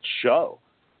fresher show.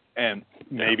 And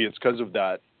maybe it's because of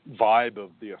that vibe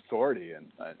of the Authority.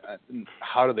 And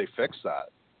how do they fix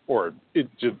that? Or do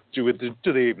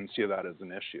they even see that as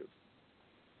an issue?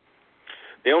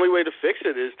 The only way to fix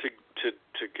it is to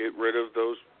get rid of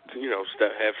those,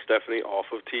 have Stephanie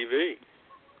off of TV.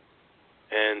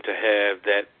 And to have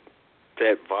that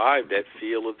vibe, that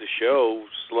feel of the show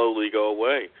slowly go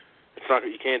away. It's not,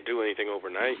 you can't do anything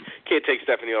overnight. You can't take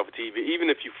Stephanie off of TV. Even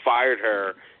if you fired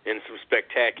her in some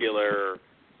spectacular,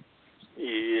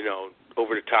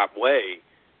 over-the-top way,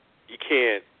 you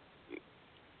can't,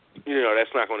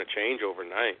 that's not going to change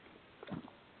overnight.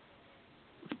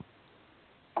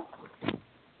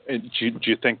 And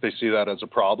do you think they see that as a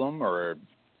problem, or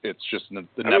it's just the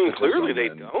nepotism? I mean, clearly they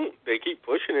don't. They keep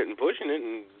pushing it, and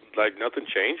like nothing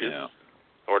changes,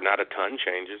 or not a ton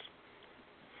changes.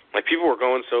 Like, people were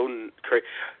going so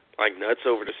nuts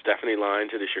over the Stephanie line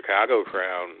to the Chicago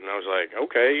crowd. And I was like,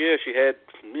 okay, yeah, she had,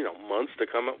 months to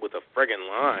come up with a friggin'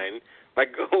 line.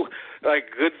 Like,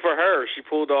 good for her. She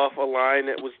pulled off a line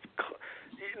that was,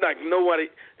 like, nobody,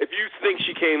 if you think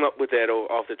she came up with that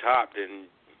off the top, then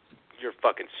you're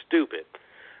fucking stupid.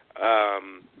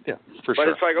 Yeah, for but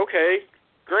sure. It's like, okay,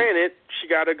 granted, she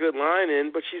got a good line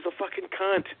in, but she's a fucking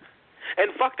cunt.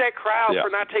 And fuck that crowd for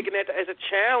not taking that as a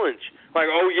challenge. Like,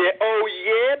 oh yeah,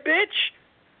 bitch.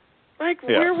 Like,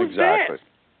 where was that?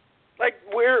 Like,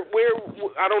 where?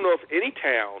 I don't know if any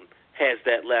town has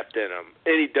that left in them.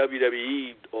 Any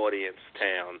WWE audience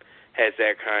town has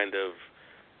that kind of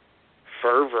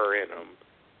fervor in them.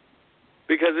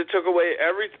 Because it took away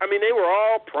they were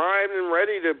all primed and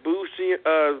ready to boo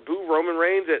Roman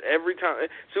Reigns at every time. As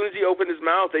soon as he opened his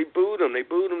mouth, they booed him,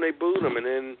 and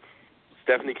then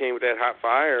Stephanie came with that hot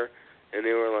fire, and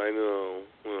they were like, oh,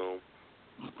 well,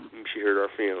 she hurt our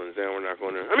feelings. Now we're not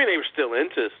going to. I mean, they were still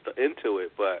into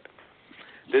it, but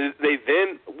they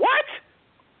then what?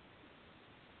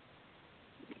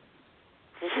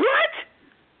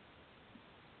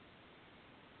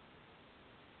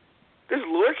 This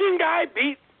Lurkin guy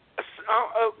beat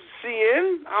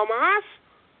Cien Almas?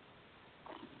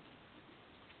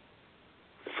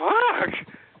 Fuck.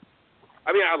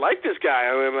 I mean, I like this guy.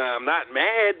 I mean, I'm not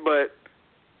mad, but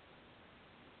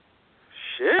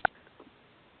shit.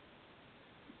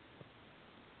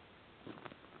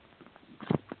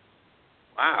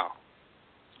 Wow.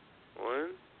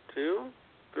 1, 2,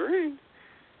 3.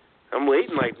 I'm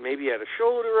waiting, like maybe had a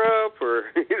shoulder up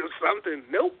or something.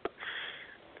 Nope.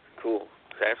 Cool.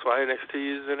 That's why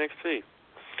NXT is NXT.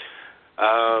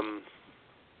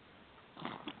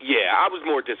 Yeah, I was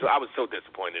so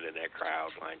disappointed in that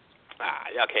crowd. Like,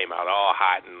 y'all came out all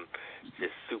hot and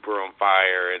just super on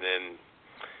fire, and then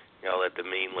y'all let the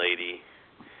mean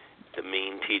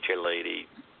teacher lady,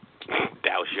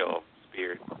 douse y'all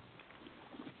spirit.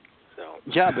 So.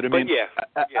 Yeah, but I mean, yeah.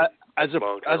 As a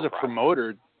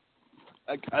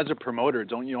promoter,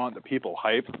 don't you want the people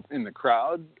hype in the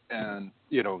crowd and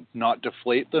not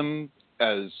deflate them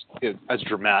as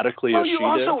dramatically as she did?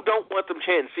 Well, you also don't want them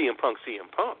chanting CM Punk,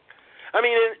 CM Punk. I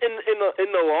mean,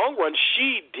 in the long run,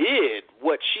 she did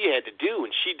what she had to do,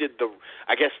 and she did the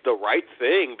right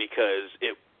thing because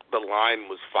the line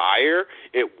was fire.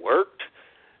 It worked,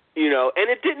 and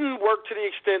it didn't work to the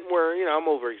extent where I'm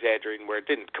over exaggerating, where it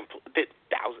didn't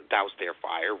douse their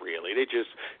fire. Really, they just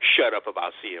shut up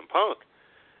about CM Punk.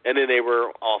 And then they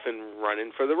were off and running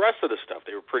for the rest of the stuff.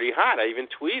 They were pretty hot. I even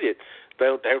tweeted,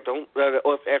 don't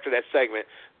after that segment,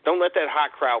 don't let that hot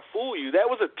crowd fool you. That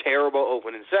was a terrible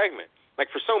opening segment,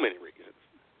 like for so many reasons.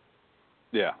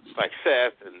 Yeah. Like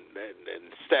Seth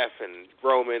and Steph and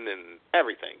Roman and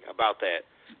everything about that.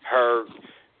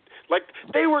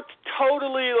 They were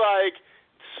totally like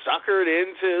suckered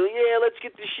into, let's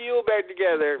get the Shield back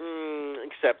together.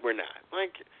 Except we're not.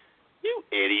 Like, you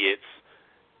idiots.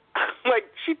 Like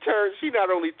she not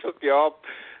only took y'all,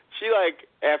 she like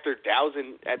after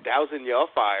dousing y'all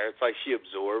fire, it's like she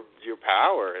absorbed your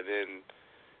power, and then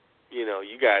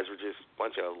you guys were just a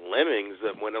bunch of lemmings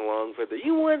that went along for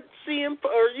you want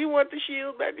you want the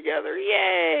Shield back together,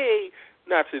 yay!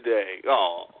 Not today.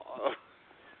 Oh.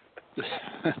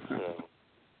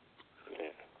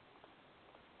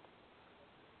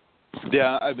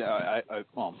 Yeah,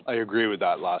 I agree with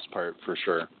that last part for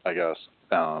sure. I guess.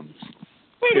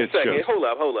 Wait a second.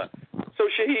 Hold up. So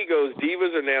Shahid goes,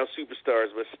 divas are now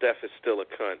superstars, but Steph is still a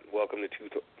cunt. Welcome to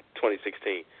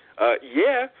 2016.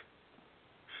 Yeah.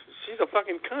 She's a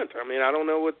fucking cunt. I mean, I don't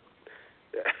know what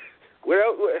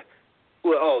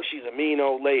she's a mean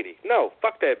old lady. No,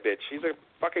 fuck that bitch. She's a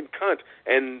fucking cunt.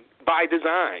 And by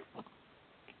design.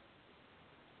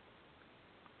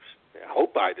 I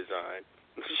hope by design.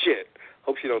 Shit.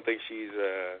 Hope she don't think she's,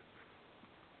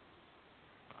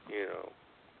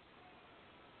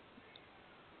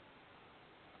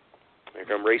 Here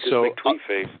come racist big tweet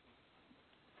face.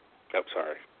 Oh,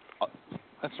 sorry.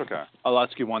 That's okay. I'll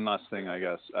ask you one last thing, I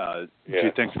guess. Do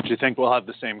you think we'll have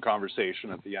the same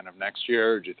conversation at the end of next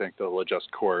year, or do you think they'll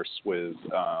adjust course with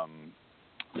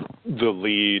the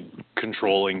lead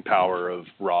controlling power of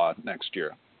Raw next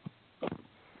year?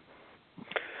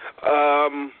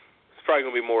 It's probably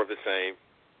going to be more of the same.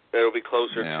 It'll be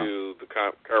closer to the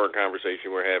current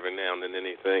conversation we're having now than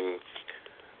anything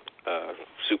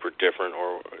super different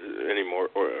or any more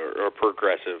or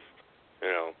progressive.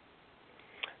 I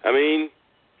mean,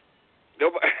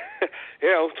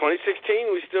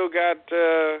 2016 we still got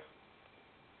a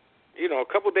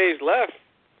couple days left.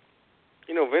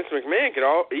 Vince McMahon could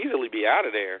easily be out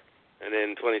of there, and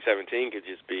then 2017 could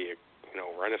just be a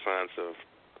renaissance of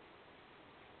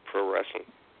pro wrestling.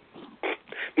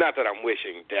 Not that I'm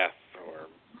wishing death or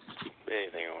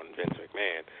anything on Vince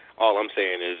McMahon. All I'm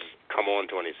saying is, come on,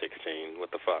 2016.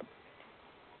 What the fuck?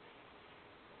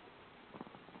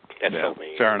 That's so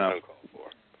mean. Fair enough.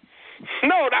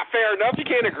 No, not fair enough. You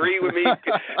can't agree with me.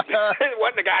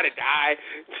 Wasn't the guy to die.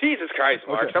 Jesus Christ,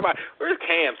 Mark. Okay. Somebody, where's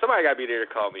Cam? Somebody got to be there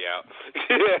to call me out.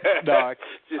 No,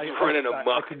 just running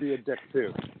amok. I can be a dick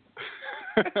too.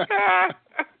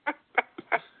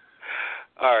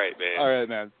 All right,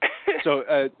 man. So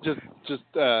just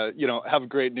have a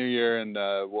great New Year, and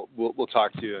we'll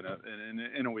talk to you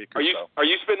in a week or so. Are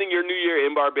you spending your New Year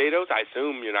in Barbados? I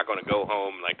assume you're not going to go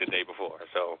home like the day before.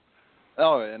 So.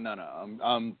 Oh no.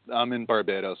 I'm in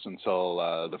Barbados until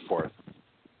the 4th.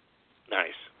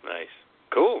 Nice.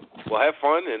 Cool. Well, have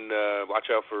fun and watch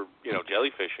out for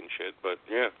jellyfish and shit. But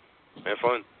yeah, have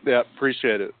fun. Yeah,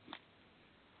 appreciate it.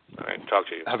 All right, talk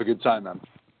to you. Have a good time, man.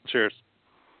 Cheers.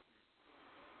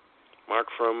 Mark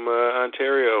from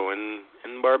Ontario in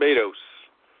Barbados.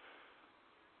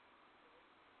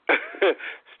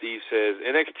 Steve says,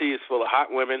 NXT is full of hot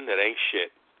women that ain't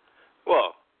shit.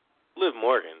 Well, Liv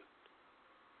Morgan.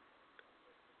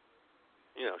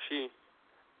 she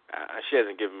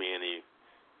hasn't given me any.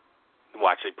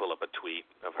 Watch they pull up a tweet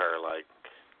of her like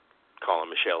calling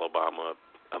Michelle Obama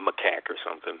a macaque or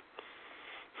something.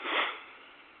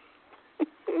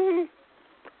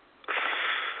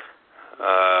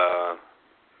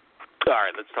 All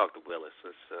right, let's talk to Willis.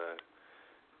 Let's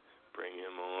bring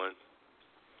him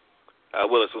on.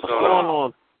 Willis, what's going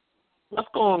on? What's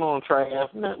going on,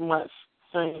 Trav? Not much.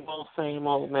 Same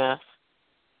old mess.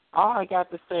 All I got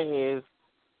to say is,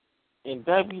 in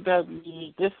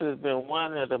WWE, this has been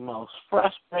one of the most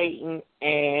frustrating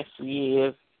ass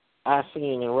years I've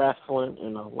seen in wrestling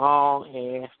in a long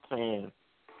ass time.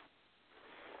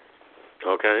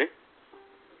 Okay.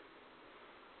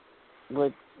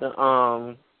 With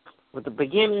the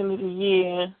beginning of the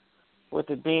year, with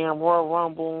the damn Royal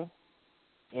Rumble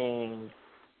and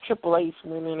Triple H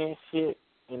winning that shit,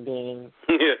 and then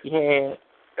you had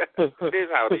Here's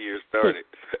how the year started.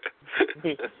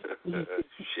 Shit.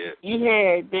 You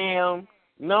had damn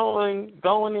knowing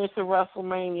going into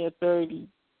WrestleMania 30.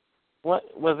 What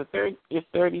was it? 30? It's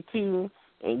 32,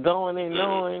 and going in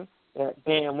knowing that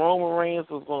damn Roman Reigns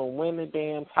was going to win the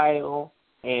damn title,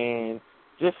 and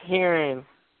just hearing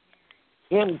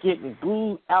him getting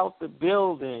booed out the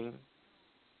building.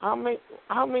 How many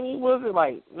was it?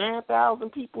 Like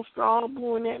 9,000 people strong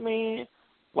booing that man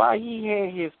while he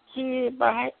had his kid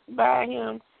by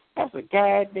him. That's a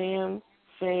goddamn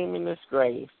shame and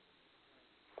disgrace.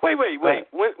 Wait.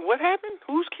 What happened?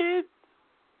 Whose kid?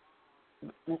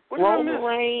 Roman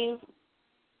Reigns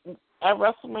at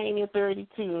WrestleMania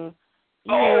 32.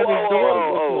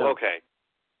 Okay.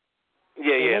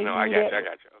 Yeah. No, I got you.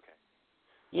 Okay.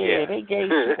 Yeah, they gave.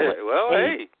 Well,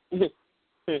 hey.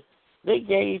 They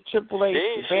gave Triple H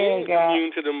the bad guy.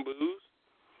 Immune to them boos.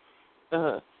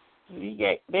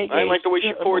 They I like the way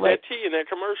she poured that tea in that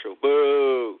commercial.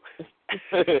 Boo.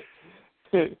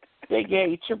 They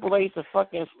gave Triple H a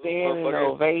fucking standing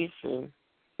ovation,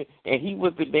 and he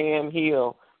was the damn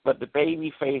heel, but the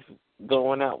baby face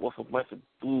going out with a bunch of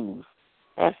boos.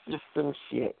 That's just some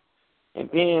shit. And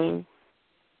then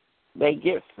they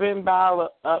get Finn Balor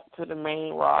up to the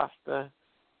main roster,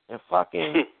 and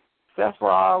fucking Seth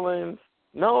Rollins,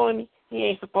 knowing he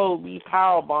ain't supposed to be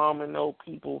powerbombing no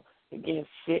people against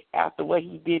shit after what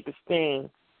he did to Sting,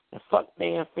 and fuck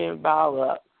damn Finn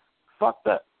Balor up. Fucked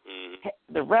up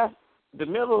the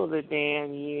middle of the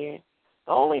damn year.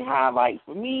 The only highlight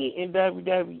for me in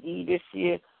WWE this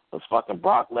year was fucking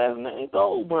Brock Lesnar and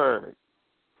Goldberg.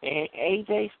 And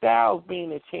AJ Styles being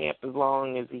the champ as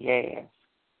long as he has.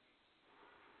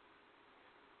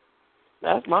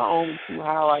 That's my only two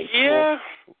highlights. Yeah.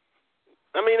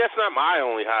 I mean, that's not my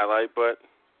only highlight, but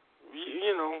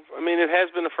it has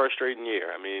been a frustrating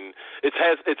year. I mean,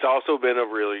 it's also been a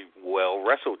really well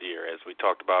wrestled year, as we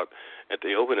talked about at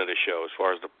the open of the show, as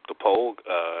far as the poll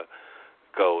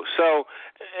goes. So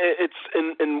it's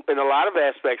in a lot of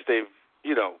aspects, they've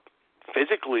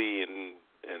physically and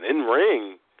in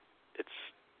ring, it's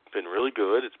been really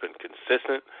good. It's been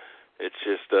consistent. It's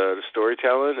just the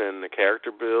storytelling and the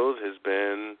character build has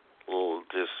been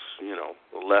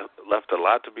left a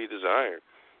lot to be desired.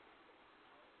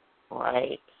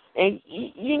 Right. And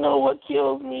you know what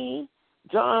kills me?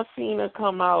 John Cena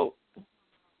come out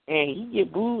and he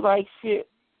get booed like shit,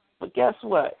 but guess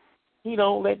what? He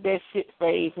don't let that shit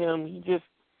faze him. He just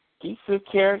keeps his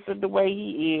character the way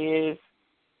he is.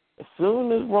 As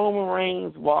soon as Roman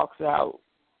Reigns walks out,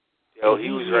 he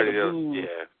was ready to.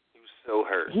 Yeah, he was so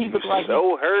hurt. He was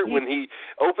so hurt when he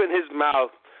opened his mouth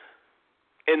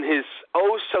in his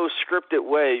so scripted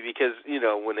way, because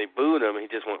when they booed him, he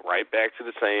just went right back to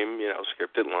the same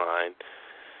scripted line,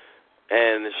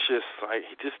 and it's just like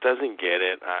he just doesn't get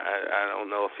it. I don't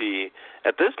know if he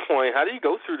at this point. How do you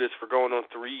go through this for going on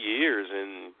 3 years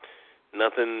and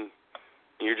nothing?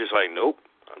 You're just like, nope.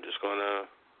 I'm just gonna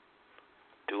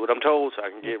do what I'm told so I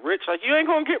can get rich. Like, you ain't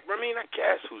gonna get. I mean, I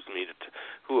guess who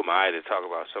am I to talk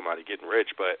about somebody getting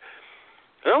rich? But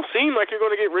it don't seem like you're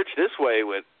gonna get rich this way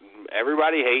with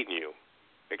everybody hating you,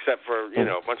 except for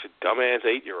a bunch of dumbass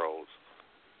 8-year-olds.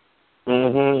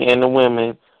 And the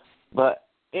women, but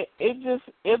it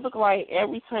looked like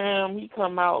every time he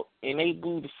come out and they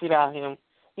boo the shit out of him,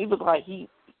 he looked like he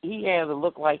had to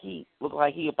look like he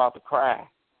about to cry.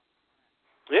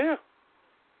 Yeah.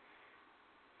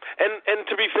 And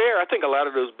to be fair, I think a lot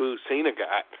of those boos Cena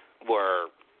got were,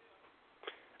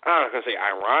 I'm not going to say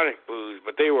ironic boos,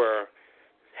 but they were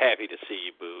happy to see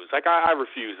you boos. Like, I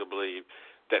refuse to believe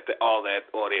that all that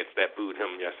audience that booed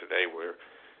him yesterday were,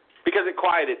 because it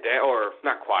quieted down, or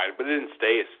not quieted, but it didn't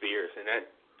stay as fierce, and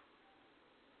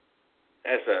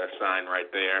that's a sign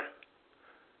right there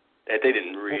that they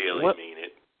didn't really mean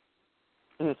it.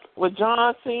 with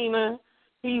John Cena,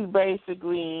 he's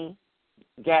basically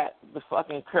got the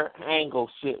fucking Kurt Angle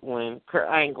shit when Kurt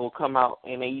Angle come out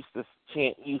and they used to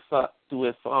chant "You Suck" to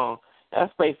his song.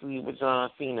 That's basically what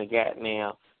John Cena got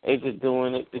now. They just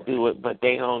doing it to do it, but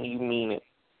they don't even mean it.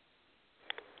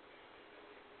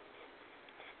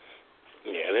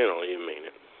 Yeah, they don't even mean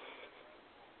it.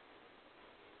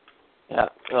 Yeah,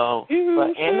 so,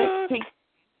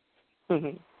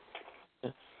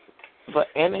 but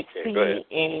NXT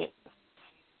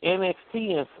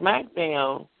and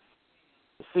SmackDown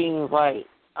seems like,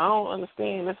 I don't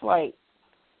understand. It's like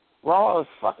Raw is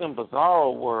fucking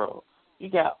Bizarro World. You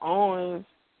got Owens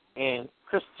and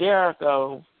Chris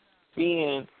Jericho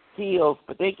being heels,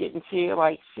 but they getting cheered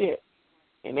like shit.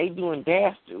 And they doing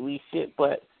dastardly shit,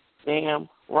 but damn,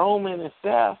 Roman and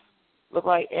Seth look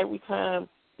like every time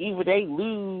either they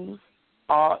lose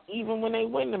or even when they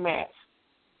win the match,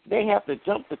 they have to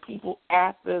jump the people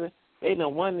after they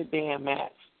done won the damn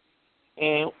match.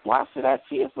 And why should I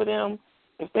cheer for them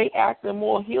if they acting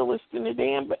more heelish than the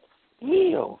damn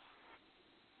heels?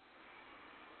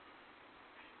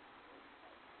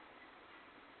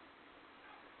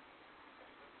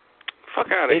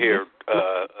 Fuck out of here,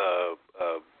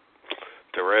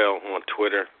 Darrell on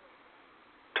Twitter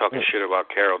talking shit about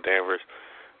Carol Danvers,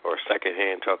 or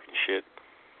secondhand talking shit.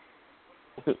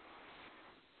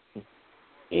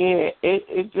 Yeah,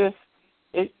 it just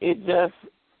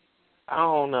I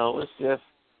don't know. It's just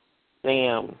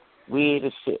damn weird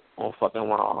as shit on fucking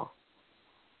Raw.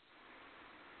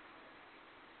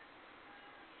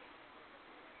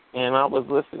 And I was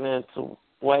listening to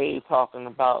Wade talking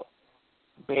about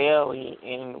Bayley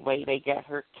and the way they got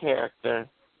her character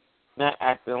not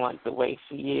acting like the way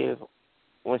she is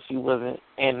when she was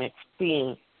in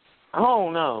NXT. I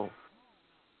don't know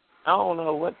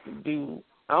what to do.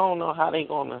 I don't know how they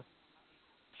gonna.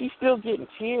 She's still getting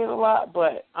cheered a lot,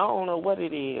 but I don't know what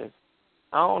it is.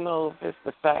 I don't know if it's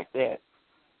the fact that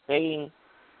they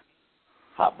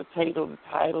hot potato the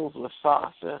titles with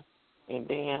Sasha and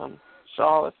damn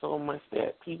Charlotte so much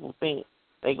that people think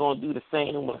they gonna do the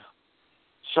same with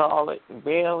Charlotte and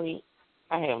Bayley.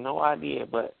 I have no idea,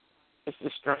 but it's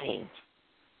just strange.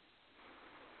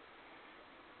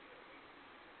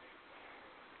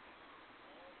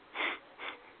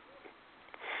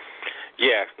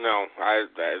 Yeah, no,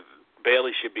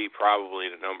 Bayley should be probably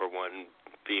the number one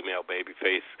female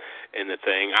babyface in the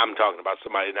thing. I'm talking about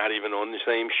somebody not even on the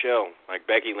same show. Like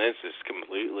Becky Lynch is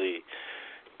completely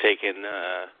taking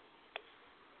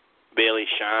Bayley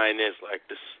shine as like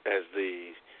this, as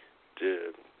the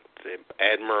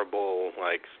admirable,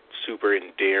 like super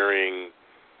endearing,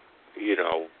 you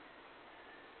know,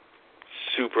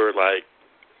 super like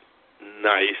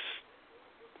nice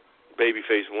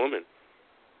babyface woman.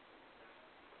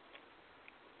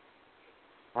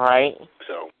 Right.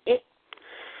 So is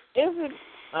it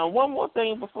one more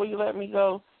thing before you let me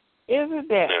go? Is it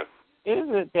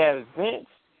that Vince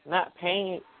not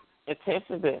paying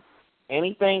attention to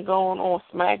anything going on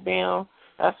SmackDown?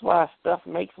 That's why stuff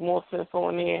makes more sense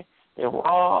on there than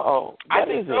Raw. Oh, I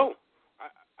think so.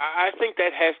 I think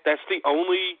that's the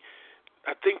only.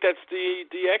 I think that's the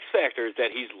X factor is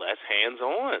that he's less hands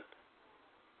on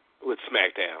with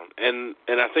SmackDown, and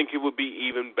I think it would be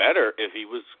even better if he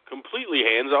was completely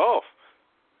hands off.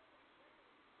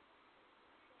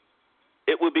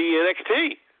 It would be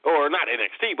NXT, or not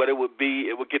NXT, but it would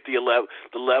get the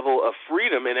level of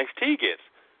freedom NXT gets.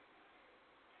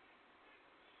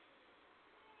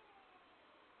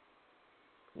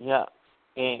 Yeah,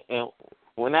 and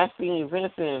when I seen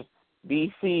Vince in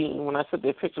DC, when I took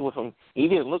that picture with him, he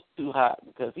didn't look too hot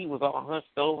because he was all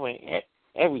hunched over and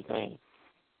everything.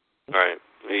 Right.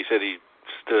 He said he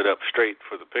stood up straight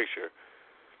for the picture.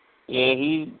 Yeah,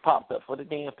 he popped up for the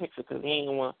damn picture because he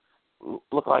didn't want to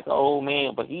look like an old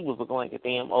man, but he was looking like a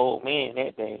damn old man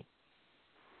that day.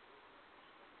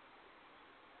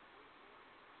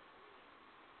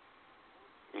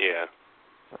 Yeah.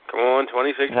 Come on,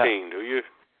 2016. Yeah.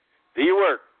 Do you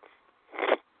work?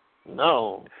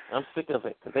 No, I'm sick of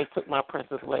it because they took my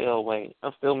Princess Leia away.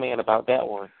 I'm still mad about that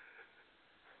one.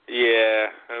 Yeah,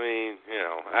 I mean, you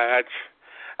know, I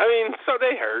mean, so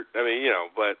they hurt. I mean, you know,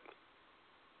 but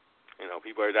you know,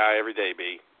 people die every day,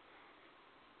 B.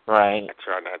 Right. I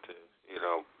try not to, you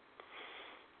know,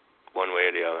 one way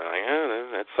or the other. Like,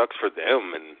 that sucks for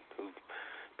them,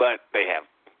 but they have,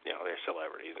 you know, they're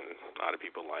celebrities, and a lot of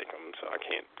people like them, so I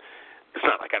can't. It's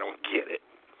not like I don't get it,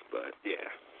 but yeah,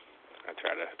 I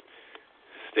try to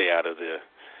stay out of the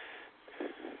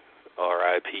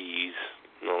RIPs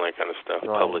and all that kind of stuff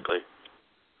publicly.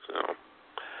 So,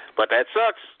 but that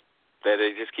sucks that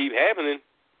they just keep happening.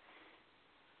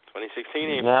 2016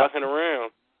 ain't fucking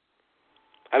around.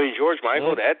 I mean, George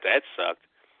Michael, that sucked.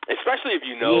 Especially if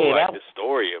you know the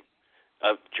story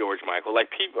of George Michael. Like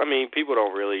people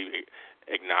don't really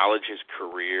acknowledge his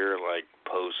career like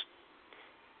post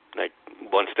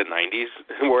once the 90s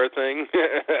were a thing.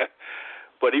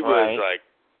 But he was like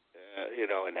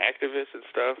an activist and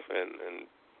stuff, and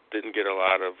didn't get a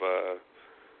lot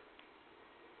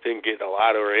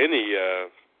or any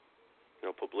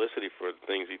publicity for the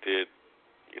things he did,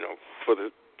 for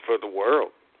the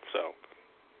world. So.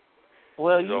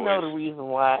 Well, the reason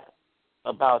why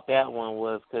about that one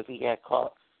was because he got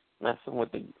caught messing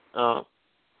with the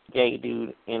gay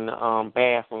dude in the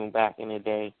bathroom back in the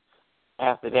day.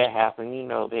 After that happened,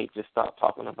 they just stopped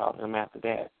talking about him after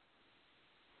that.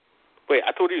 Wait,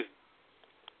 I thought he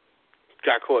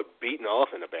got caught beating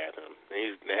off in the bathroom.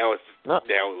 He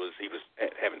was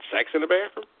having sex in the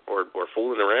bathroom or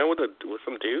fooling around with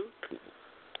some dude.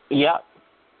 Yep.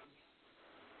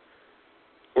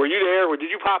 Were you there? Or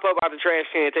did you pop up out the trash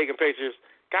can taking pictures?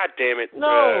 God damn it.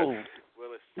 No.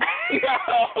 Willis.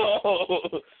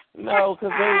 No,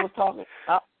 because they were talking.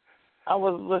 I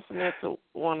was listening to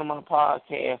one of my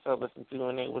podcasts I listened to,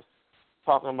 and they was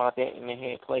talking about that, and they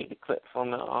had played the clip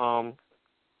from the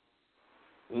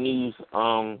news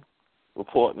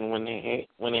reporting when it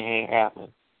had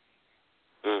happened.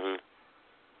 Mhm.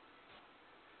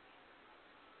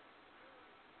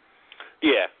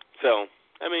 Yeah. So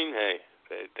I mean, hey.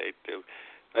 They do.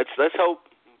 Let's hope.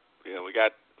 We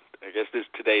got. I guess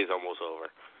today's almost over,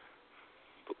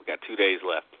 but we got 2 days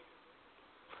left.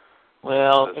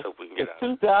 Well, let's hope we can get out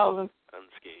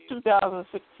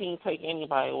 2016 take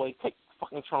anybody away. Take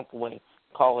fucking Trump away.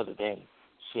 Call it a day.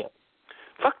 Shit.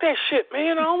 Fuck that shit,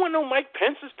 man. I don't want no Mike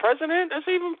Pence as president. That's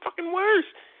even fucking worse.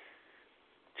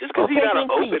 Just because he's not an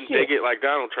open bigot like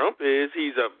Donald Trump is,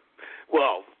 he's an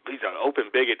open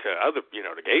bigot to other,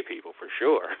 the gay people for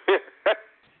sure.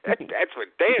 That's for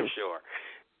damn sure.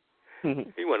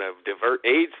 He want to divert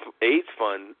AIDS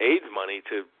money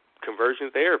to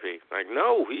conversion therapy. Like,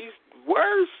 no, he's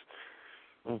worse.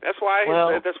 That's why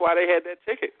they had that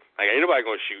ticket. Like, ain't nobody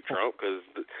gonna shoot Trump because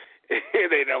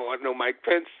they don't want no Mike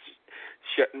Pence,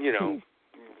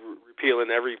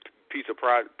 repealing every piece of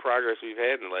progress we've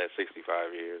had in the last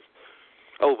 65 years.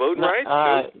 Oh, voting rights,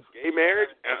 gay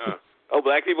marriage, Oh,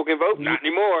 black people can vote? Not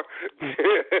anymore.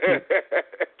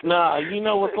 Nah, you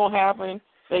know what's gonna happen?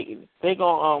 They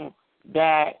gonna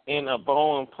die in a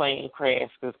Boeing plane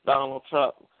crash because Donald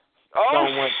Trump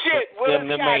don't want them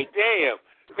to make. Damn.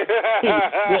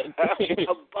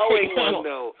 A Boeing one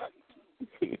though.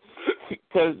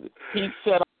 Because he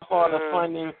shut off all the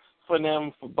funding for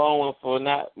them for Boeing for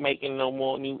not making no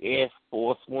more new Air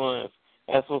Force Ones.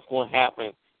 That's what's gonna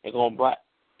happen. They're gonna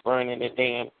burn in the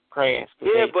damn crash.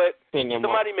 Yeah, but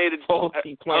somebody made I don't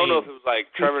know if it was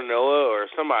like Trevor Noah or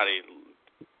somebody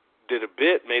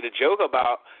made a joke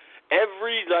about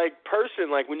every person,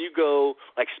 when you go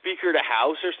Speaker of the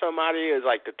House or somebody is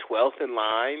the 12th in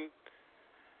line,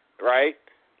 right?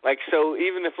 So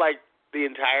even if the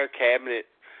entire cabinet,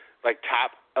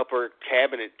 top upper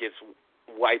cabinet gets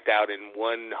wiped out in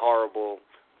one horrible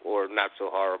or not so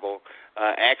horrible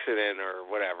accident or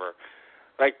whatever,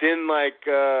 then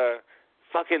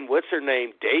fucking what's her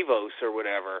name, Davos or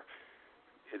whatever,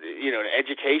 the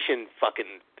education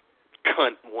fucking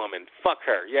cunt woman. Fuck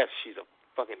her. Yes, she's a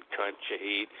fucking cunt,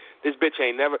 Shahid. This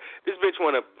bitch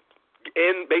want to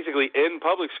end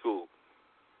public school.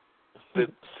 The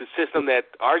system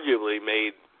that arguably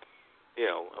made,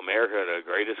 America the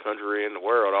greatest country in the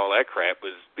world, all that crap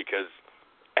was because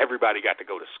everybody got to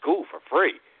go to school for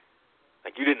free.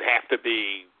 You didn't have to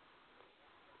be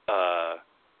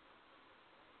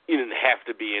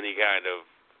any kind of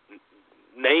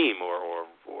name or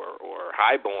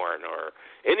highborn or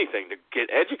anything to get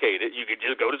educated. You could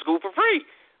just go to school for free.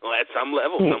 Well, at some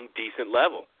level, some decent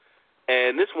level.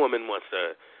 And this woman wants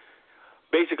to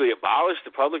basically abolish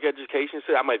the public education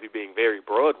system. I might be being very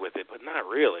broad with it, but not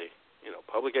really.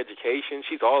 Public education.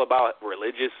 She's all about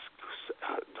religious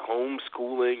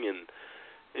homeschooling and,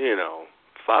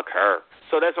 fuck her.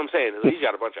 So that's what I'm saying. He's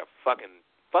got a bunch of fucking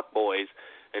fuckboys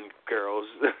and girls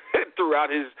throughout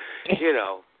his,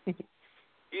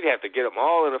 you'd have to get them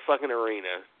all in a fucking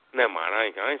arena. Never mind, I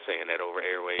ain't saying that over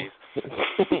airways.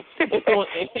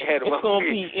 It's going to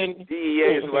be in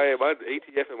DEA is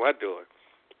ATF in my door.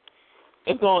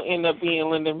 It's going to end up being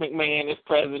Lyndon McMahon as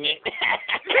president.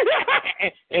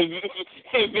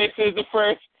 if Vince is the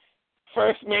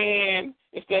first man,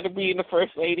 instead of being the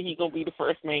first lady, he's going to be the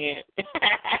first man.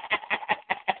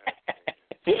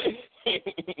 God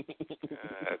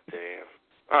damn.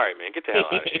 All right, man, get the hell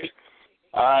out of here.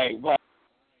 All right, bye.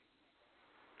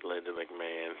 Lyndon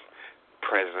McMahon.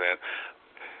 president.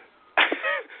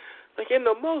 Like, in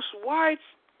the most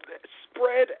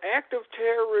widespread act of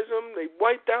terrorism, they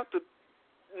wiped out the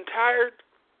entire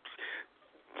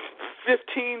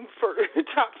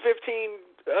top 15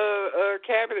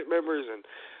 cabinet members, and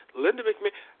Linda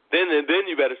McMahon. Then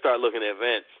you better start looking at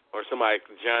Vince or somebody,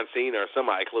 John Cena or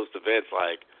somebody close to Vince,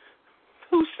 like,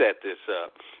 who set this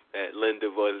up? That Linda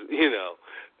was,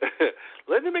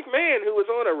 Linda McMahon, who was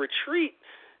on a retreat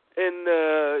and,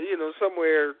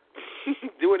 somewhere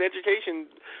doing education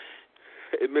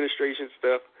administration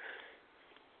stuff,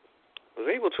 was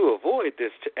able to avoid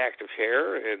this act of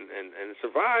terror and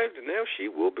survived, and now she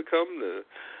will become the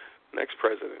next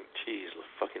president. Jeez,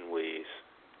 fucking Louise.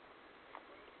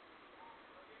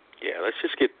 Yeah, let's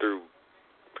just get through,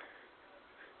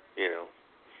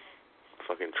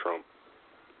 fucking Trump.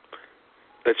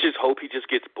 Let's just hope he just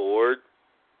gets bored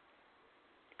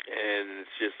and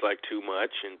it's just like too much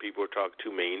and people are talking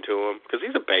too mean to him. Because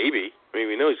he's a baby. I mean,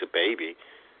 we know he's a baby.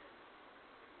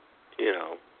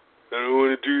 I don't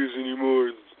want to do this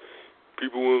anymore.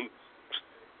 People won't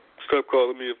stop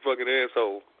calling me a fucking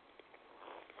asshole.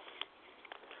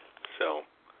 So,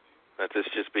 let this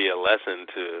just be a lesson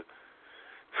to,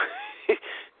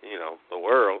 the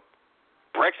world.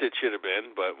 Brexit should have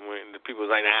been, but when the people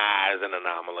was like, nah, it's an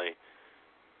anomaly.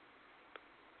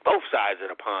 Both sides of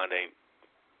the pond ain't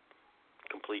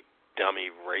complete dummy,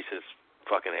 racist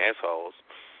fucking assholes.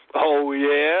 Oh,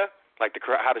 yeah? Like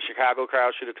how the Chicago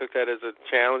crowd should have took that as a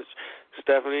challenge,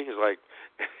 Stephanie. Is like,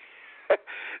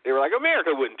 they were like,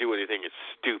 America wouldn't do anything as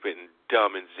stupid and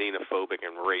dumb and xenophobic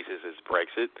and racist as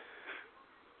Brexit.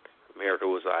 America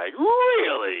was like,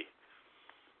 really?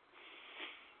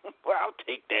 Well, I'll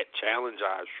take that challenge.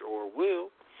 I sure will.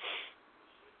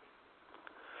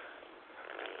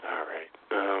 All right.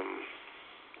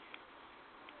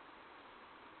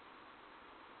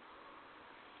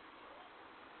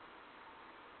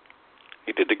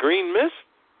 He did the green mist?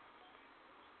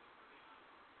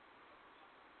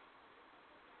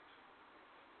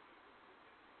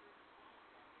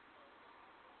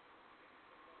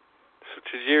 So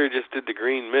Tajiri just did the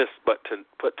green mist, but to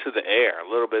put to the air. A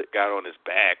little bit got on his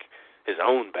back, his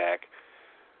own back.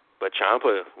 But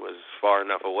Ciampa was far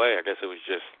enough away. I guess it was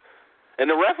just... And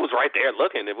the ref was right there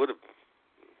looking. He would have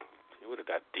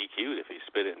got DQ'd if he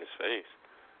spit it in his face.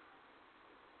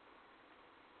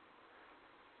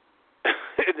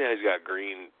 And now he's got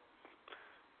green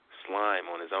slime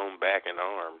on his own back and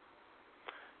arm.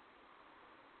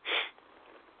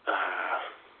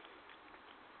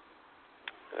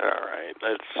 All right,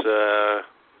 let's.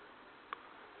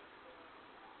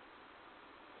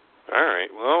 All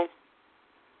right, well,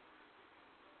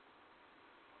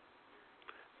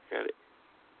 got it.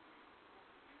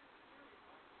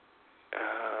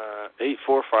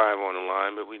 845 on the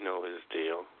line, but we know his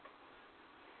deal.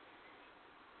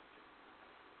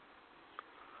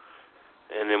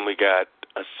 And then we got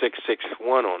a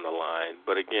 661 on the line,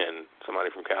 but again, somebody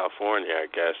from California, I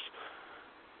guess.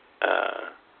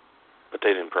 But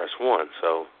they didn't press 1,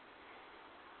 so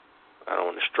I don't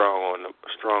want to strong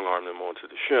arm them onto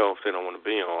the show if they don't want to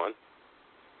be on.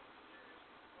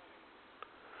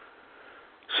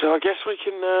 So I guess we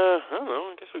can,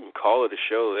 I guess we can call it a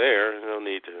show there. No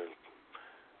need to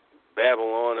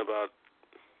babble on about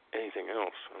anything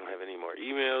else. I don't have any more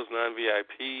emails,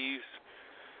 non-VIPs.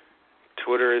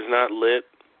 Twitter is not lit.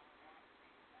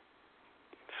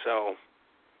 So,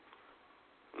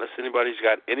 unless anybody's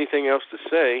got anything else to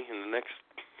say in the next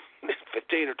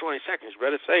 15 or 20 seconds, you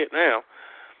better say it now.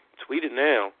 Tweet it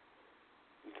now.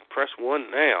 Press 1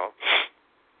 now.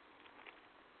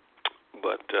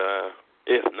 But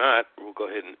if not, we'll go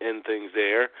ahead and end things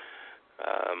there.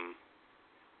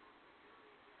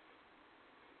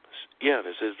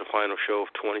 This is the final show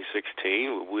of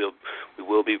 2016. We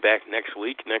will be back next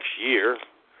week, next year,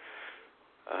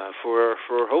 for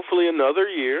hopefully another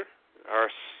year.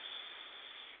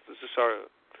 This is our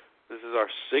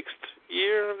 6th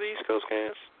year of the East Coast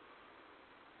Cast.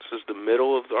 This is the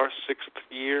middle of our 6th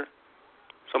year,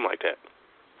 something like that.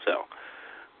 So,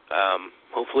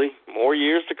 hopefully more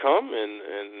years to come, and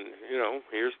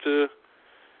here's to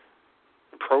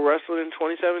pro wrestling in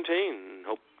 2017.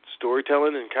 Hope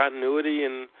storytelling and continuity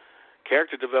and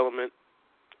character development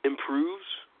improves.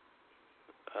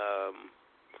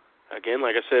 Again,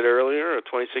 like I said earlier,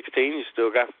 2016, you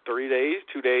still got 2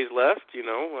 days left, you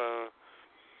can,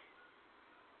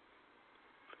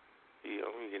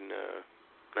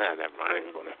 never mind,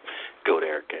 I'm going to go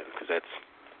there again, because that's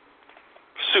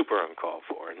super uncalled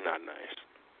for and not nice.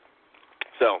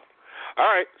 So, all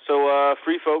right, so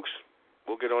free folks,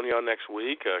 we'll get on y'all next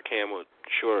week. Cam will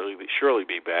surely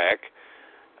be back.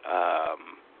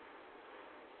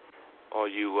 all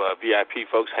you VIP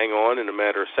folks, hang on. In a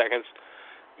matter of seconds,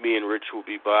 me and Rich will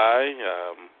be by.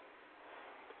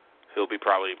 He'll be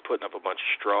probably putting up a bunch of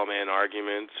straw man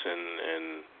arguments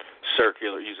and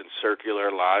using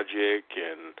circular logic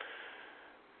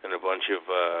and a bunch of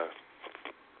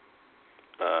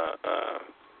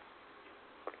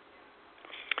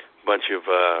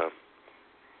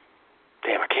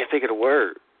damn, I can't think of the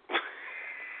word.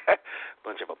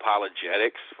 Bunch of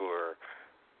apologetics for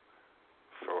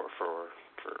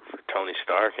Tony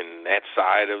Stark and that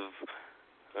side of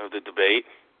the debate.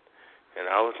 And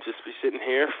I'll just be sitting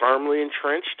here firmly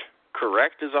entrenched,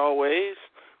 correct as always,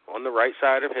 on the right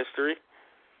side of history,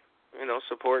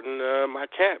 supporting my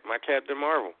Captain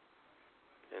Marvel.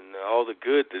 And all the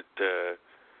good that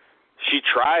she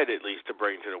tried at least to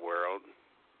bring to the world,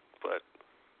 but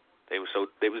they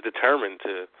was determined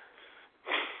to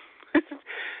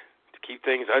keep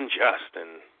things unjust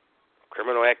and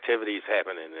criminal activities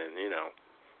happening, and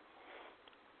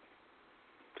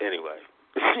anyway,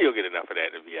 you'll get enough of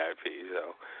that in VIP.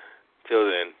 So till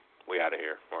then, we out of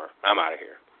here, or I'm out of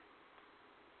here.